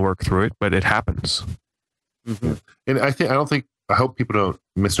time to work through it, but it happens. Mm-hmm. And I hope people don't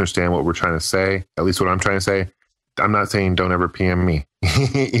misunderstand what we're trying to say, at least what I'm trying to say. I'm not saying don't ever PM me,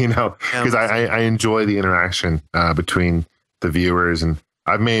 because I enjoy the interaction between the viewers. And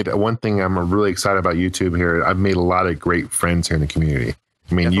I've made one thing I'm really excited about YouTube here. I've made a lot of great friends here in the community.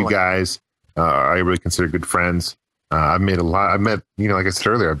 I mean, you guys, I really consider good friends. I've met, like I said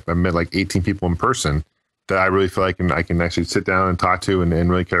earlier, I've met like 18 people in person that I really feel like I can actually sit down and talk to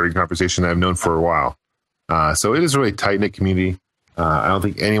and really carry a conversation that I've known for a while. So it is a really tight-knit community. I don't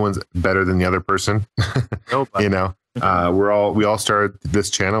think anyone's better than the other person. Nope. We all started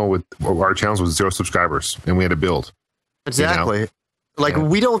this channel with our channels with 0 subscribers, and we had to build. Exactly.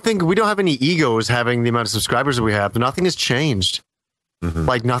 We don't have any egos having the amount of subscribers that we have. Nothing has changed. Mm-hmm.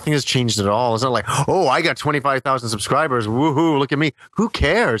 Like nothing has changed at all. It's not like, oh, I got 25,000 subscribers. Woohoo! Look at me. Who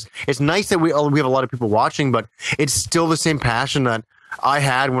cares? It's nice that we have a lot of people watching, but it's still the same passion that I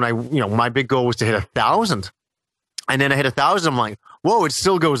had when my big goal was to hit 1,000, and then I hit 1,000. I'm like, whoa! It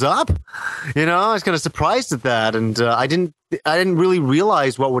still goes up. I was kind of surprised at that, and I didn't really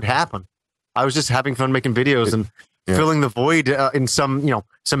realize what would happen. I was just having fun making videos and filling the void in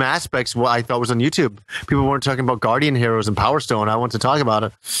some aspects. What I thought was on YouTube, people weren't talking about Guardian Heroes and Power Stone. I wanted to talk about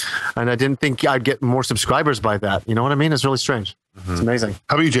it, and I didn't think I'd get more subscribers by that. You know what I mean? It's really strange. Mm-hmm. It's amazing.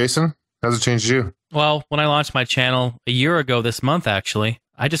 How about you, Jason? How's it changed you? Well, when I launched my channel a year ago this month, actually,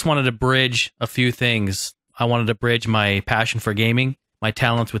 I just wanted to bridge a few things. I wanted to bridge my passion for gaming, my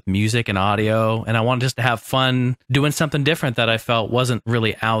talents with music and audio, and I wanted just to have fun doing something different that I felt wasn't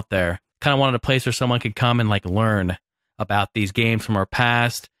really out there. Kind of wanted a place where someone could come and learn about these games from our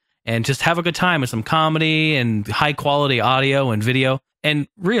past and just have a good time with some comedy and high quality audio and video. And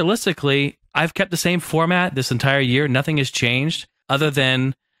realistically, I've kept the same format this entire year. Nothing has changed other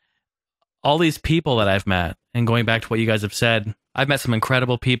than all these people that I've met. And going back to what you guys have said, I've met some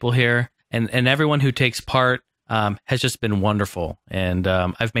incredible people here, and everyone who takes part has just been wonderful. And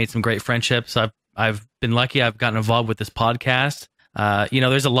I've made some great friendships. I've been lucky. I've gotten involved with this podcast.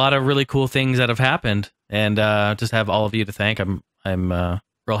 There's a lot of really cool things that have happened, and just have all of you to thank. I'm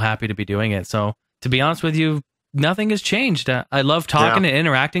real happy to be doing it. So to be honest with you, nothing has changed. I love talking and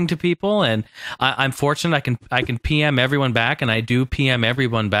interacting to people, and I'm fortunate I can PM everyone back, and I do PM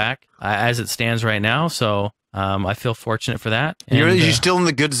everyone back as it stands right now. So I feel fortunate for that. And, you're still in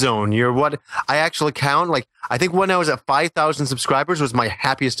the good zone. You're what I actually count. I think when I was at 5,000 subscribers was my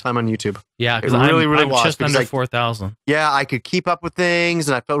happiest time on YouTube. Yeah, because I'm just under 4,000. Yeah, I could keep up with things,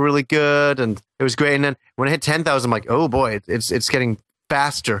 and I felt really good, and it was great. And then when I hit 10,000, I'm like, oh boy, it's getting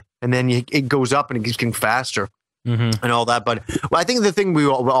faster, and then it goes up and it keeps getting faster. Mm-hmm. And all that. But I think the thing we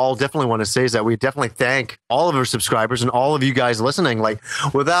all definitely want to say is that we definitely thank all of our subscribers and all of you guys listening.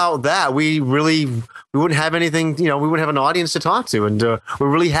 Without that, we wouldn't have anything, we wouldn't have an audience to talk to. And we're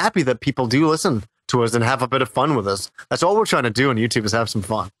really happy that people do listen to us and have a bit of fun with us. That's all we're trying to do on YouTube, is have some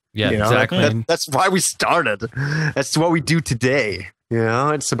fun. Yeah, exactly. That's why we started. That's what we do today.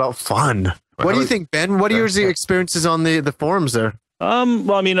 It's about fun. What do you think, Ben? What are your experiences on the forums there?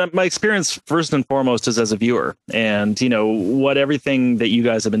 My experience first and foremost is as a viewer, and what everything that you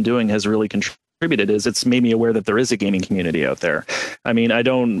guys have been doing has really contributed is it's made me aware that there is a gaming community out there. I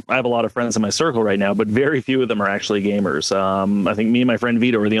have a lot of friends in my circle right now, but very few of them are actually gamers. I think me and my friend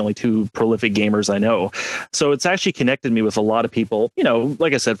Vito are the only two prolific gamers I know. So it's actually connected me with a lot of people,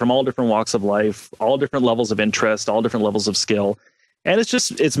 like I said, from all different walks of life, all different levels of interest, all different levels of skill. And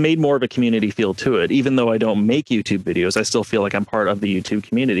it's made more of a community feel to it. Even though I don't make YouTube videos, I still feel like I'm part of the YouTube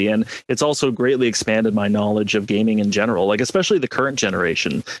community. And it's also greatly expanded my knowledge of gaming in general, especially the current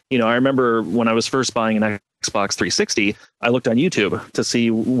generation. I remember when I was first buying an Xbox 360, I looked on YouTube to see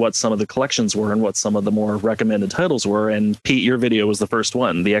what some of the collections were and what some of the more recommended titles were. And Pete, your video was the first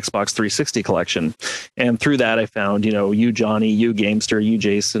one, the Xbox 360 collection. And through that, I found, you, Johnny, you, Gamester, you,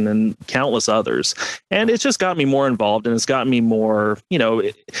 Jason, and countless others. And it's just got me more involved, and it's got me more,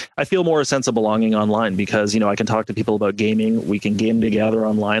 I feel more a sense of belonging online because, I can talk to people about gaming. We can game together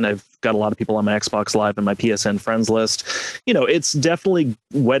online. I've got a lot of people on my Xbox Live and my PSN friends list. It's definitely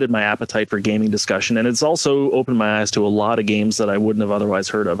whetted my appetite for gaming discussion. And it's also opened my eyes to a lot of games that I wouldn't have otherwise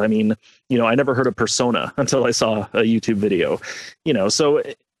heard of. I mean, I never heard of Persona until I saw a YouTube video, so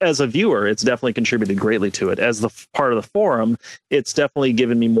as a viewer, it's definitely contributed greatly to it. As the part of the forum, it's definitely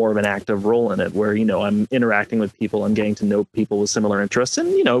given me more of an active role in it where, I'm interacting with people, I'm getting to know people with similar interests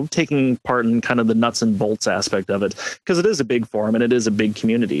and, taking part in kind of the nuts and bolts aspect of it, because it is a big forum and it is a big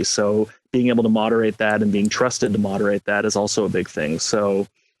community. So being able to moderate that and being trusted to moderate that is also a big thing. So,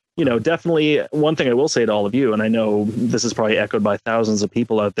 definitely one thing I will say to all of you, and I know this is probably echoed by thousands of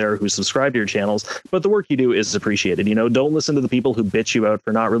people out there who subscribe to your channels, but the work you do is appreciated. Don't listen to the people who bitch you out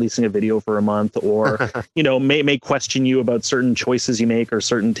for not releasing a video for a month or, may question you about certain choices you make or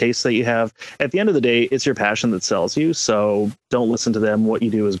certain tastes that you have. At the end of the day, it's your passion that sells you. So don't listen to them. What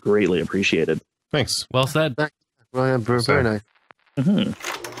you do is greatly appreciated. Thanks. Well said. Well, yeah, very nice. Mm-hmm.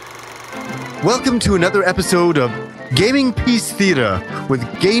 Welcome to another episode of Gaming Piece Theater with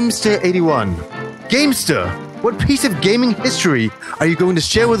Gamester81. Gamester, what piece of gaming history are you going to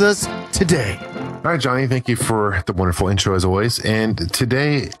share with us today? All right, Johnny, thank you for the wonderful intro as always. And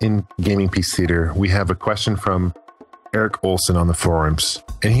today in Gaming Piece Theater, we have a question from Eric Olson on the forums.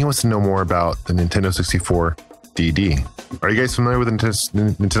 And he wants to know more about the Nintendo 64 DD. Are you guys familiar with the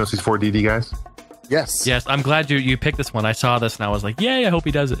Nintendo 64 DD, guys? Yes. Yes, I'm glad you picked this one. I saw this and I was like, yay, I hope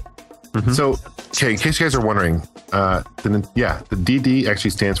he does it. Mm-hmm. So, okay, in case you guys are wondering, the DD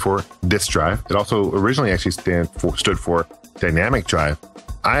actually stands for disk drive. It also originally actually stood for dynamic drive.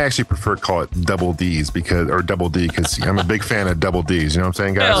 I actually prefer to call it double Ds because I'm a big fan of double Ds. You know what I'm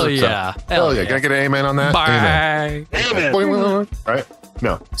saying, guys? Hell yeah. Hell yeah. Can I get an amen on that? Bye. Amen. All right.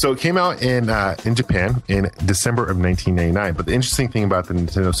 No. So it came out in Japan in December of 1999. But the interesting thing about the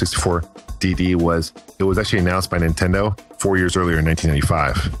Nintendo 64 DD was it was actually announced by Nintendo 4 years earlier in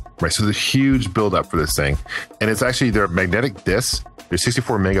 1995. Right. So there's a huge build-up for this thing. And it's actually their magnetic discs. There's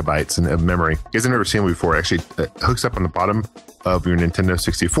 64 megabytes of memory. You guys have never seen it before. Actually, it hooks up on the bottom of your Nintendo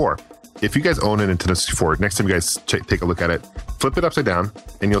 64. If you guys own a Nintendo 64, next time you guys take a look at it, flip it upside down,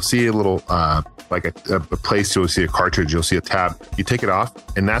 and you'll see a little, like a place, you'll see a cartridge, you'll see a tab. You take it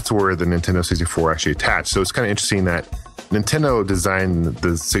off, and that's where the Nintendo 64 actually attached. So it's kind of interesting that Nintendo designed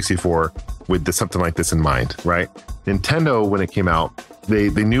the 64 with something like this in mind, right? Nintendo, when it came out, they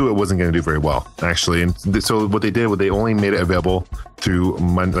knew it wasn't going to do very well, actually. And so what they did was they only made it available through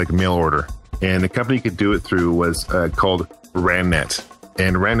like mail order. And the company you could do it through was called RanNet.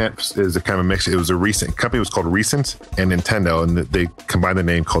 And RanNet is a kind of a mix. It was company was called Recent and Nintendo, and they combined the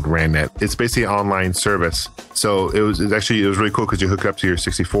name called RanNet. It's basically an online service. So it was really cool because you hook it up to your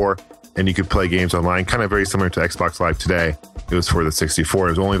 64 and you could play games online, kind of very similar to Xbox Live today. It was for the 64.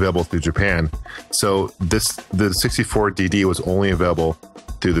 It was only available through Japan. So the 64 DD was only available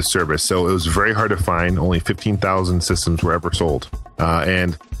through the service. So it was very hard to find. Only 15,000 systems were ever sold.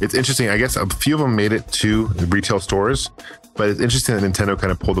 And it's interesting. I guess a few of them made it to retail stores, but it's interesting that Nintendo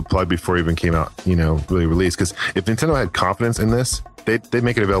kind of pulled the plug before it even came out, really released. Because if Nintendo had confidence in this, they'd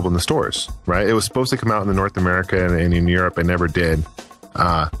make it available in the stores, right? It was supposed to come out in North America and in Europe. It never did.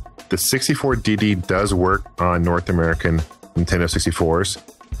 The 64 DD does work on North American Nintendo 64s.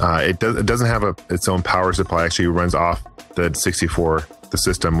 It doesn't have its own power supply. Actually, it runs off the 64, the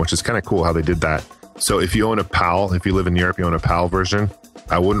system, which is kind of cool how they did that. So if you own a PAL, if you live in Europe, you own a PAL version,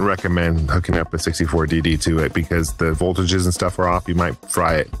 I wouldn't recommend hooking up a 64 DD to it because the voltages and stuff are off. You might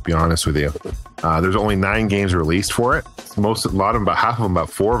fry it, to be honest with you. There's only 9 games released for it. About half of them, about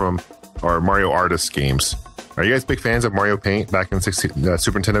 4 of them are Mario Artist games. Are you guys big fans of Mario Paint back in Super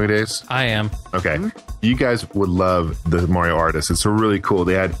Nintendo days? I am. Okay. You guys would love the Mario Artist. It's really cool.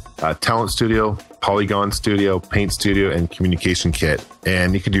 They had Talent Studio, Polygon Studio, Paint Studio, and Communication Kit.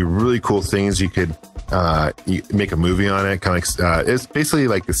 And you could do really cool things. You could make a movie on it. Kind of like, it's basically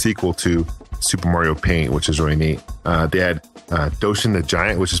like the sequel to Super Mario Paint, which is really neat. They had Doshin the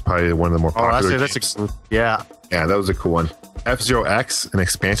Giant, which is probably one of the more popular games. Yeah, that was a cool one. F-Zero X, an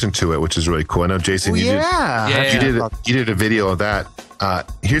expansion to it, which is really cool. I know, Jason, you did a video of that.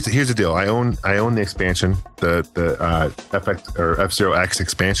 Here's the deal. I own the expansion, the FX or F-Zero X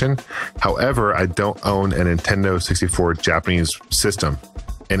expansion. However, I don't own a Nintendo 64 Japanese system,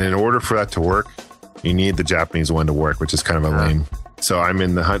 and in order for that to work, you need the Japanese one to work, which is kind of a lame So I'm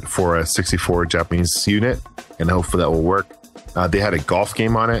in the hunt for a 64 Japanese unit, and hopefully that will work. They had a golf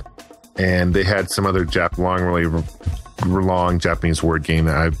game on it, and they had some other long Japanese word game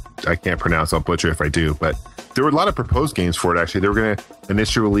that I can't pronounce. I'll butcher if I do, but there were a lot of proposed games for it. Actually, they were going to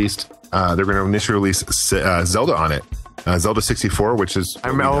initially release Zelda on it, Zelda 64, which is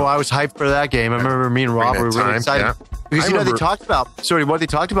I was hyped for that game. I remember me and Rob were really excited because you know they talked about. Sorry, what they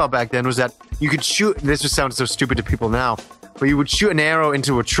talked about back then was that you could shoot. This just sounds so stupid to people now, but you would shoot an arrow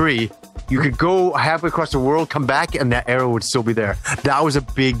into a tree. You could go halfway across the world, come back, and that arrow would still be there. That was a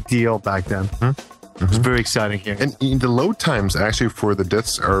big deal back then. It was very exciting here. And the load times actually for the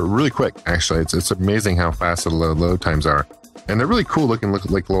discs are really quick. Actually, it's amazing how fast the load times are, and they're really cool looking. Look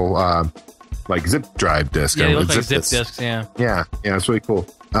like little like zip drive discs. Yeah, they look like zip discs. Yeah, it's really cool.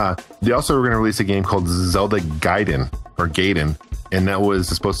 They also were going to release a game called Zelda Gaiden, and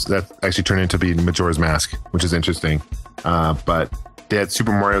that actually turned into be Majora's Mask, which is interesting. But they had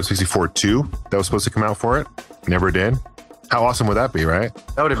Super Mario 64 2 that was supposed to come out for it. Never did. How awesome would that be, right?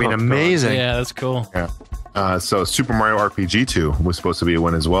 That would have been amazing. Yeah, that's cool. Yeah. So Super Mario RPG 2 was supposed to be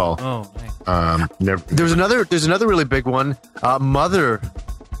one as well. Oh, nice. There's another really big one. Mother,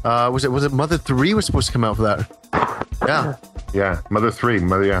 was it Mother 3 was supposed to come out for that? Yeah. Yeah, Mother 3,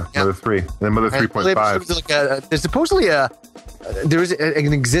 Mother 3, and then Mother 3.5. There's supposedly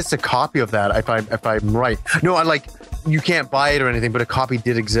exists a copy of that. If I'm right. No, you can't buy it or anything, but a copy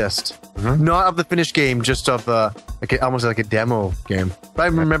did exist. Not of the finished game, just of almost like a demo game. But I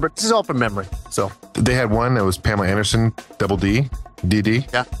remember this is all from memory. So they had one that was Pamela Anderson, Double D,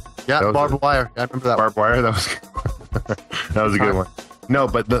 DD. Yeah, barbed wire. I remember that. Barbed wire. That was that was a good one. No,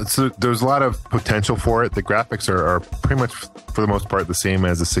 but there's a lot of potential for it. The graphics are pretty much, for the most part, the same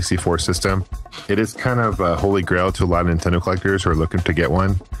as the 64 system. It is kind of a holy grail to a lot of Nintendo collectors who are looking to get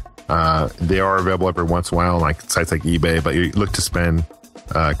one. They are available every once in a while on sites like eBay, but you look to spend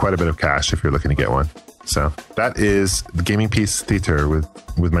quite a bit of cash if you're looking to get one. So that is the Gaming Piece Theater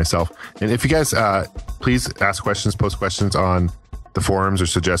with myself. And if you guys please ask questions, post questions on the forums or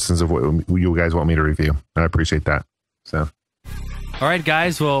suggestions of what you guys want me to review. I appreciate that. So. All right,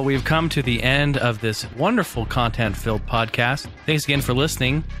 guys. Well, we've come to the end of this wonderful content-filled podcast. Thanks again for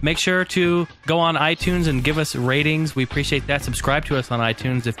listening. Make sure to go on iTunes and give us ratings. We appreciate that. Subscribe to us on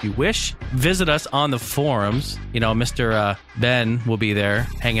iTunes if you wish. Visit us on the forums. You know, Mr. Ben will be there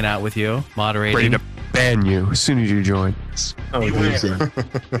hanging out with you, moderating. Ready to ban you as soon as you join.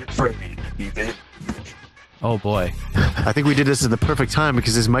 Oh, boy. I think we did this at the perfect time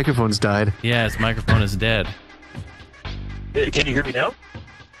because his microphone's died. Yeah, his microphone is dead. Can you hear me now?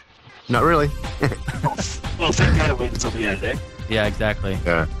 Not really. Well, thank God I waited until the end, eh? Yeah, exactly.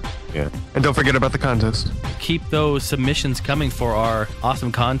 Yeah. And don't forget about the contest. Keep those submissions coming for our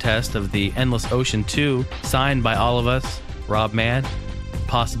awesome contest of the Endless Ocean 2, signed by all of us. Rob Mann,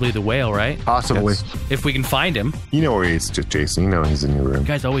 possibly the whale, right? Possibly. Yes. If we can find him. You know where he is, Jason. You know he's in your room. You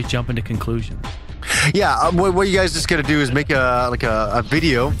guys always jump into conclusions. Yeah, what you guys just gotta do is make a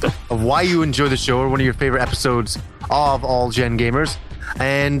video of why you enjoy the show or one of your favorite episodes of All Gen Gamers,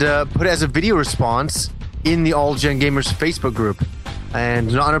 and put it as a video response in the All Gen Gamers Facebook group,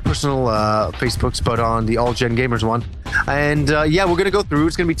 and not on our personal Facebooks, but on the All Gen Gamers one. And yeah, we're gonna go through.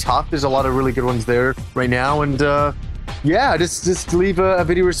 It's gonna be tough. There's a lot of really good ones there right now, and yeah, just leave a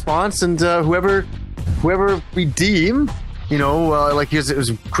video response, and whoever we deem, you know, like it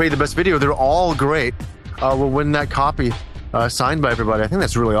was create the best video. They're all great. Will win that copy signed by everybody. I think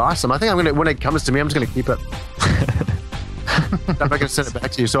that's really awesome. I think I'm gonna, when it comes to me, I'm just gonna keep it. I'm not gonna send it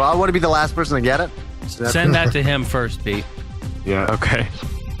back to you. So I want to be the last person to get it. Send that to him first, Pete. Yeah. Okay.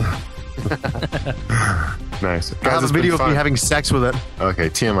 Nice. I have a video of me having sex with it. Okay,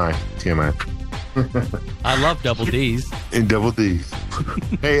 TMI. I love double D's. In double D's.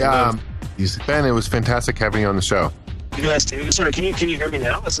 Hey, Ben, it was fantastic having you on the show. You guys too. Sorry, can you hear me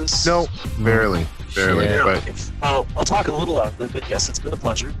now? Is this... No, barely. Yeah. But I'll talk a little loudly, but yes, it's been a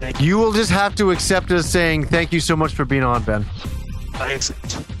pleasure. Thank you. You will just have to accept us saying thank you so much for being on, Ben. I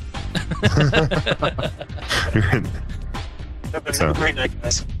accept. Have So. a great night,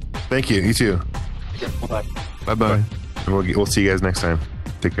 guys. Thank you. You too. Bye-bye. Bye-bye. And we'll see you guys next time.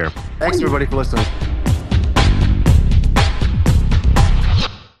 Take care. Thanks everybody for listening.